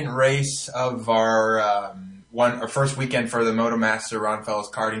second race of our first weekend for the Motomaster Ron Fellows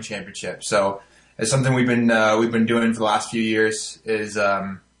Karting Championship. So it's something we've been doing for the last few years. Is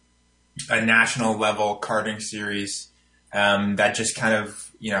a national level karting series that just kind of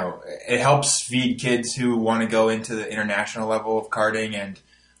it helps feed kids who want to go into the international level of karting, and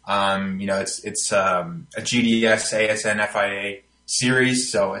it's a GDS ASN FIA series,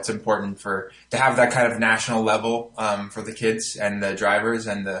 so it's important to have that kind of national level for the kids and the drivers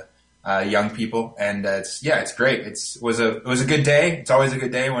and the young people, and it's great. It was a good day. It's always a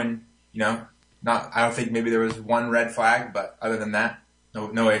good day when I don't think maybe there was one red flag, but other than that,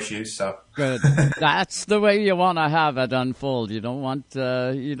 no issues. So good. That's the way you want to have it unfold. You don't want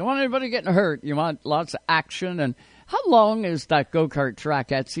anybody getting hurt. You want lots of action. And how long is that go-kart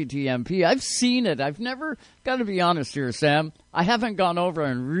track at CTMP? I've seen it. I've never, got to be honest here, Sam, I haven't gone over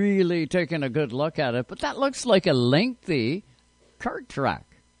and really taken a good look at it, but that looks like a lengthy kart track.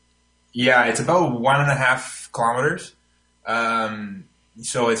 Yeah, it's about 1.5 kilometers.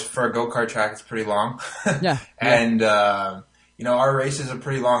 So it's for a go-kart track, it's pretty long. Yeah. And, our races are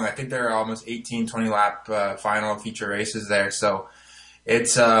pretty long. I think there are almost 18, 20 lap final feature races there. So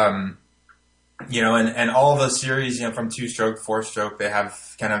it's, and all of those series, from 2-stroke, 4-stroke, they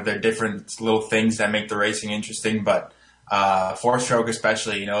have kind of their different little things that make the racing interesting. But 4-stroke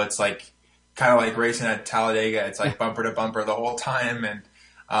especially, it's like kind of like racing at Talladega. It's like bumper to bumper the whole time. And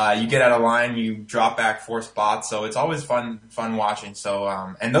you get out of line, you drop back 4 spots. So it's always fun watching. So,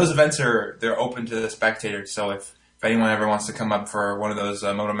 and those events they're open to the spectators. So if anyone ever wants to come up for one of those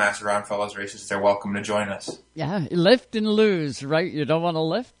MotoMaster Round Fellows races, they're welcome to join us. Yeah, lift and lose, right? You don't want to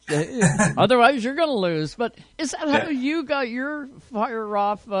lift. Otherwise, you're going to lose. But is that how you got your fire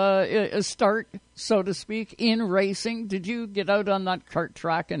off start, so to speak, in racing? Did you get out on that kart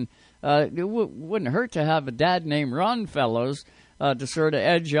track? And it wouldn't hurt to have a dad named Ron Fellows to sort of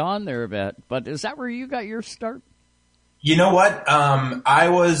edge on there a bit. But is that where you got your start? You know what? I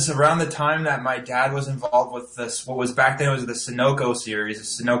was around the time that my dad was involved with this, what was back then it was the Sunoco series,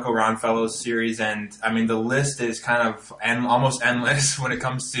 the Sunoco Ron Fellows series. And I mean, the list is kind of almost endless when it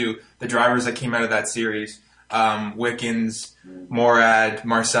comes to the drivers that came out of that series. Wickens, Morad,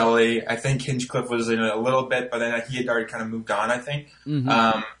 Marcelli. I think Hinchcliffe was in it a little bit, but then he had already kind of moved on, I think.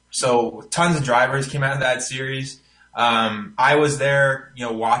 Mm-hmm. So tons of drivers came out of that series. I was there,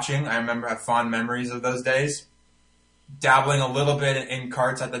 watching. I remember I have fond memories of those days. Dabbling a little bit in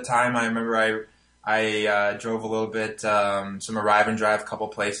karts at the time. I remember I drove a little bit, some arrive and drive, a couple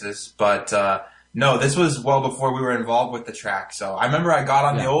places. But no, this was well before we were involved with the track. So I remember I got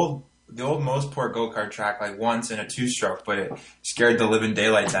on the old Moseport go-kart track like once in a 2-stroke, but it scared the living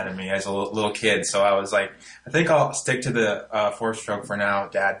daylights out of me as a little kid. So I was like, I think I'll stick to the 4-stroke for now,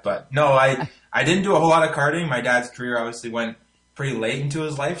 Dad. But no, I didn't do a whole lot of karting. My dad's career obviously went pretty late into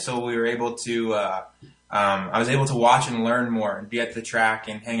his life, so we were able to I was able to watch and learn more and be at the track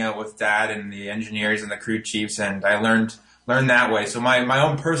and hang out with Dad and the engineers and the crew chiefs, and I learned that way. So my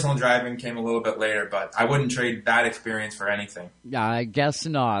own personal driving came a little bit later, but I wouldn't trade that experience for anything. Yeah, I guess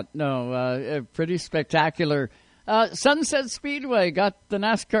not. No, pretty spectacular. Sunset Speedway got the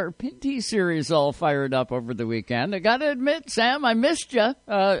NASCAR Pinty Series all fired up over the weekend. I got to admit, Sam, I missed you.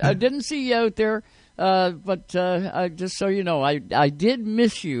 I didn't see you out there, but just so you know, I did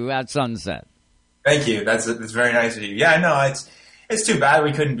miss you at Sunset. Thank you. That's very nice of you. Yeah, no, it's too bad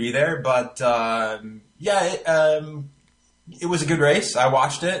we couldn't be there, but it was a good race. I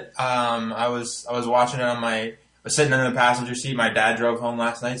watched it. I was watching it I was sitting in the passenger seat. My dad drove home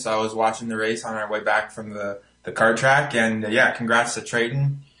last night, so I was watching the race on our way back from the kart track. And congrats to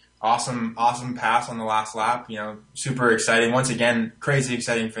Treyten. Awesome pass on the last lap. Super exciting. Once again, crazy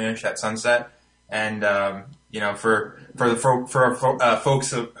exciting finish at Sunset. And for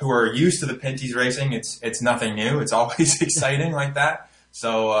folks who are used to the Pinty's racing, it's nothing new. It's always exciting like that.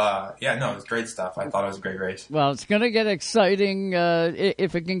 So, it's great stuff. I thought it was a great race. Well, it's going to get exciting.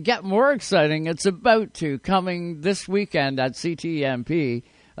 If it can get more exciting, it's about to coming this weekend at CTMP.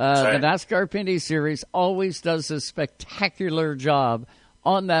 The NASCAR Pinty Series always does a spectacular job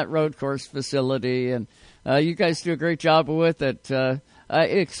on that road course facility, and you guys do a great job with it. I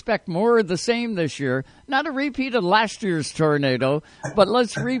expect more of the same this year. Not a repeat of last year's tornado, but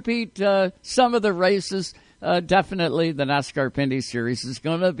let's repeat some of the races. Definitely the NASCAR Pinty Series is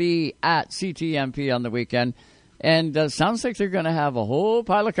going to be at CTMP on the weekend, and sounds like they're going to have a whole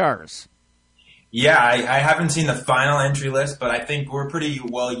pile of cars. Yeah, I haven't seen the final entry list, but I think we're pretty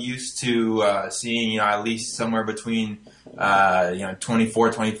well used to seeing, at least somewhere between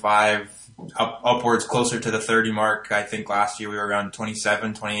 24, 25, upwards closer to the 30 mark. I think last year we were around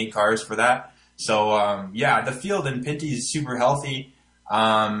 27, 28 cars for that. So, the field in Pinty is super healthy.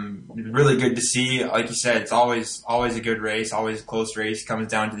 Really good to see. Like you said, it's always a good race, always a close race, comes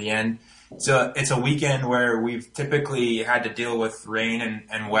down to the end. So it's a weekend where we've typically had to deal with rain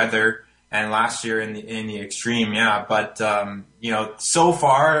and weather, and last year in the extreme, but so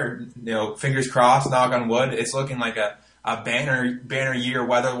far, fingers crossed, knock on wood, it's looking like a banner year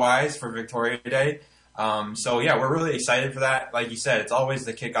weather-wise for Victoria Day. We're really excited for that. Like you said, it's always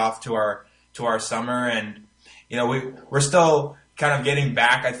the kickoff to our summer, and we're still kind of getting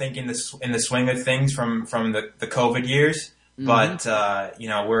back, I think, in the swing of things from the COVID years. Mm-hmm. But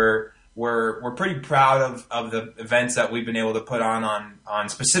we're pretty proud of the events that we've been able to put on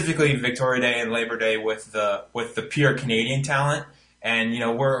specifically Victoria Day and Labor Day with the pure Canadian talent. And,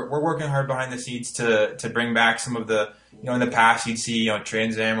 we're working hard behind the scenes to bring back some of the, in the past you'd see,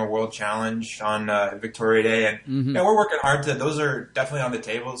 Trans Am or World Challenge on Victoria Day. And, we're working hard those are definitely on the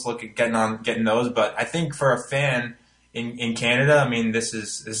table. Let's look at getting those. But I think for a fan in Canada, I mean, this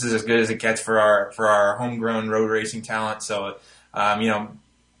is as good as it gets for our homegrown road racing talent. So,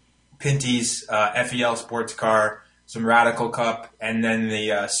 Pinty's, FEL Sports Car, some Radical Cup, and then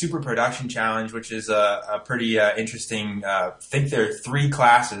the Super Production Challenge, which is a pretty interesting. I think there are 3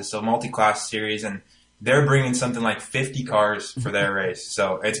 classes, so multi-class series, and they're bringing something like 50 cars for their race.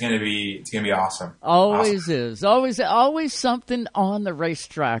 So it's gonna be awesome. Always awesome. is always something on the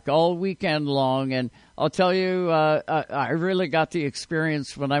racetrack all weekend long. And I'll tell you, I really got the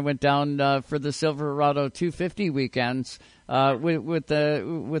experience when I went down for the Silverado 250 weekends with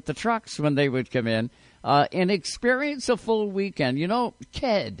the trucks when they would come in. And experience a full weekend.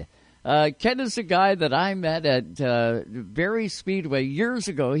 Ked. Ked is a guy that I met at Barrie Speedway years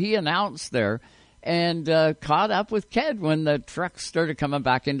ago. He announced there and caught up with Ked when the trucks started coming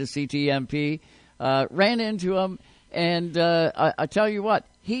back into CTMP. Ran into him, and I tell you what,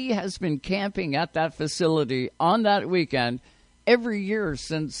 he has been camping at that facility on that weekend every year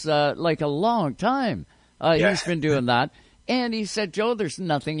since like a long time. He's been doing that. And he said, Joe, there's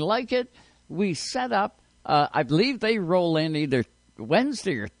nothing like it. We set up, I believe they roll in either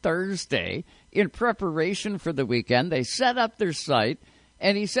Wednesday or Thursday in preparation for the weekend. They set up their site,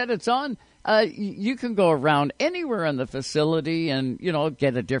 and he said it's on. You can go around anywhere in the facility and,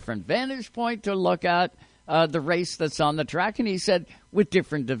 get a different vantage point to look at the race that's on the track. And he said with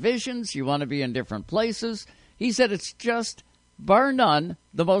different divisions, you want to be in different places. He said it's just, bar none,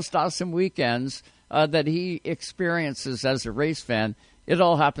 the most awesome weekends that he experiences as a race fan. It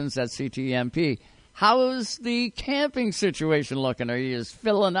all happens at CTMP. How is the camping situation looking? Are you just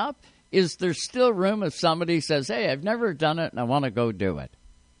filling up? Is there still room if somebody says, hey, I've never done it and I want to go do it?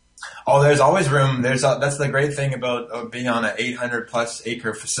 Oh, there's always room. That's the great thing about being on an 800+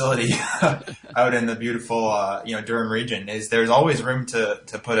 acre facility out in the beautiful, Durham region is there's always room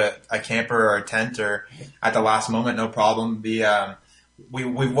to put a camper or a tent or at the last moment, no problem.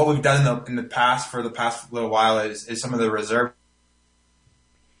 What we've done in the past for the past little while is some of the reserve.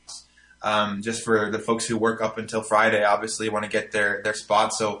 Just for the folks who work up until Friday, obviously want to get their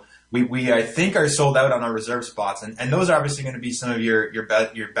spots. So we I think are sold out on our reserve spots, and those are obviously going to be some of your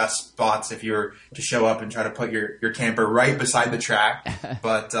best spots if you were to show up and try to put your camper right beside the track.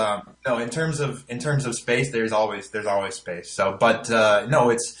 But no, in terms of space, there's always space. So, but no,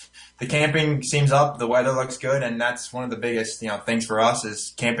 it's the camping seems up, the weather looks good, and that's one of the biggest things for us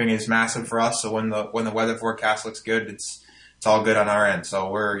is camping is massive for us. So when the weather forecast looks good, it's all good on our end.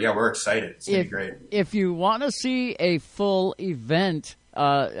 So we're excited. It's going to be great. If you want to see a full event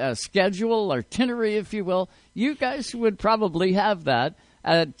schedule, itinerary, if you will, you guys would probably have that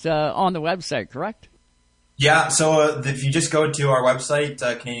on the website, correct? Yeah, so if you just go to our website,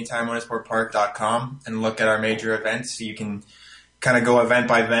 CanadianTireMotorsportPark.com, and look at our major events, you can kind of go event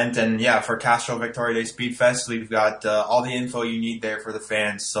by event. And for Castro Victoria Day Speed Fest, we've got all the info you need there for the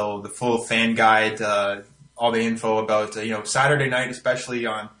fans. So the full fan guide, all the info about, Saturday night, especially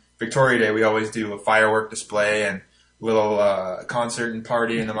on Victoria Day, we always do a firework display and a little concert and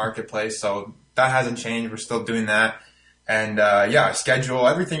party in the marketplace. So that hasn't changed. We're still doing that. And, schedule,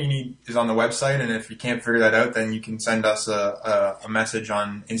 everything you need is on the website. And if you can't figure that out, then you can send us a message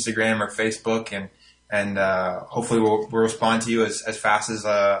on Instagram or Facebook, and hopefully we'll respond to you as fast as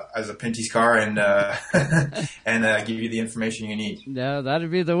a Pinty's car and give you the information you need. No, that'd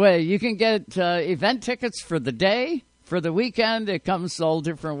be the way. You can get event tickets for the day, for the weekend. It comes all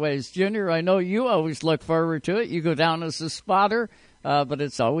different ways. Junior, I know you always look forward to it. You go down as a spotter, but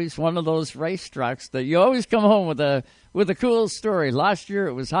it's always one of those racetracks that you always come home with a cool story. Last year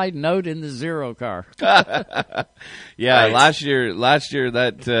it was hiding out in the Zero car. Yeah, right. Last year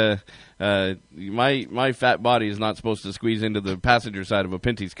that. My fat body is not supposed to squeeze into the passenger side of a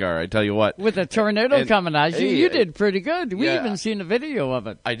Pinty's car. I tell you what. With a tornado coming at you, you did pretty good. We even seen a video of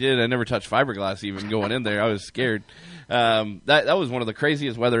it. I did. I never touched fiberglass even going in there. I was scared. That was one of the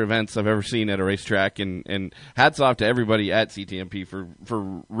craziest weather events I've ever seen at a racetrack, and hats off to everybody at CTMP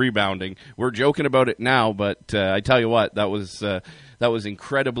for rebounding. We're joking about it now, but I tell you what, that was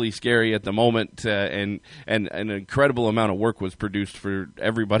incredibly scary at the moment, and an incredible amount of work was produced for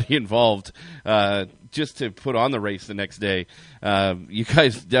everybody involved just to put on the race the next day. You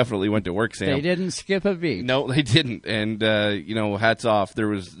guys definitely went to work, Sam. They didn't skip a beat. No, they didn't, and hats off. There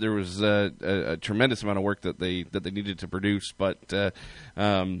was a tremendous amount of work that they needed to produce, but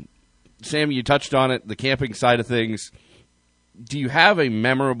Sam, you touched on it, the camping side of things. Do you have a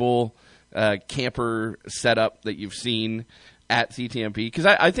memorable camper setup that you've seen at CTMP? Because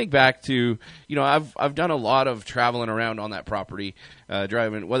I think back to, I've done a lot of traveling around on that property,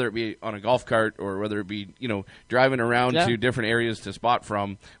 driving, whether it be on a golf cart or whether it be, driving around to different areas to spot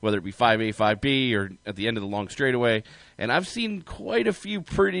from, whether it be 5A, 5B, or at the end of the long straightaway. And I've seen quite a few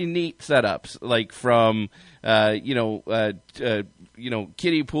pretty neat setups, like from,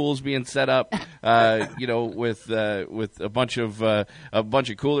 kiddie pools being set up, with a bunch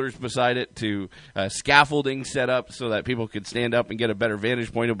of coolers beside it, to scaffolding set up so that people could stand up and get a better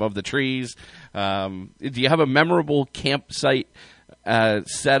vantage point above the trees. Do you have a memorable campsite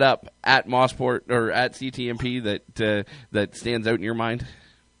set up at Mossport or at CTMP that stands out in your mind?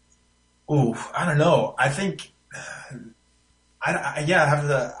 Ooh, I don't know. I think. I'd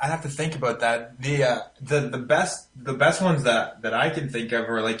have to think about that. The best ones that I can think of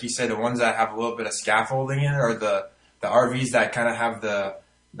are, like you said, the ones that have a little bit of scaffolding in it, or the RVs that kind of have the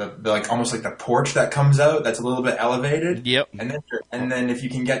like almost like the porch that comes out that's a little bit elevated. Yep. And then if you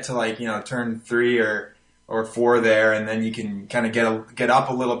can get to turn 3 or 4 there, and then you can kind of get up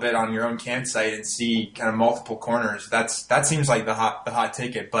a little bit on your own campsite and see kind of multiple corners. That seems like the hot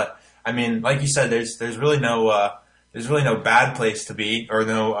ticket. But I mean, like you said, there's really no bad place to be, or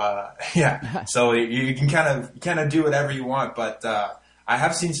no, So you can kind of do whatever you want. But I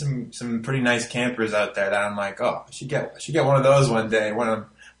have seen some pretty nice campers out there that I'm like, oh, I should get one of those one day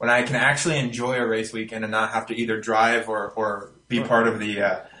when I can actually enjoy a race weekend and not have to either drive or be part of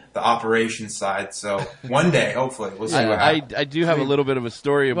the operations side. So one day, hopefully, we'll see what happens. I do have a little bit of a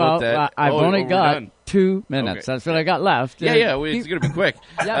story about that. I've only got 2 minutes. Okay. That's what I got left. Yeah, it's going to be quick.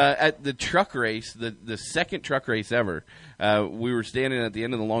 At the truck race, the second truck race ever, we were standing at the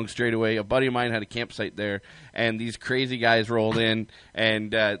end of the long straightaway. A buddy of mine had a campsite there, and these crazy guys rolled in,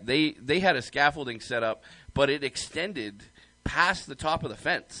 and they had a scaffolding set up, but it extended past the top of the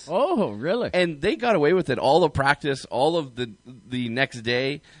fence. Oh, really? And they got away with it all of practice, all of the next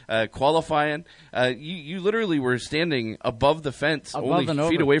day, qualifying. You literally were standing above the fence, only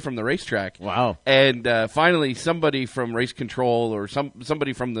feet away from the racetrack. Wow. And finally, somebody from race control or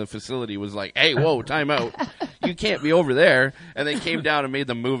somebody from the facility was like, hey, whoa, time out. You can't be over there. And they came down and made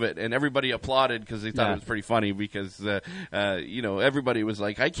them move it. And everybody applauded because they thought it was pretty funny because, everybody was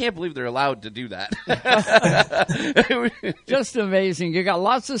like, I can't believe they're allowed to do that. Just amazing. You got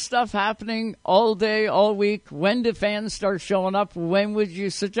lots of stuff happening all day, all week. When do fans start showing up? When would you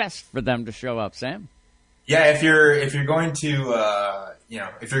suggest for them to show up, Sam? Yeah, if you're going to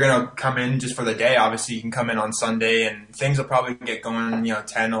if you're going to come in just for the day, obviously you can come in on Sunday, and things will probably get going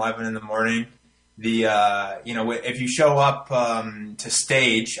 10, 11 in the morning. If you show up to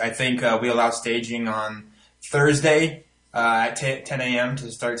stage, I think we allow staging on Thursday at 10 a.m. to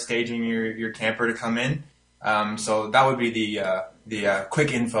start staging your camper to come in. So that would be the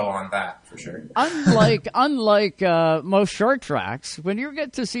quick info on that for sure. Unlike most short tracks, when you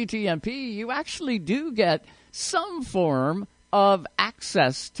get to CTMP, you actually do get some form of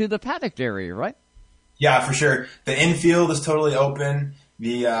access to the paddock area, right? Yeah, for sure. The infield is totally open.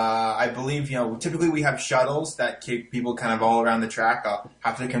 I believe, typically we have shuttles that keep people kind of all around the track. I'll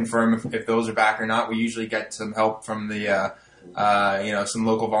have to confirm if those are back or not. We usually get some help from the some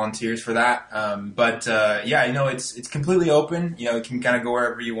local volunteers for that. It's completely open. You can kind of go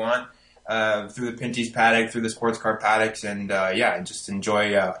wherever you want, through the Pinty's paddock, through the sports car paddocks, and just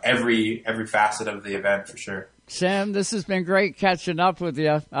enjoy every facet of the event for sure. Sam, this has been great catching up with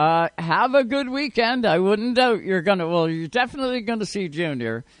you. Have a good weekend. I wouldn't doubt you're definitely going to see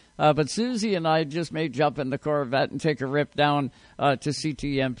Junior. But Susie and I just may jump in the Corvette and take a rip down to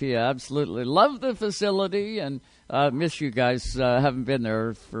CTMP. I absolutely love the facility and miss you guys. Haven't been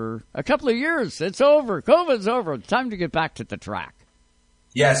there for a couple of years. It's over. COVID's over. Time to get back to the track.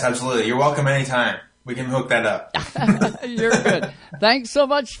 Yes, absolutely. You're welcome anytime. We can hook that up. You're good. Thanks so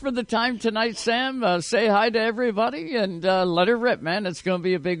much for the time tonight, Sam. Say hi to everybody and let her rip, man. It's going to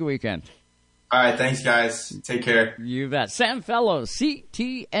be a big weekend. All right. Thanks, guys. Take care. You bet. Sam Fellows,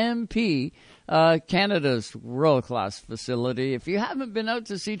 CTMP, Canada's world-class facility. If you haven't been out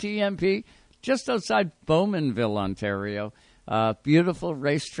to CTMP, just outside Bowmanville, Ontario, beautiful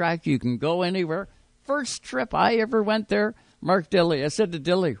racetrack. You can go anywhere. First trip I ever went there, Mark Dilly. I said to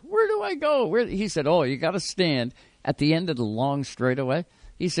Dilly, where do I go? He said, you got to stand at the end of the long straightaway.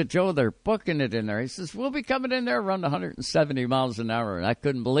 He said, Joe, they're booking it in there. He says, we'll be coming in there around 170 miles an hour. And I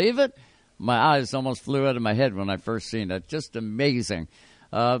couldn't believe it. My eyes almost flew out of my head when I first seen it. Just amazing.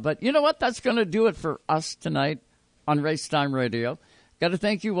 But you know what? That's going to do it for us tonight on Race Time Radio. got to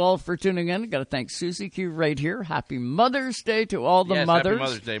thank you all for tuning in. Got to thank Susie Q right here. Happy Mother's Day to all the mothers. Happy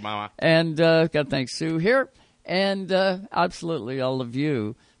Mother's Day, Mama. And got to thank Sue here. And absolutely all of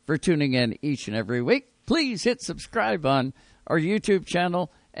you for tuning in each and every week. Please hit subscribe on our YouTube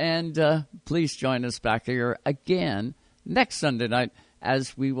channel. And please join us back here again next Sunday night,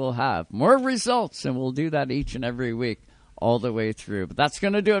 as we will have more results. And we'll do that each and every week all the way through. But that's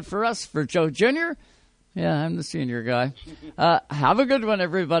going to do it for us. For Joe Jr., yeah, I'm the senior guy. Have a good one,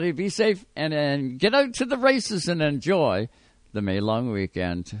 everybody. Be safe and get out to the races and enjoy the May long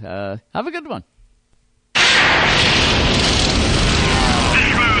weekend. Have a good one.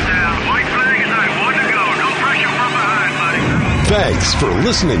 Thanks for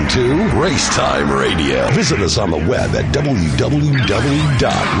listening to Racetime Radio. Visit us on the web at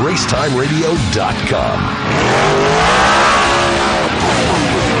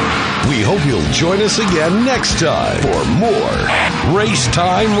www.racetimeradio.com. We hope you'll join us again next time for more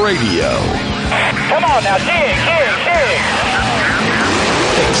Racetime Radio. Come on now, dig.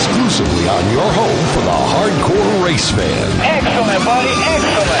 Exclusively on your home for the hardcore race fan. Excellent, buddy,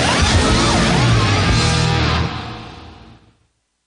 excellent.